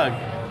me a hug,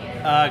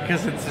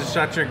 because it's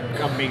such an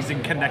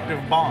amazing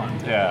connective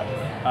bond. Yeah.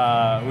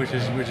 Which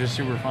is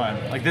super fun.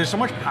 Like there's so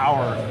much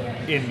power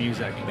in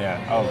music. Yeah.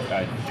 Oh,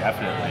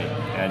 definitely.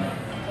 And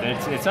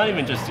it's not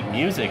even just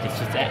music. It's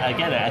just,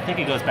 again, I think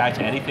it goes back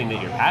to anything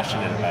that you're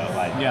passionate about,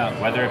 like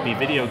whether it be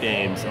video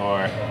games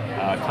or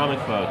comic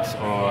books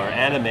or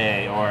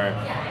anime, or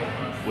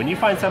when you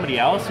find somebody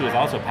else who is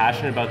also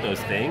passionate about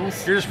those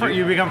things,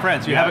 you become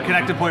friends. You have a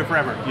connected point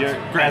forever. You're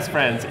best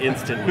friends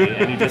instantly,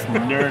 and you just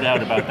nerd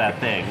out about that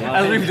thing.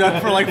 As we've done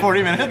for like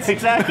 40 minutes.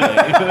 Exactly.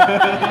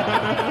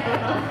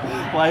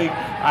 Like,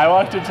 I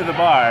walked into the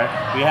bar,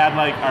 we had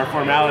like our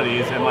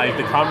formalities, and like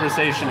the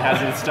conversation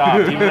hasn't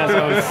stopped. Even as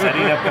I was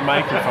setting up the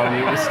microphone,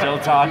 we were still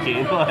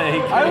talking.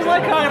 Like, I was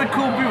like talking to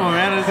cool people,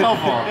 man. It's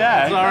helpful.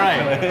 Yeah, it's all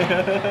right.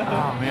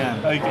 Oh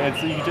man. Like, and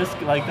so you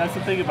just like, that's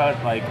the thing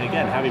about like,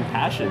 again, having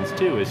passions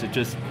too, is it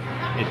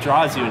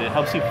draws you and it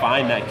helps you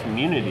find that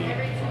community.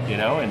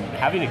 And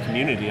having a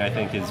community, I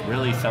think, is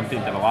really something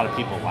that a lot of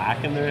people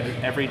lack in their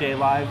everyday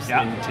lives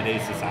in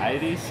today's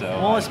society. So,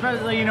 well,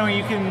 especially, you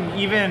can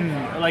even,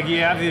 like, you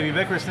have the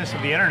ubiquitousness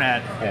of the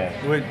internet. Yeah.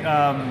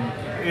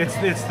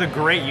 It's the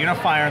great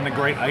unifier and the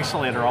great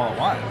isolator all at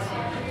once.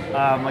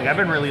 Like, I've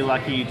been really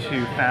lucky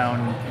to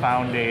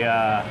found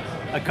a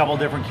couple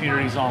different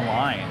communities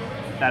online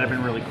that have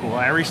been really cool.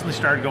 I recently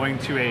started going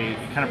to a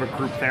kind of a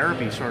group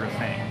therapy sort of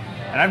thing.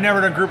 And I've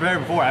never done group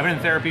therapy before. I've been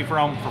in therapy for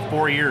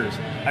 4 years.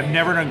 I've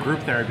never done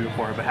group therapy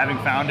before, but having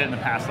found it in the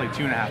past like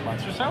 2.5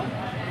 months or so,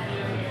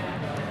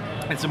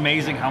 it's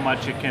amazing how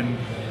much it can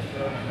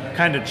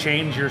kind of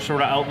change your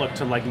sort of outlook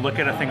to like look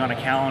at a thing on a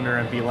calendar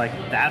and be like,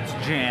 that's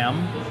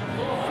jam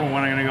for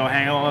when I'm gonna go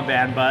hang out with my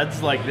band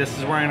buds. Like, this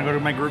is where I'm gonna go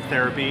to my group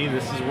therapy.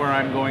 This is where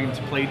I'm going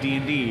to play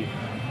D&D.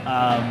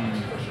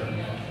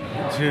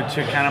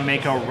 To kind of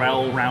make a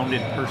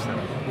well-rounded person.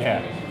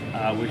 Yeah.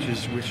 Which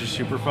is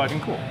super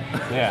fucking cool.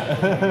 Yeah.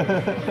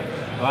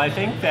 Well, I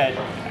think that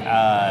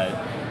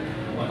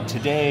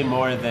today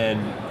more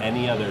than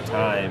any other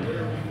time,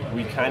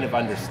 we kind of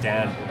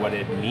understand what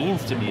it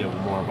means to be a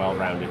more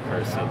well-rounded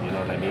person. You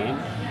know what I mean?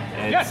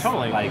 It's yeah,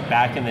 totally. Like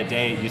back in the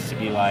day, it used to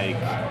be like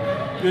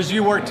Because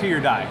you work till you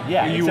die.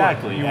 Yeah,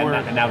 exactly.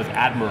 Work. And that was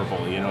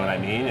admirable, you know what I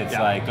mean? It's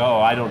like, oh,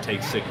 I don't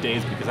take sick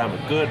days because I'm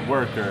a good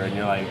worker. And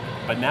you're like,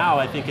 but now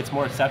I think it's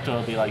more acceptable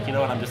to be like, you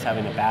know what, I'm just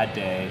having a bad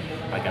day.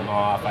 Like, I'm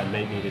off, I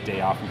may need a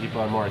day off, and people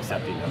are more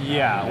accepting of that.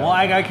 Yeah, you know? Well,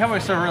 I count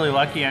myself really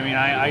lucky. I mean,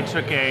 I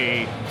took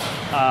a,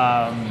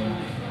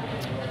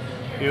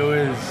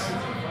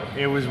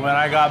 it was when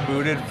I got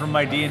booted from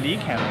my D&D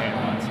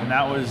campaign once, and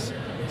that was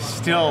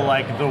still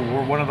like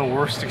one of the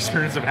worst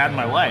experiences I've had in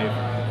my life.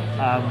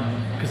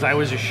 Because I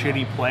was a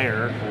shitty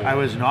player. I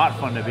was not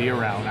fun to be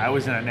around. I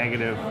was in a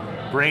negative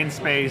brain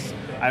space.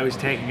 I was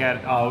taking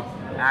it out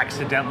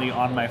accidentally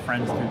on my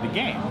friends through the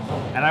game.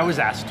 And I was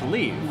asked to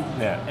leave.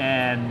 Yeah.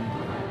 And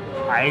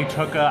I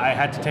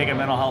had to take a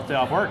mental health day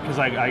off work because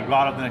I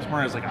got up the next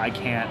morning. I was like, I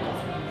can't,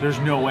 there's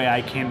no way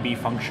I can be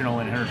functional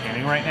and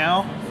entertaining right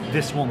now.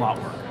 This will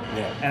not work.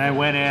 Yeah. And I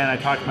went in, I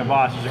talked to my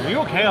boss. He's like, are you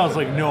okay? I was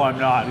like, no, I'm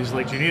not. He's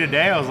like, do you need a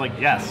day? I was like,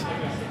 yes.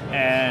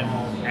 And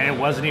it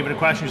wasn't even a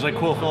question. He's like,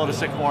 cool, fill out a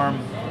sick form.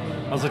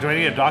 I was like, do I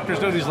need a doctor's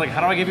note? He's like,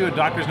 how do I give you a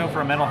doctor's note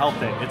for a mental health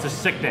day? It's a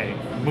sick day.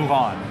 Move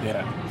on.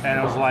 Yeah. And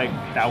I was like,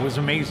 that was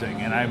amazing.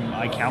 And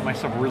I count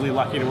myself really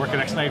lucky to work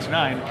at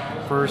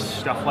X92.9 for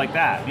stuff like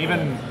that.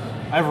 Even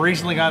I've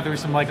recently gone through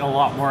some like a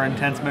lot more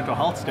intense mental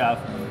health stuff.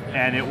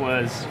 And it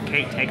was,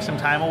 Kate, take some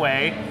time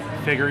away,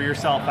 figure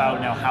yourself out.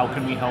 Now, how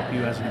can we help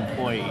you as an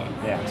employee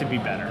to be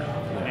better?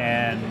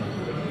 And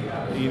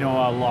you know,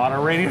 a lot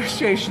of radio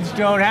stations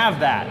don't have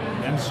that.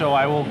 And so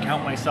I will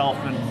count myself,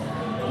 and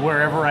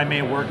wherever I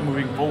may work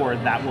moving forward,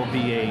 that will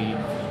be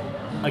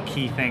a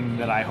key thing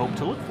that I hope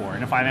to look for.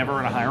 And if I'm ever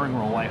in a hiring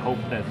role, I hope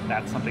that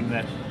that's something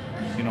that,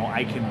 you know,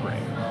 I can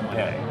bring.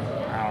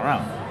 I don't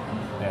know.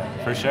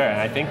 Yeah, for sure. And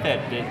I think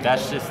that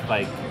that's just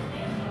like,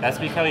 that's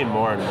becoming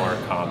more and more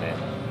common,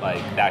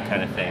 like that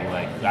kind of thing.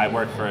 Like I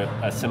work for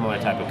a similar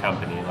type of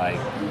company, like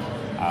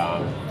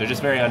they're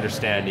just very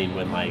understanding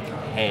when like,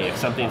 hey, if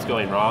something's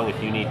going wrong,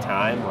 if you need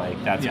time,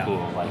 like that's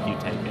cool, like you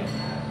take it.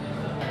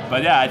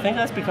 But yeah, I think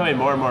that's becoming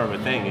more and more of a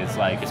thing. It's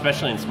like,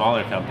 especially in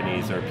smaller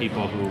companies or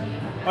people who...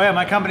 Oh yeah,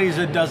 my company's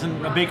a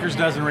baker's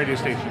dozen radio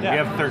station. We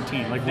have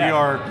 13. Like we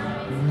are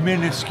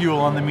minuscule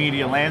on the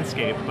media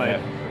landscape,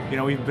 but you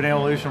know, we've been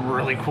able to do some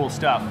really cool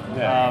stuff,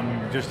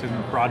 just in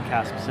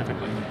broadcast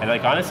specifically. And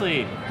like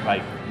honestly,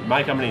 like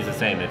my company's the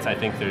same. I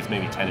think there's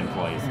maybe 10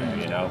 employees there,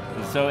 you know?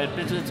 So it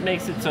just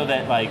makes it so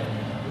that like,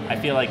 I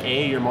feel like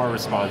you're more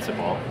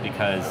responsible,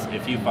 because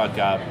if you fuck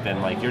up,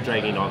 then like you're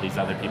dragging all these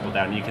other people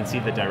down. You can see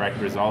the direct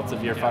results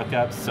of your fuck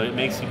ups, so it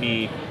makes you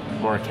be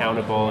more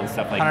accountable and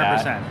stuff like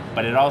 100%. that.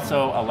 But it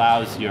also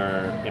allows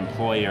your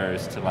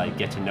employers to like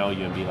get to know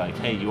you and be like,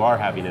 hey, you are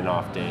having an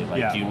off day.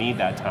 Like, do you need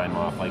that time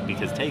off? Like,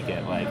 because take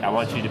it. Like, I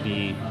want you to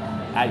be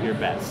at your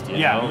best. You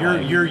know?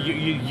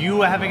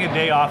 You having a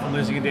day off and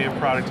losing a day of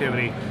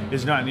productivity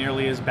is not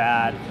nearly as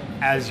bad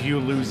as you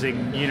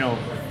losing, you know,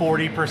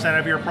 40%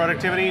 of your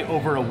productivity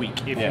over a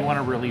week, if you want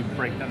to really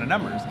break down the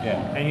numbers.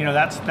 And you know,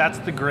 that's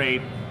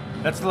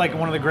like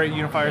one of the great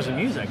unifiers of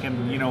music.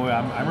 And you know,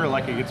 I'm really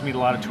lucky to get to meet a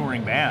lot of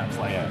touring bands.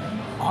 Like,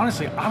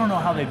 honestly, I don't know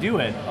how they do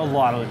it a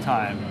lot of the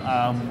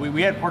time.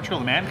 We had Portugal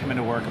the Man come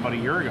into work about a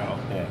year ago,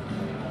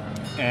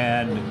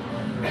 and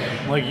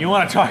like, you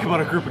want to talk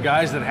about a group of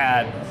guys that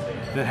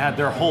had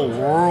their whole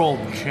world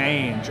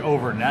change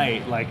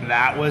overnight. Like,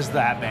 that was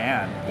that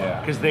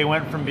band, because they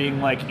went from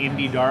being like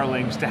indie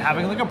darlings to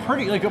having like a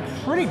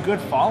pretty good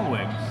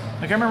following.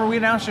 Like, I remember we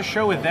announced a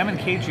show with them and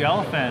Cagey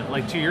Elephant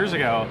like 2 years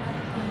ago,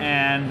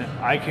 and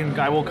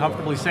I will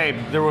comfortably say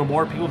there were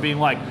more people being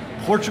like,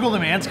 Portugal the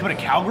Man's coming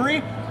to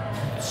Calgary,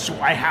 so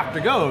I have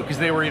to go, because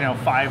they were, you know,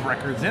 5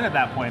 records in at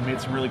that point, made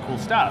some really cool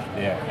stuff.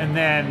 And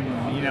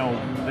then, you know,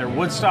 their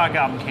Woodstock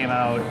album came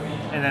out,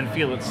 and then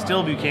Feel It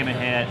Still became a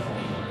hit.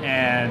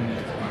 And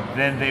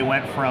then they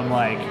went from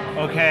like,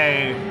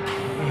 okay,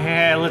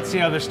 let's see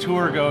how this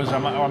tour goes, or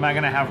am I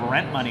going to have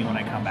rent money when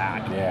I come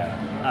back?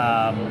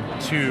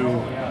 To,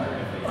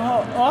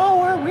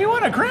 we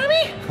won a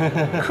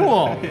Grammy?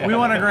 Cool, we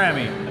won a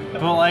Grammy.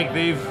 But like,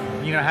 they've,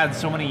 you know, had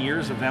so many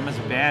years of them as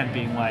a band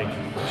being like,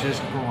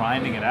 just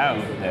grinding it out,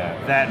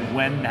 that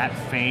when that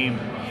fame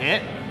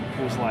hit,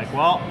 it was like,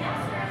 well,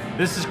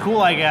 this is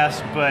cool, I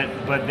guess,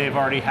 but they've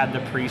already had the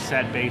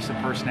preset base of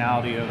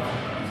personality of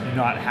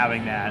not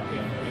having that.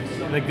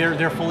 Like,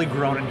 they're fully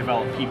grown and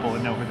developed people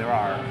and know who they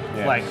are.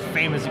 Like,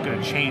 fame isn't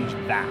going to change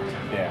that.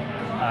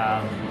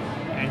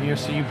 And you know,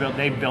 so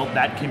they built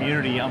that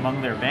community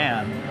among their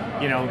band.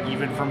 You know,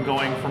 even from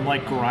going from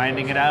like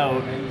grinding it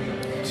out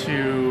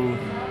to,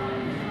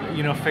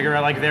 you know, figure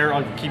out like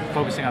I'll keep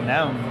focusing on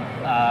them.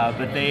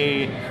 But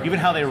even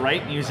how they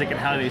write music and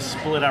how they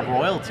split up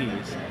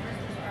royalties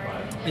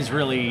is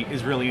really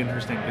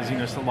interesting, because you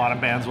know, so a lot of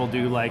bands will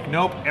do like,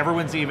 nope,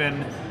 everyone's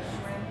even.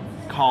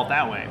 Call it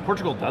that way.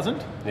 Portugal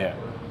doesn't.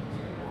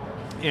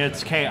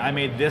 It's, okay, I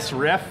made this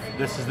riff,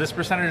 this is this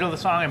percentage of the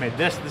song, I made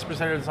this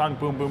percentage of the song,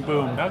 boom, boom,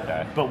 boom.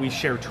 But we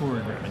share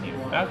touring revenue.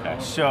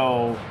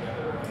 So,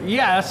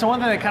 yeah, that's the one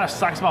thing that kind of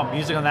sucks about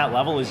music on that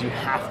level, is you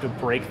have to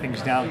break things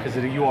down, because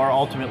you are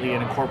ultimately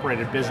an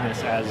incorporated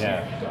business as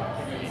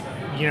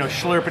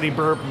schlurpity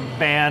burp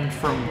band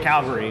from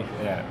Calgary.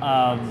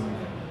 Yeah.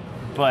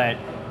 But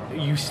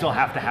you still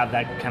have to have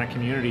that kind of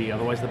community,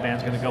 otherwise the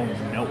band's going to go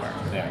nowhere.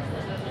 Yeah.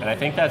 And I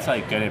think that's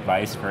like good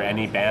advice for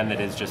any band that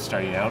is just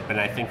starting out. But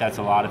I think that's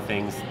a lot of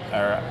things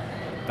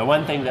the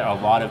one thing that a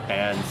lot of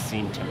bands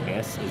seem to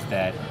miss is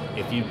that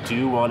if you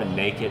do want to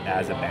make it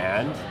as a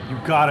band,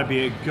 you've got to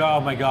be oh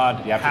my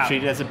god, you have to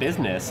treat it as a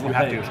business. You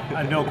have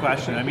to, no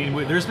question. I mean,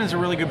 there's been some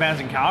really good bands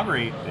in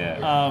Calgary.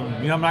 Yeah.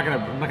 I'm not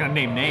gonna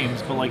name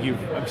names, but like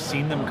I've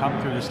seen them come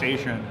through the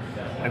station.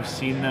 I've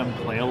seen them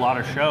play a lot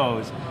of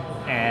shows,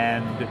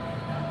 and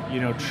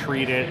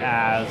treat it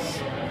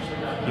as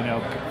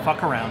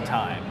fuck around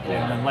time,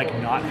 and then like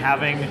not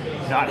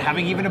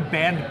having even a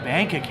band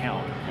bank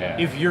account. Yeah.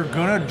 If you're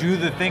gonna do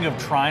the thing of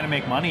trying to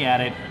make money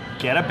at it,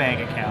 get a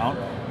bank account.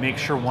 Make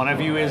sure one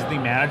of you is the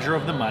manager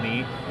of the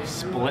money.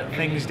 Split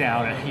things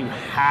down, and you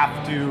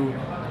have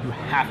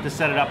to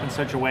set it up in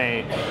such a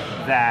way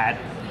that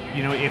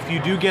if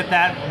you do get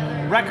that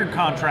record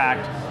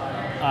contract,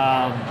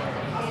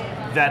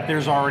 that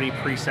there's already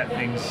preset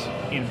things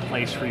in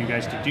place for you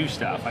guys to do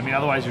stuff. I mean,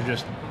 otherwise you're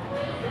just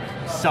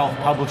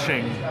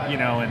self-publishing,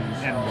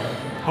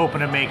 and hoping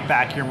to make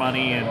back your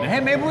money, and hey,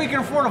 maybe we can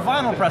afford a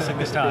vinyl pressing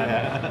this time.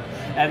 Yeah.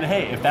 And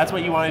hey, if that's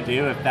what you want to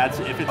do, if it's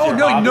your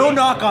hobby, no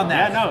knock on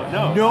that.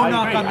 Yeah, no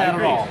knock on that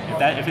at all.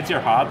 If it's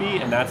your hobby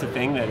and that's the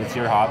thing, that it's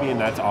your hobby and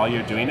that's all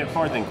you're doing it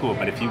for, then cool.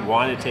 But if you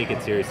want to take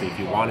it seriously, if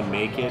you want to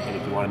make it, and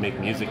if you want to make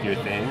music your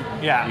thing,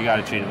 you got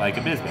to treat it like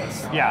a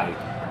business. Yeah.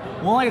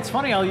 Well, like, it's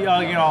funny.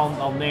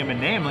 I'll name a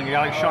name. Like, a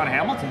guy like Sean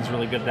Hamilton's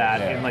really good at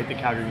that in like the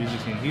Calgary music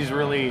scene. He's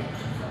really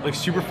like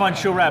super fun,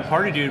 chill, rad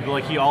party dude, but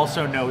like he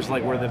also knows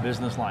like where the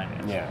business line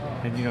is. Yeah.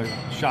 And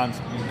Sean's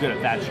good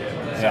at that shit.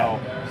 Yeah. So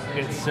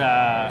it's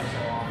now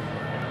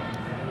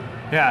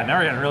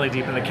we're getting really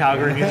deep in the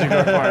Calgary music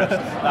parts.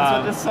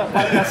 That's what this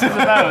podcast is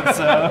about.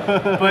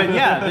 So. But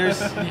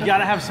yeah, you got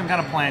to have some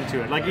kind of plan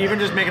to it. Like even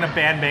just making a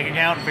band bank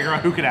account and figure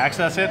out who can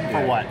access it and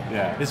for what.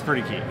 Yeah. Is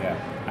pretty key. Yeah.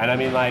 And I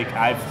mean, like,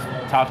 I've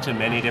talked to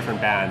many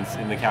different bands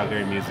in the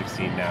Calgary music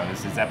scene now.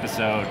 This is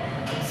episode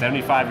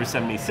 75 or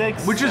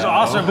 76. Which is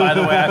awesome, by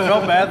the way. I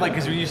felt bad, like,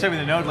 because when you sent me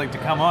the note, like, to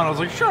come on, I was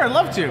like, sure, I'd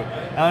love to.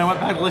 And then I went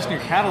back to listen to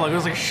your catalog. I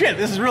was like, shit,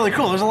 this is really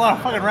cool. There's a lot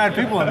of fucking rad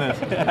people in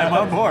this. I'm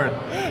on board.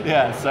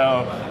 Yeah,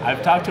 so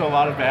I've talked to a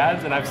lot of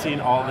bands, and I've seen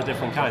all the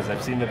different kinds.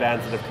 I've seen the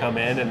bands that have come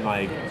in, and,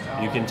 like,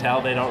 you can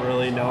tell they don't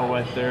really know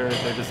what they're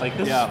just like,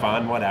 this is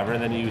fun, whatever.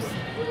 And then you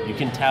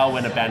can tell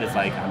when a band is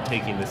like, I'm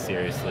taking this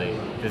seriously.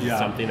 This is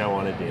something I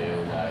want to do.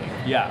 Like,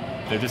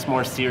 they're just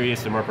more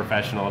serious and more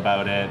professional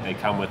about it. They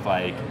come with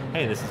like,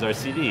 hey, this is our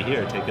CD.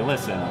 Here, take a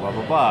listen. Blah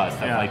blah blah,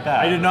 stuff like that.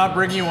 I did not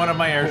bring you one of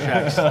my air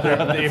checks.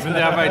 Even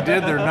if I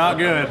did, they're not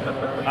good.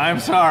 I'm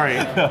sorry.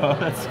 No,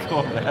 that's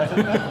cool,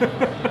 man.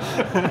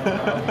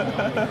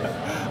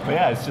 But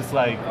yeah, it's just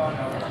like,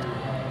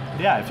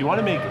 if you want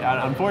to make,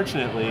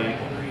 unfortunately,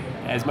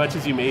 as much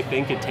as you may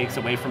think it takes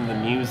away from the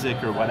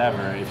music or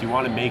whatever, if you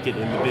want to make it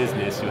in the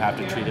business, you have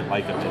to treat it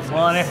like a business.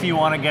 Well, and if you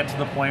want to get to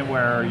the point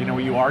where,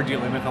 you are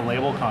dealing with a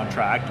label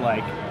contract,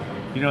 like,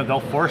 they'll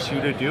force you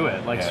to do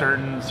it. Like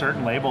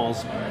certain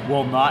labels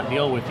will not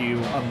deal with you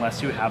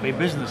unless you have a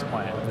business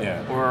plan.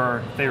 Yeah.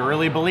 Or if they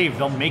really believe,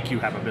 they'll make you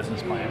have a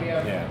business plan.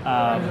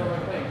 Yeah.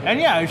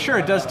 And sure,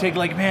 it does take,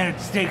 like, man, it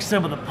takes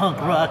some of the punk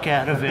rock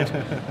out of it.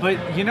 But,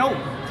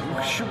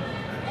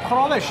 put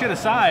all that shit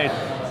aside.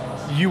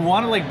 You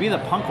want to like be the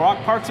punk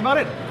rock parts about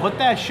it? Put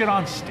that shit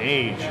on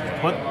stage.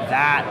 Put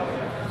that,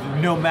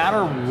 no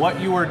matter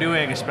what you are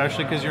doing,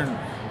 especially because your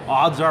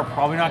odds are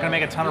probably not going to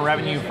make a ton of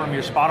revenue from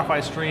your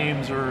Spotify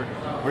streams or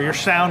your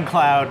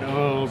SoundCloud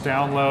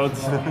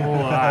downloads.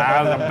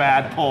 That was a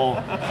bad pull.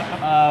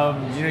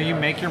 You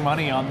make your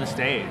money on the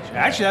stage.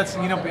 Actually, that's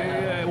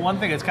one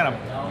thing that's kind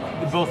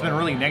of both been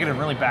really negative and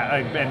really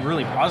bad and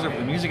really positive for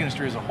the music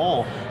industry as a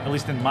whole, at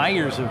least in my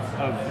years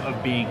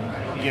of being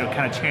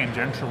kind of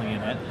tangentially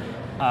in it.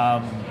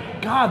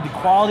 God, the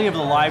quality of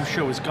the live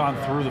show has gone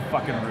through the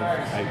fucking roof.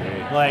 I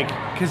agree. Like,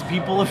 because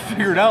people have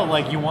figured out,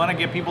 like, you want to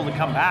get people to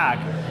come back.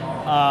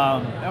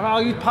 And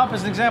I'll use Pop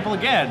as an example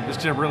again, just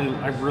because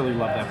I really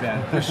love that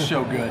band. They're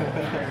so good.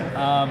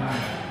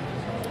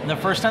 The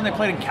first time they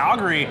played in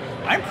Calgary,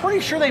 I'm pretty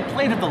sure they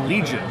played at the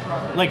Legion,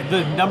 like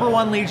the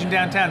 #1 Legion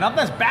downtown. Not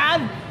that's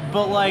bad,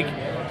 but like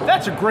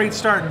that's a great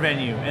starting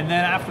venue. And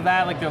then after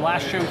that, like their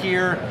last show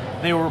here,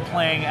 they were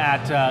playing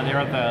at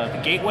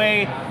the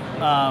Gateway.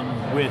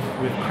 With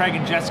Craig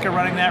and Jessica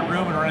running that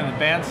room and running the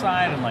band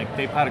side, and like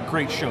they've had a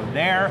great show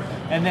there.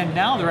 And then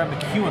now they're at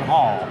McEwen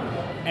Hall,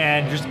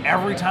 and just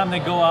every time they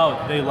go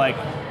out, they like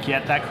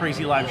get that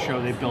crazy live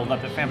show. They build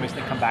up the fan base. They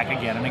come back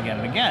again and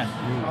again and again.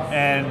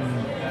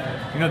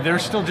 And they're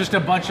still just a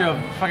bunch of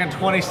fucking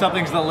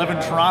 20-somethings that live in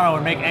Toronto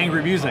and make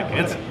angry music.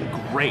 It's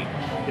great.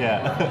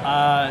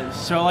 Yeah.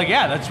 So like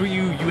that's what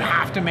you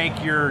have to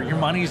make your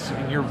monies.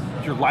 Your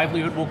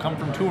livelihood will come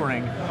from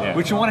touring,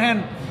 which on one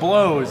hand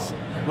blows.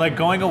 Like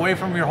going away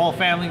from your whole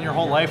family and your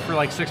whole life for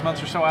like 6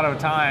 months or so out of a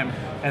time,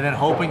 and then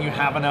hoping you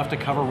have enough to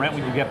cover rent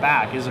when you get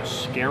back is a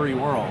scary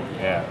world.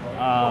 Yeah.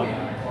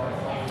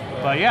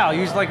 But yeah, I'll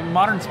use like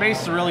Modern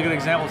Space is a really good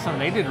example of something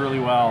they did really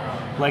well.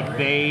 Like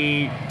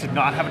they did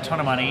not have a ton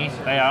of money.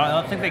 I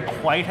don't think they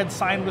quite had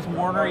signed with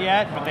Warner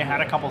yet, but they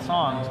had a couple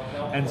songs.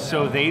 And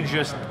so they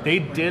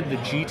did the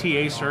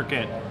GTA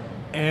circuit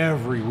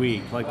every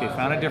week. Like they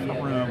found a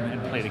different room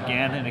and played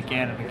again and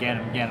again and again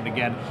and again and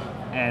again,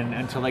 and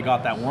until they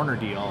got that Warner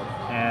deal.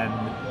 And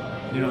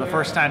the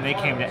first time they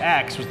came to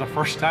X was the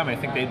first time I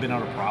think they'd been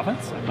out of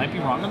province. I might be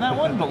wrong on that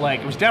one, but like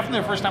it was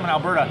definitely their first time in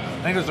Alberta.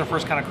 I think it was their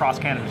first kind of cross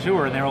Canada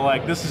tour, and they were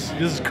like, "This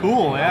is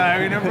cool. Yeah,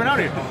 I've never been out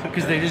here,"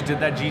 because they just did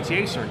that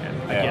GTA circuit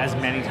as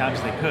many times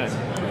as they could.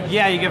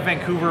 Yeah, you get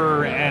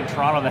Vancouver and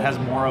Toronto that has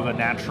more of a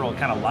natural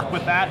kind of luck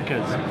with that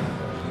because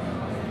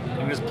you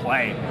can just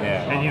play.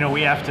 Yeah. And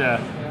we have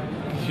to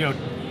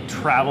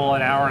travel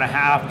an hour and a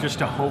half just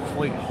to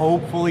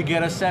hopefully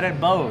get a set at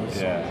Bose.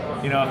 Yeah.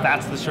 If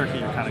that's the circuit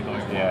you're kind of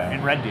going for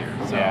in Red Deer.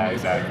 So. Yeah,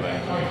 exactly.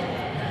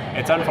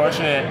 It's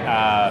unfortunate,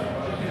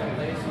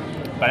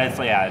 but it's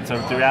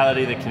the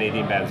reality that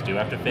Canadian bands do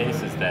have to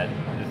face is that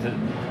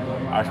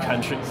our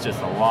country's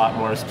just a lot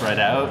more spread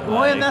out.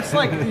 Well, and that's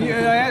like, I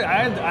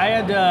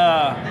had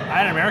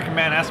an American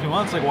band ask me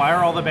once, like, why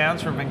are all the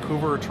bands from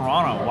Vancouver or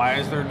Toronto? Why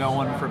is there no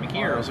one from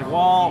here? I was like,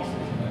 well,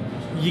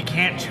 you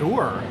can't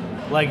tour.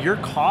 Like your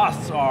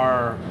costs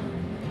are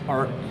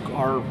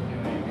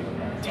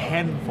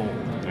tenfold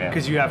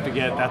because you have to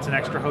that's an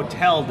extra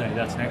hotel day,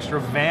 that's an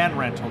extra van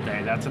rental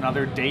day, that's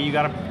another day you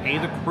got to pay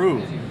the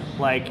crew.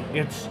 Like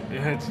it's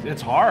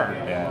hard.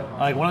 Yeah.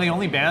 Like one of the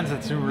only bands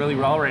that's doing really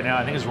well right now,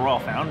 I think, is Royal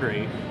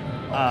Foundry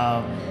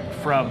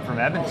from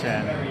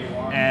Edmonton,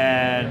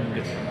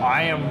 and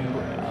I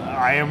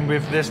am.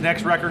 If this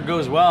next record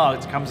goes well,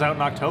 it comes out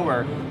in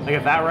October. Like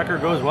if that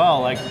record goes well,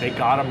 like they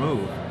gotta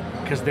move.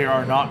 Because they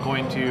are not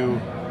going to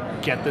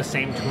get the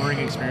same touring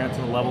experience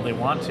on the level they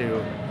want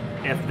to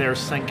if they're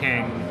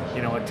sinking,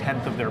 a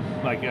tenth of their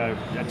budget,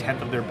 not a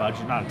tenth of their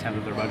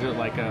budget,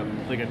 like a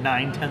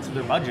 9/10 of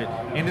their budget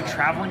into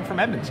traveling from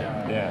Edmonton.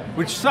 Yeah.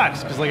 Which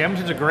sucks because like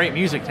Edmonton's a great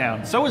music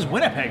town. So is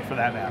Winnipeg for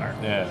that matter.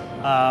 Yeah.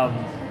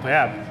 But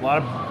yeah, a lot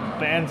of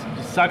bands.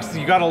 It sucks.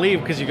 You got to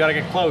leave because you got to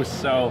get close.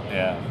 So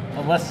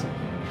unless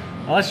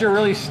you're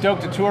really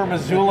stoked to tour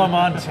Missoula,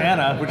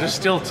 Montana, which is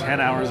still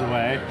 10 hours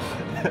away.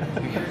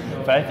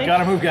 But I think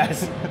gotta move,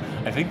 guys.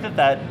 I think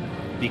that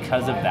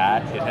because of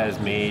that, it has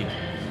made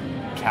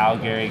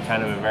Calgary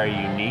kind of a very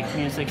unique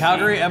music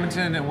Calgary, scene.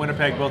 Edmonton, and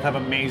Winnipeg both have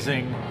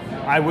amazing.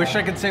 I wish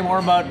I could say more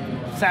about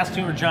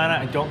Saskatoon, Regina.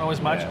 I don't know as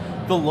much. Yeah.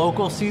 The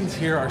local scenes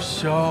here are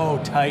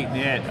so tight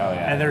knit,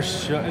 and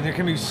they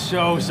can be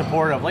so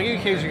supportive. Like you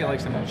occasionally get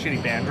like some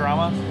shitty band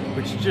drama,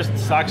 which just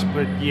sucks.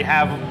 But you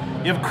have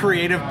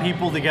creative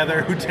people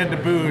together who tend to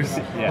booze.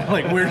 Yeah.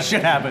 Like weird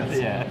shit happens.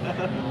 Yeah.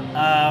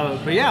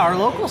 But yeah, our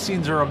local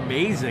scenes are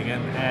amazing,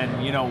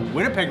 and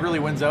Winnipeg really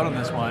wins out on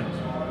this one.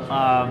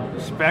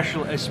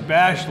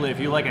 Especially if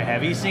you like a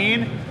heavy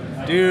scene.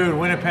 Dude,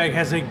 Winnipeg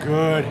has a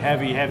good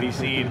heavy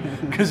scene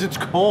because it's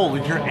cold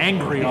and you're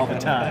angry all the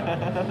time.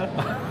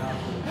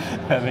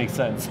 That makes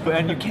sense.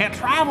 And you can't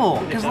travel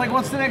because like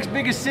what's the next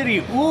biggest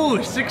city?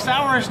 Ooh, 6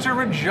 hours to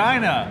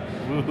Regina.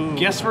 Ooh.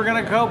 Guess we're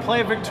gonna go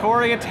play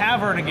Victoria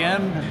Tavern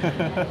again.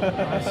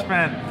 That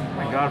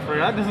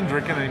doesn't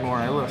drink it anymore.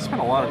 I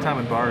spent a lot of time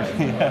in bars.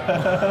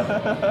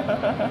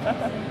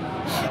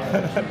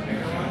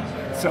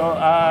 So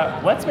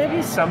what's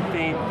maybe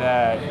something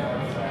that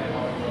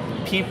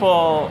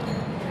people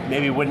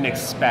maybe wouldn't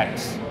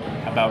expect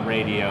about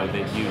radio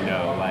that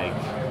like,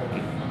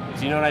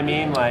 do you know what I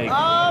mean? Like,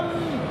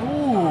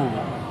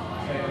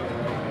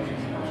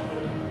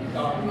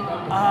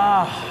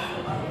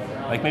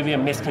 like maybe a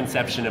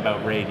misconception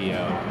about radio.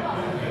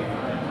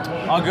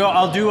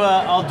 I'll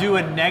do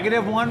a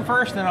negative one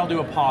first, then I'll do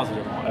a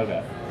positive one.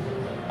 Okay.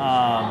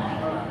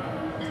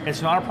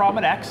 It's not a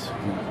problem at X,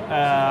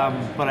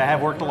 but I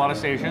have worked a lot of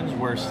stations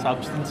where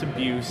substance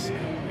abuse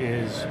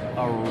is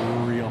a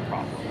real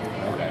problem.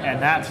 Okay. And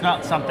that's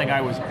not something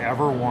I was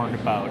ever warned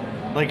about.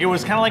 Like, it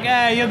was kind of like,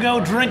 you go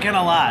drinking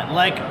a lot.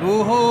 Like,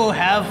 ooh,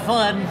 have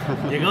fun.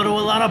 You go to a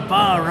lot of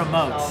bar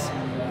remotes.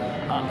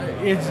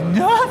 It's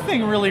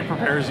nothing really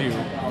prepares you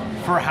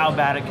for how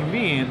bad it can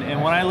be.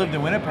 And when I lived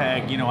in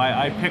Winnipeg,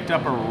 I picked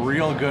up a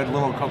real good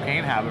little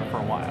cocaine habit for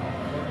a while.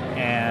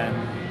 And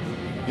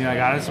I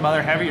got into some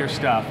other heavier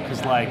stuff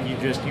because like you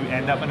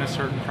end up in a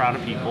certain crowd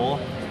of people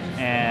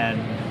and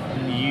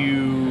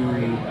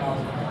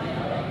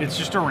it's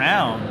just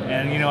around.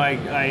 And I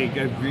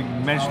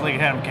mentioned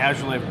like I'm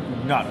casually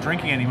not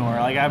drinking anymore.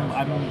 Like I'm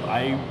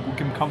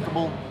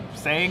comfortable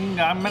saying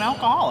I'm an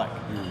alcoholic.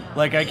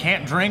 Like I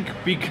can't drink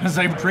because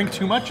I drink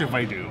too much if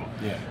I do.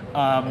 Yeah.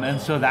 And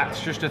so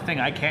that's just a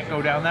thing. I can't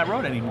go down that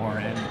road anymore.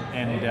 And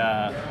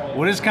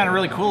what is kind of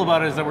really cool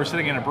about it is that we're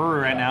sitting in a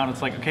brewery right now, and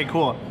it's like, okay,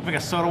 cool. I'm having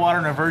a soda water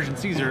and a Virgin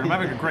Caesar, and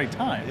I'm having a great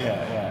time.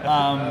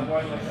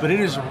 Yeah. But it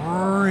is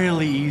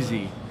really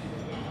easy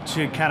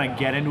to kind of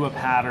get into a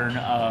pattern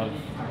of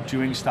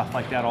doing stuff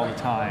like that all the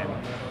time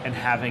and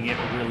having it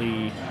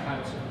really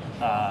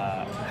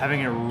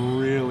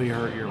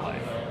hurt your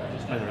life.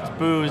 Whether it's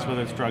booze,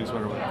 whether it's drugs,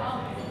 whatever.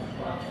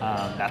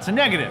 That's a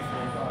negative.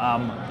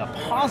 The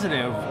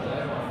positive,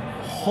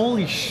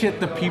 holy shit,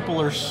 the people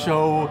are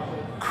so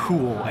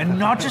cool, and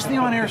not just the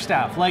on-air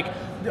staff. Like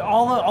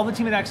all the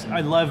team at X,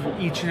 I love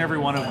each and every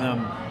one of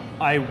them.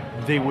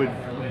 They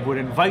would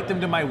invite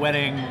them to my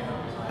wedding.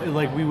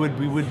 Like we were.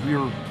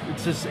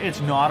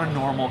 It's not a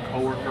normal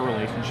coworker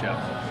relationship.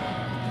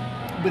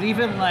 But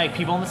even like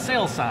people on the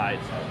sales side,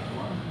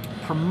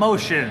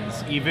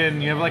 promotions,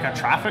 even you have like a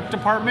traffic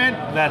department.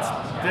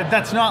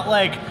 That's not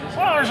like,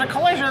 oh, there's a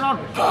collision on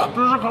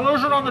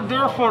the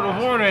Deerfoot,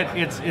 avoid it.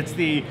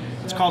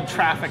 It's called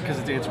traffic because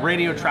it's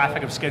radio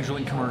traffic of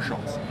scheduling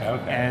commercials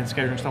and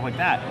scheduling stuff like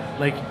that.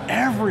 Like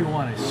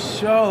everyone is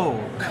so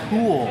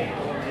cool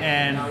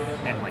and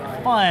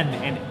like fun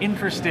and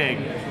interesting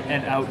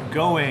and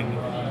outgoing,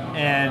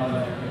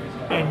 and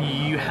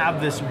you have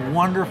this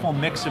wonderful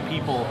mix of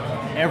people.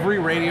 Every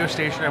radio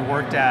station I've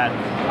worked at,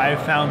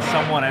 I've found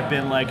someone I've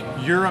been like,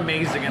 you're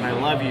amazing and I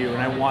love you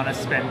and I want to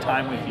spend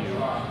time with you.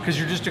 Because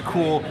you're just a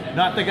cool,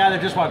 not the guy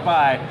that just walked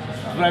by,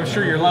 but I'm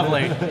sure you're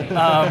lovely,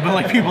 but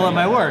like people at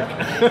my work.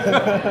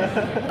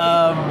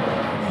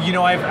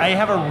 I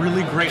have a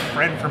really great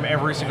friend from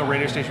every single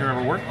radio station I've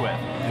ever worked with.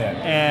 Yeah.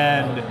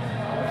 And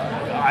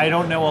I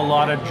don't know a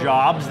lot of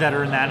jobs that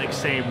are in that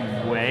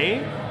same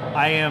way.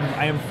 I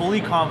am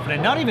fully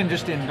confident, not even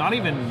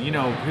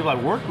people I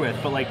work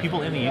with, but like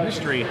people in the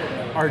industry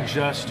are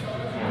just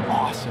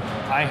awesome.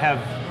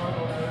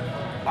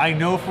 I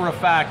know for a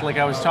fact, like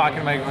I was talking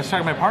to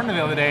my partner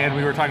the other day, and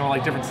we were talking about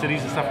like different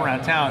cities and stuff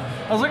around town.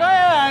 I was like, oh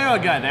yeah, I know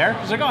a guy there.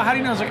 He's like, oh, how do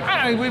you know? I was like,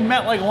 I don't know, we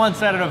met like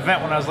once at an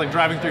event when I was like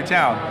driving through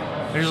town.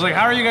 And he's like,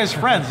 how are you guys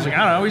friends? He's like, I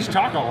don't know, we just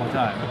talk all the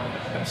time.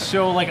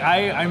 So like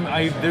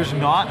there's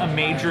not a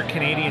major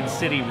Canadian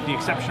city, with the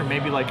exception of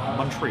maybe like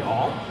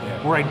Montreal,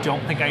 where I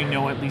don't think I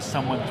know at least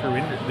someone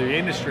through the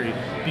industry,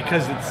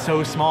 because it's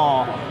so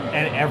small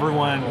and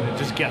everyone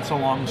just gets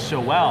along so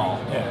well.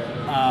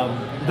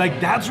 Like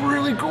that's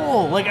really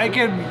cool. Like I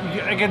could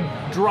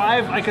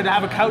drive, I could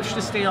have a couch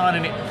to stay on,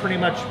 and it pretty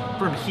much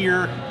from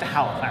here to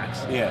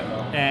Halifax. Yeah.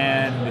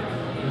 And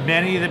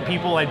many of the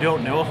people I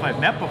don't know if I've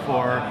met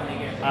before.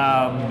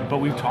 But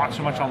we've talked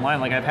so much online.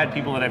 Like I've had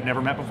people that I've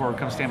never met before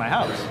come stay at my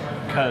house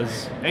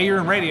because, hey, you're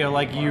in radio.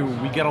 Like we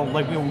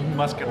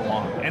must get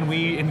along, and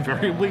we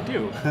invariably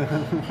do.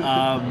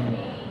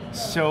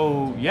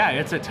 So yeah,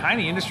 it's a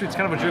tiny industry. It's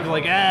kind of a joke.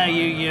 Like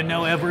you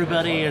know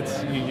everybody.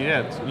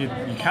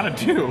 You kind of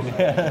do.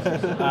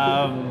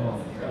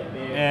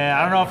 And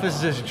I don't know if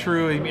this is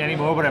true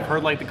anymore, but I've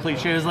heard like the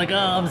cliches like, oh,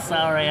 I'm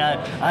sorry,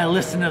 I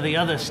listen to the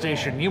other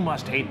station. You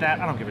must hate that.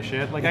 I don't give a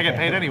shit. Like I get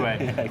paid anyway.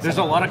 Yeah, exactly. There's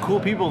a lot of cool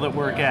people that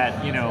work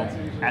at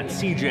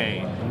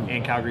CJ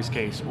in Calgary's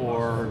case,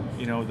 or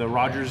the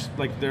Rogers.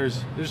 Like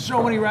there's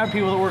so many rad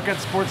people that work at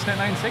Sportsnet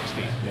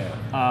 960.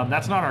 Yeah.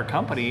 That's not our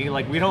company.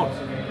 Like we don't.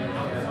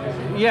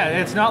 Yeah,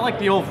 it's not like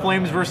the old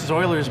Flames versus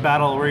Oilers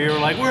battle where you're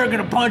like, we're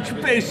gonna punch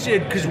your face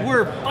in because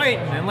we're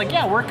fighting, and like,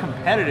 yeah, we're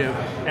competitive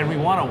and we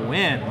want to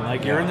win.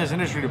 Like you're in this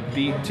industry to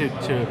be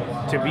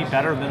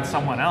better than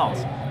someone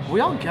else. We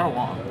all get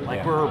along.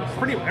 Like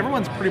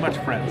everyone's pretty much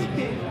friends.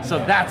 So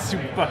that's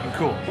super fucking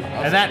cool,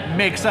 and that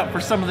makes up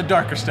for some of the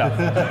darker stuff.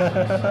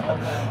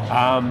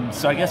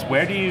 So I guess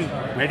where do you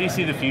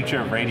see the future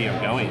of radio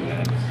going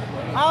then?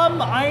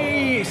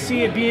 I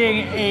see it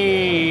being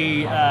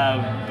a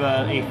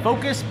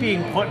focus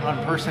being put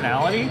on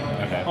personality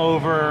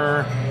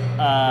over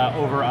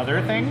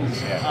other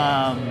things,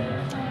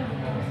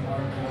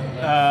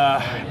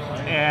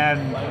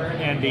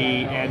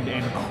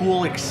 and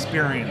cool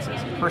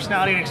experiences,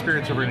 personality and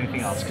experience over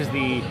anything else. Because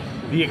the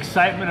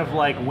excitement of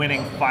like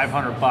winning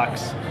 $500,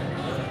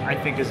 I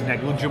think, is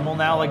negligible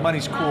now. Like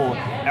money's cool,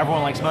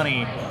 everyone likes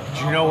money.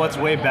 Do you know what's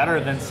way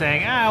better than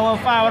saying, I want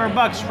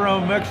 $500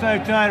 from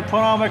X92.9 to put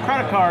on my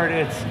credit card?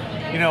 It's,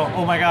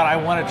 oh my God, I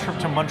want a trip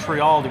to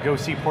Montreal to go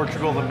see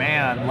Portugal the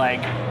Man.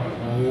 Like,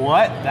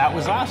 what? That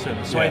was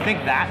awesome. So I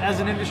think that as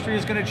an industry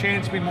is going to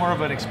change to be more of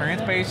an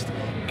experience-based,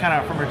 kind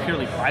of from a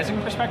purely pricing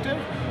perspective.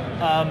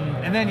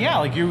 And then,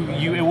 like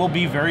it will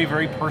be very,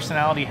 very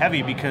personality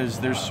heavy, because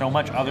there's so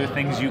much other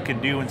things you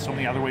can do and so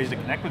many other ways to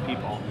connect with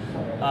people,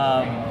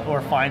 or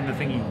find the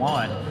thing you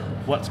want.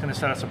 What's going to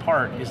set us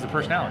apart is the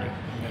personality.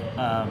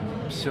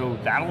 So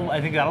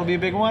I think that'll be a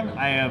big one.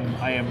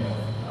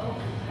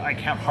 I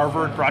count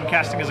Harvard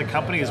Broadcasting as a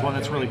company as one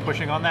that's really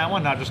pushing on that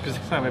one, not just because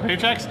it's on my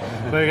paychecks,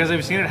 but because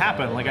I've seen it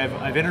happen. Like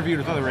I've interviewed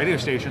with other radio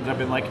stations. I've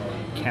been like,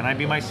 can I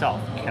be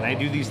myself? Can I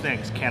do these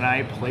things? Can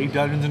I play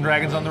Dungeons and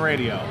Dragons on the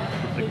radio?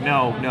 Like,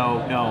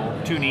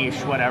 no, too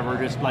niche, whatever.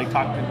 Just like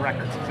talk to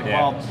records. It's like,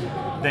 well,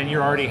 then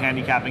you're already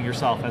handicapping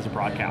yourself as a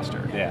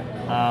broadcaster. Yeah.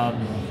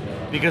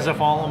 Because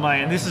of all of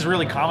and this is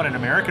really common in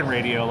American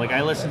radio, like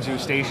I listened to a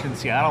station in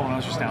Seattle when I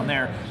was just down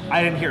there,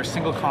 I didn't hear a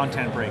single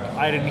content break.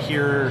 I didn't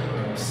hear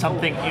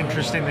something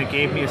interesting that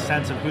gave me a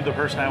sense of who the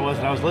person I was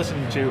that I was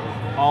listening to.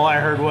 All I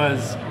heard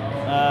was,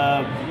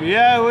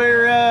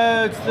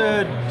 it's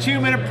the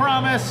 2-minute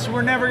promise,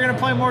 we're never gonna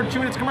play more than 2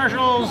 minutes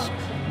commercials,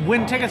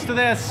 win tickets to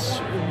this,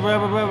 blah,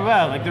 blah, blah,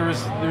 blah. Like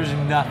there's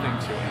nothing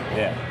to it.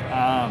 Yeah.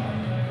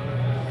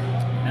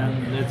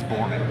 And it's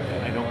boring.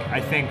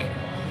 I think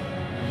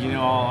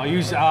I'll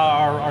use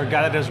our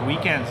guy that does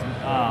weekends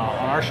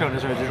on our show, and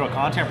is our digital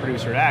content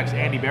producer at X,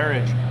 Andy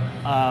Barrage.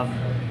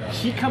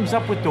 He comes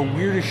up with the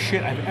weirdest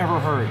shit I've ever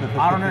heard.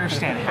 I don't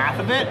understand half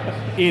of it.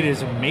 It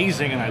is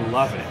amazing, and I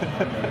love it.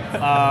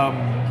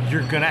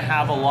 You're gonna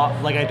have a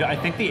lot. Like I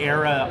think the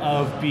era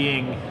of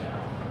being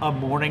a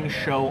morning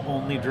show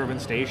only driven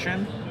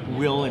station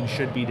will and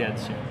should be dead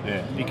soon.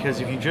 Yeah. Because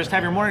if you just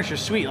have your morning show,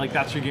 sweet, like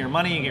that's where you get your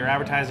money, you get your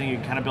advertising, you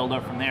kind of build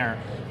up from there.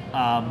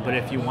 But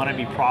if you want to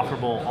be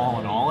profitable all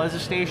in all as a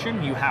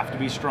station, you have to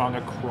be strong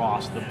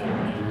across the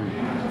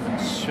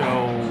board.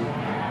 So,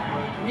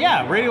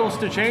 yeah, radio will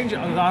still change.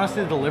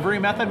 Honestly, the delivery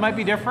method might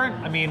be different.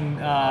 I mean,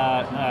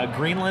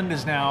 Greenland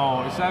is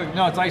now,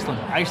 it's Iceland.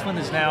 Iceland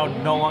is now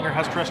no longer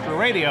has terrestrial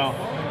radio.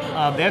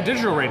 They have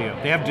digital radio.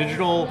 They have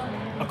digital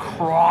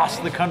across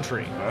the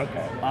country.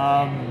 Okay.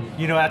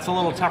 That's a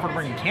little tougher to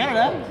bring in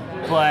Canada,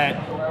 but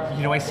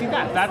I see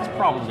that. That's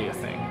probably a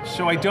thing.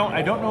 So I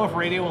don't know if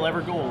radio will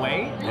ever go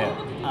away. Yeah.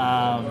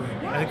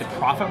 I think the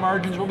profit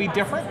margins will be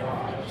different.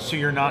 So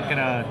you're not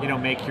gonna,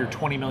 make your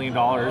 $20 million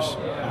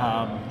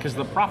because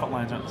the profit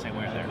lines aren't the same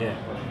way there. Yeah.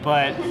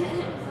 But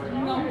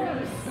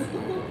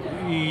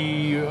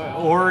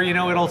or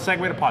it'll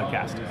segue to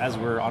podcast as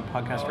we're on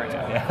podcast right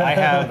now.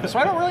 Yeah. So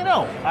I don't really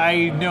know.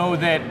 I know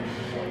that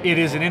it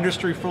is an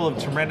industry full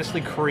of tremendously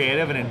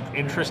creative and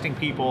interesting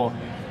people,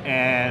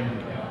 and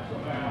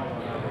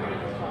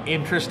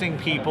interesting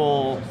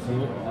people.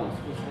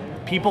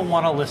 People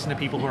want to listen to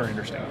people who are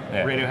interesting.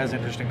 Yeah. Radio has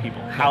interesting people.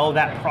 How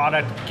that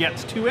product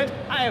gets to it,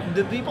 I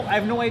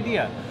have no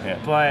idea. Yeah.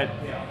 But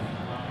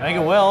I think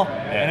it will,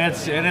 Yeah.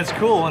 and it's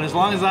cool. And as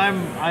long as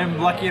I'm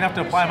lucky enough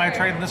to apply my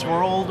trade in this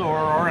world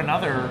or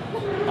another,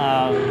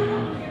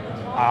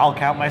 I'll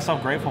count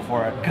myself grateful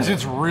for it because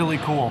it's really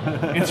cool.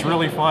 It's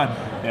really fun.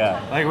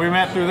 Yeah. Like we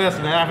met through this,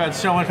 and I've had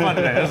so much fun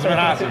today. This has been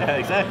awesome. Yeah,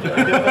 exactly.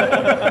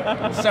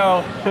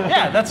 So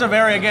yeah, that's a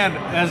very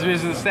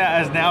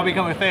as now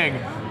become a thing.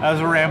 That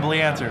was a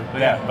rambly answer.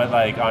 But yeah, but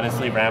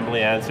honestly,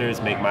 rambly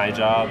answers make my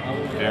job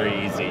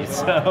very easy.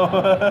 So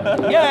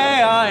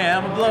yeah, I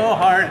am a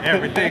blowhard.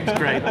 Everything's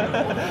great.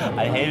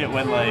 I hate it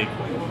when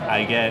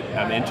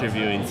I'm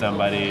interviewing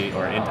somebody,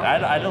 or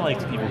I don't like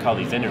to even call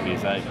these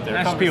interviews. They're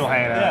people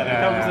hate it. Yeah,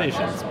 they're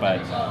conversations. But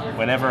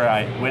when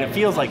it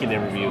feels like an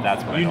interview,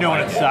 that's when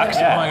when it sucks.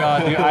 Yeah. Oh my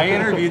god, dude! I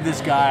interviewed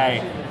this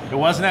guy. It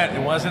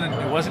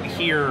wasn't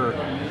here.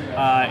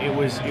 It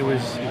was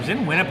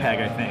in Winnipeg,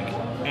 I think.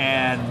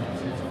 And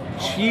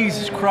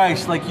Jesus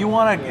Christ, it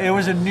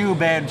was a new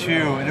band too,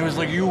 and it was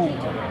like you're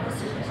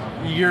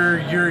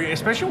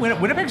especially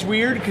Winnipeg's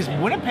weird because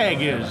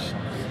Winnipeg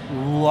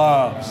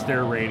loves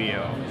their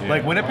radio.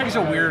 Yeah. Winnipeg's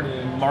a weird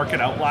market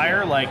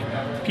outlier.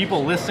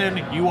 People listen.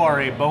 You are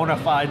a bona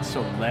fide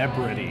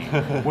celebrity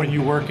when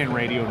you work in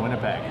radio in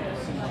Winnipeg.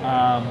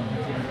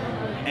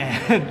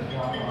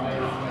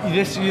 And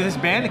this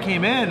band that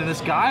came in, and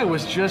this guy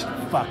was just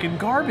fucking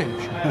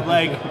garbage.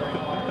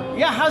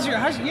 Yeah, how's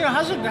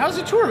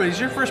the tour? Is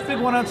your first big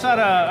one outside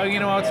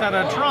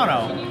of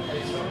Toronto?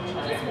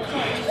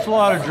 It's a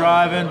lot of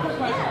driving.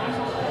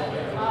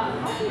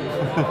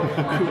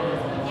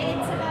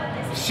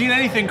 Seen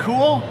anything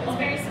cool?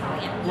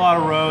 A lot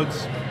of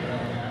roads.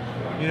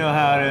 You know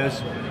how it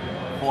is.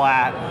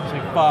 Flat. It's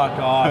like, fuck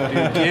off,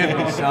 dude. Give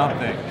me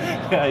something.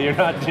 Yeah, you're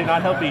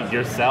not helping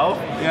yourself.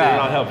 Yeah. You're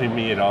not helping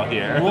me at all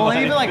here. Well, and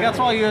even that's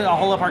why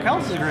Hold Up Our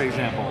Counts is a great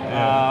example.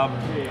 Yeah.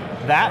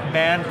 That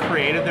band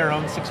created their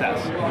own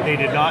success. They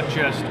did not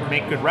just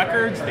make good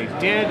records, they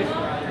did,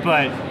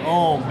 but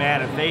oh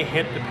man, if they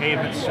hit the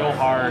pavement so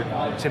hard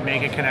to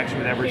make a connection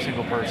with every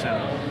single person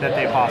that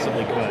they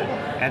possibly could.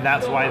 And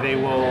that's why they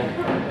will,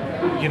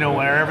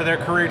 wherever their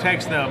career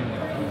takes them,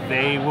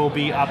 they will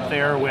be up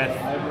there with,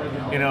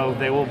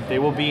 they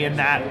will be in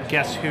that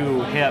Guess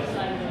Who hip,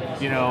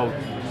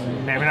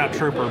 maybe not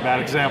Trooper, bad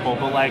example,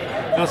 but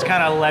those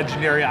kind of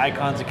legendary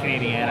icons of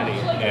Canadianity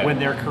when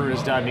their career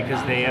is done, because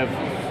they have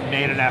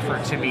made an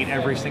effort to meet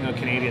every single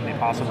Canadian they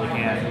possibly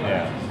can.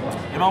 Yeah.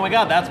 And oh my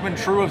God, that's been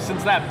true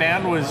since that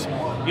band was,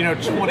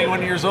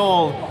 21 years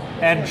old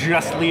and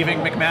just leaving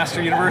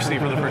McMaster University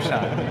for the first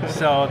time.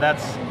 So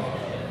that's,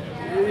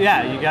 you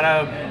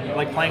gotta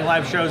playing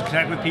live shows,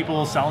 connect with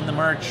people, selling the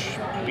merch,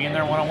 being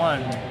there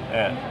one-on-one.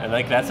 Yeah, and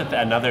that's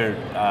another.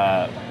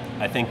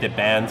 I think that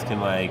bands can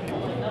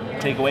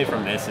take away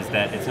from this is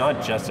that it's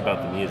not just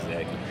about the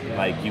music.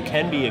 You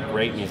can be a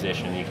great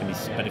musician,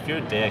 but if you're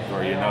a dick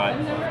or you're not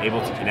able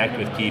to connect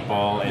with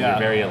people and you're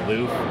very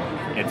aloof,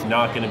 it's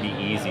not going to be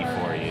easy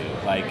for you.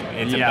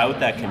 It's about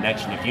that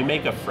connection. If you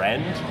make a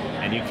friend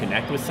and you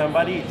connect with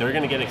somebody, they're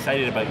going to get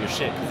excited about your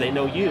shit because they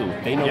know you.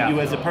 They know you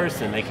as a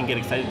person. They can get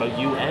excited about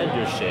you and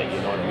your shit. You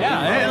know what I mean?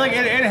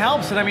 Yeah, it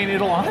helps, and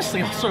it'll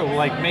honestly also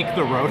make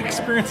the road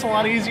experience a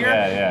lot easier.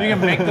 Yeah. You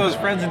can make those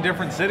friends in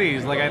different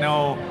cities.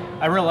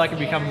 I really like to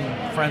become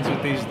friends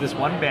with this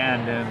one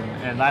band,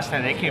 and last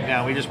time they came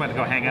down, we just went to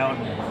go hang out.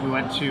 And we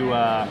went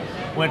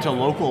to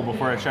Local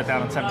before it shut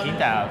down on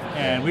 17th Ave,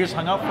 and we just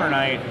hung out for a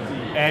night.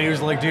 And he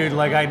was like, dude,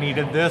 I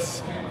needed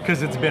this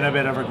because it's been a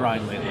bit of a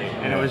grind lately,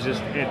 and it was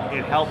just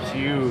it helps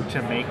you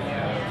to make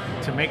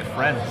to make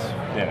friends.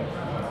 Yeah.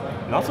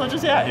 And also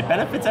just, it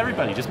benefits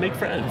everybody. Just make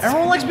friends.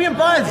 Everyone likes being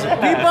buds.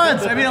 Be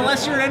buds. I mean,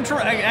 unless you're an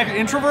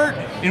introvert,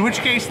 in which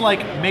case, like,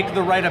 make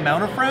the right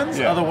amount of friends.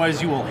 Yeah.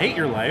 Otherwise, you will hate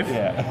your life.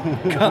 Yeah.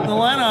 Cut the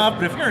line off.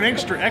 But if you're an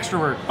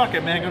extrovert, fuck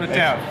it, man, go to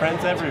town.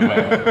 Friends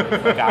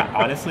everywhere. Like,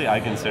 honestly,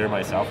 I consider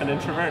myself an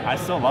introvert. I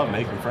still love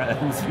making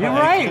friends. You're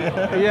right.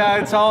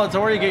 Yeah, it's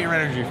where you get your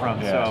energy from.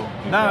 Yeah. So,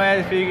 no,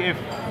 man, if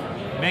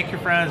make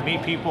your friends,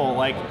 meet people,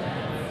 like,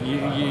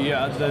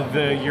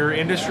 your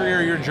industry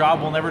or your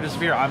job will never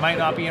disappear. I might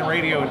not be in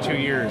radio in 2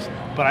 years,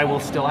 but I will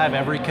still have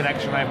every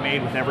connection I've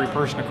made with every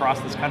person across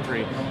this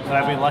country that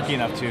I've been lucky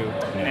enough to,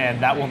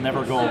 and that will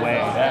never go away.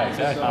 Yeah,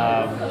 exactly.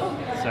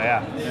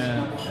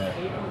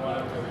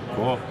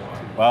 Cool.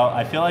 Well,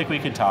 I feel like we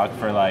could talk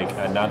for like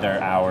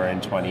another hour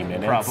and 20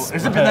 minutes. Probably.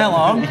 Has it been that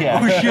long? Yeah.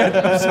 Oh shit,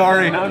 I'm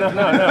sorry. No.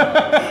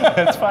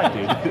 That's fine,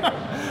 dude.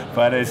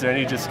 But is there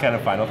any just kind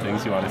of final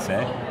things you want to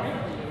say?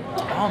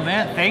 Oh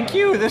man, thank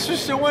you. This was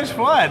so much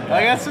fun.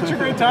 I had such a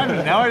great time.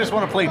 Now I just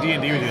want to play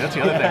D&D with you. That's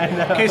the other thing.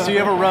 Okay, so you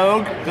have a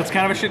rogue that's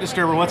kind of a shit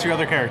disturber. What's your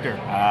other character?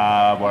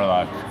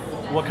 Warlock.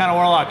 What kind of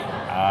warlock?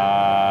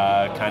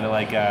 Kind of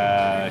like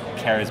a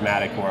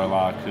charismatic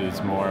warlock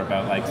who's more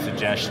about like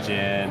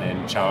suggestion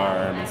and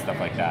charm and stuff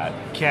like that.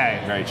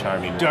 Okay. Very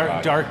charming.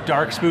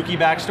 Dark, spooky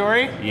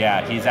backstory?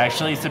 Yeah, he's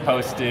actually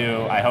supposed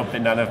to. I hope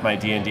that none of my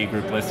D&D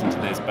group listen to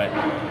this, but.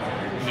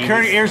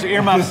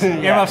 Earmuffs,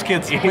 earmuffs,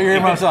 kids. Put your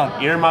earmuffs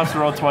on. Earmuffs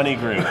roll 20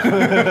 group.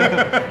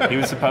 He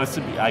was supposed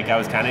to be like, I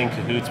was kind of in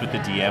cahoots with the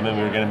DM, and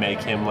we were gonna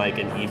make him like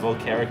an evil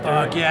character.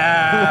 Fuck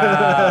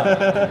yeah!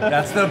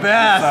 That's the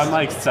best. So I'm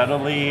like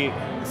subtly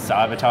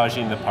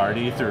sabotaging the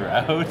party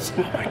throughout. Oh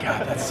my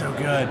god, that's so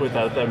good.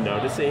 Without them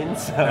noticing.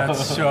 So.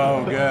 That's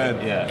so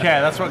good. Yeah.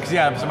 Okay, that's what. Cause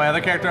yeah, so my other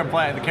character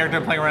the character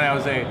I'm playing right now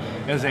is a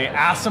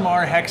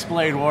Aasimar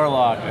Hexblade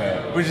Warlock,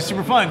 which is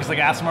super fun because like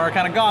Aasimar are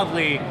kind of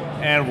godly.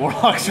 And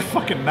warlocks are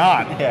fucking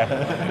not.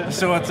 Yeah.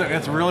 So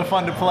it's really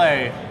fun to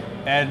play,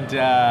 and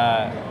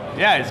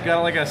he's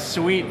got like a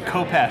sweet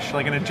khopesh,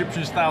 like an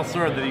Egyptian-style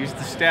sword that he used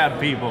to stab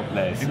people.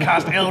 Nice. And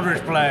cast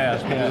Eldritch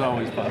Blast, which is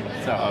always fun.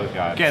 So, oh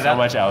god, so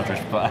much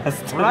Eldritch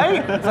Blast.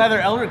 Right? It's either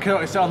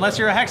Eldritch. So unless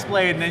you're a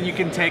Hexblade, then you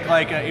can take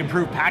like an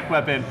improved pact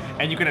weapon,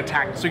 and you can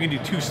attack. So you can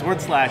do 2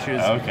 sword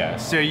slashes. Okay.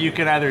 So you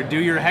can either do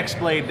your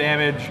Hexblade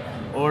damage,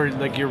 or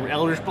like your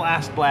Eldritch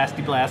Blast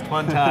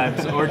fun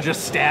times, or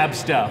just stab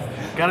stuff.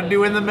 Gotta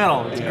do in the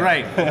middle. It's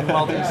great.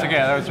 Well, that's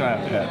right.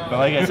 Yeah. But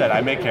like I said,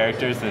 I make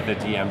characters that the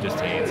DM just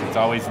hates. It's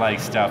always like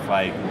stuff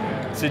like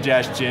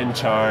suggestion,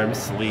 charm,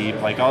 sleep,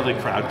 like all the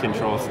crowd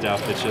control stuff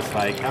that's just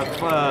like, have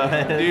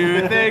fun.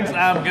 Do things,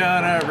 I'm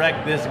gonna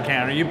wreck this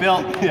encounter you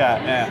built.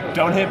 Yeah.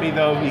 Don't hit me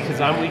though, because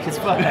I'm weak as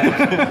fuck.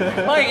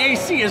 My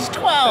AC is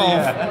 12.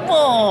 Yeah.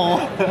 Whoa.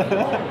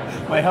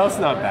 My health's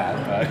not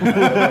bad,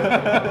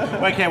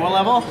 but. Okay, what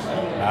level?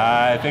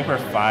 I think we're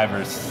 5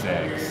 or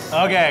 6.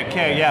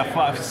 Okay,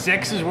 yeah.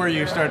 6 is where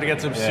you start to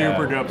get some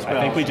super dope spells.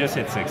 I think we just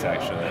hit 6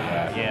 actually.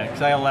 Yeah,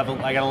 because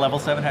I got a level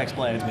 7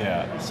 Hexblade.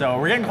 Yeah. So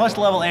we're getting close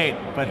to level 8,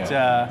 but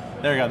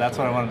there you go. That's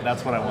what I wanted.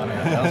 That's what I wanted.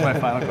 That was my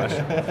final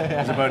question.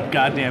 It's about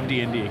goddamn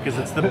D&D because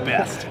it's the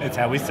best. It's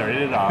how we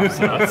started it off,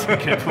 so it's a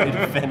good way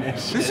to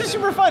finish. This is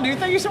super fun, dude.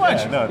 Thank you so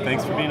much. Yeah, no,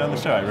 thanks for being on the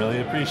show. I really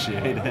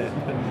appreciate it.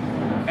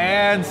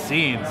 And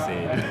scene.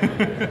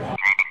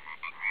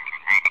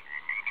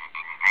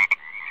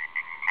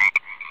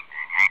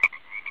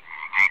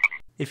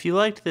 If you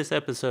liked this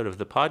episode of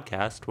the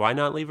podcast, why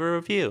not leave a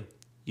review?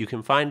 You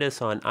can find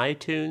us on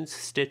iTunes,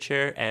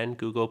 Stitcher, and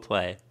Google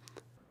Play.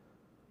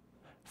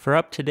 For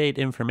up-to-date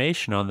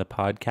information on the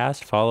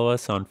podcast, follow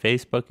us on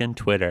Facebook and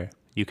Twitter.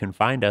 You can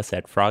find us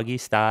at Froggy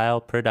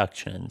Style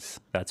Productions.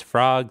 That's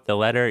Frog, the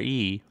letter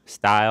E,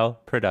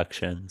 Style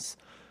Productions.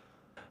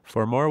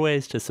 For more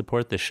ways to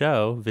support the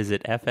show,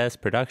 visit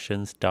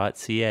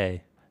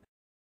fsproductions.ca.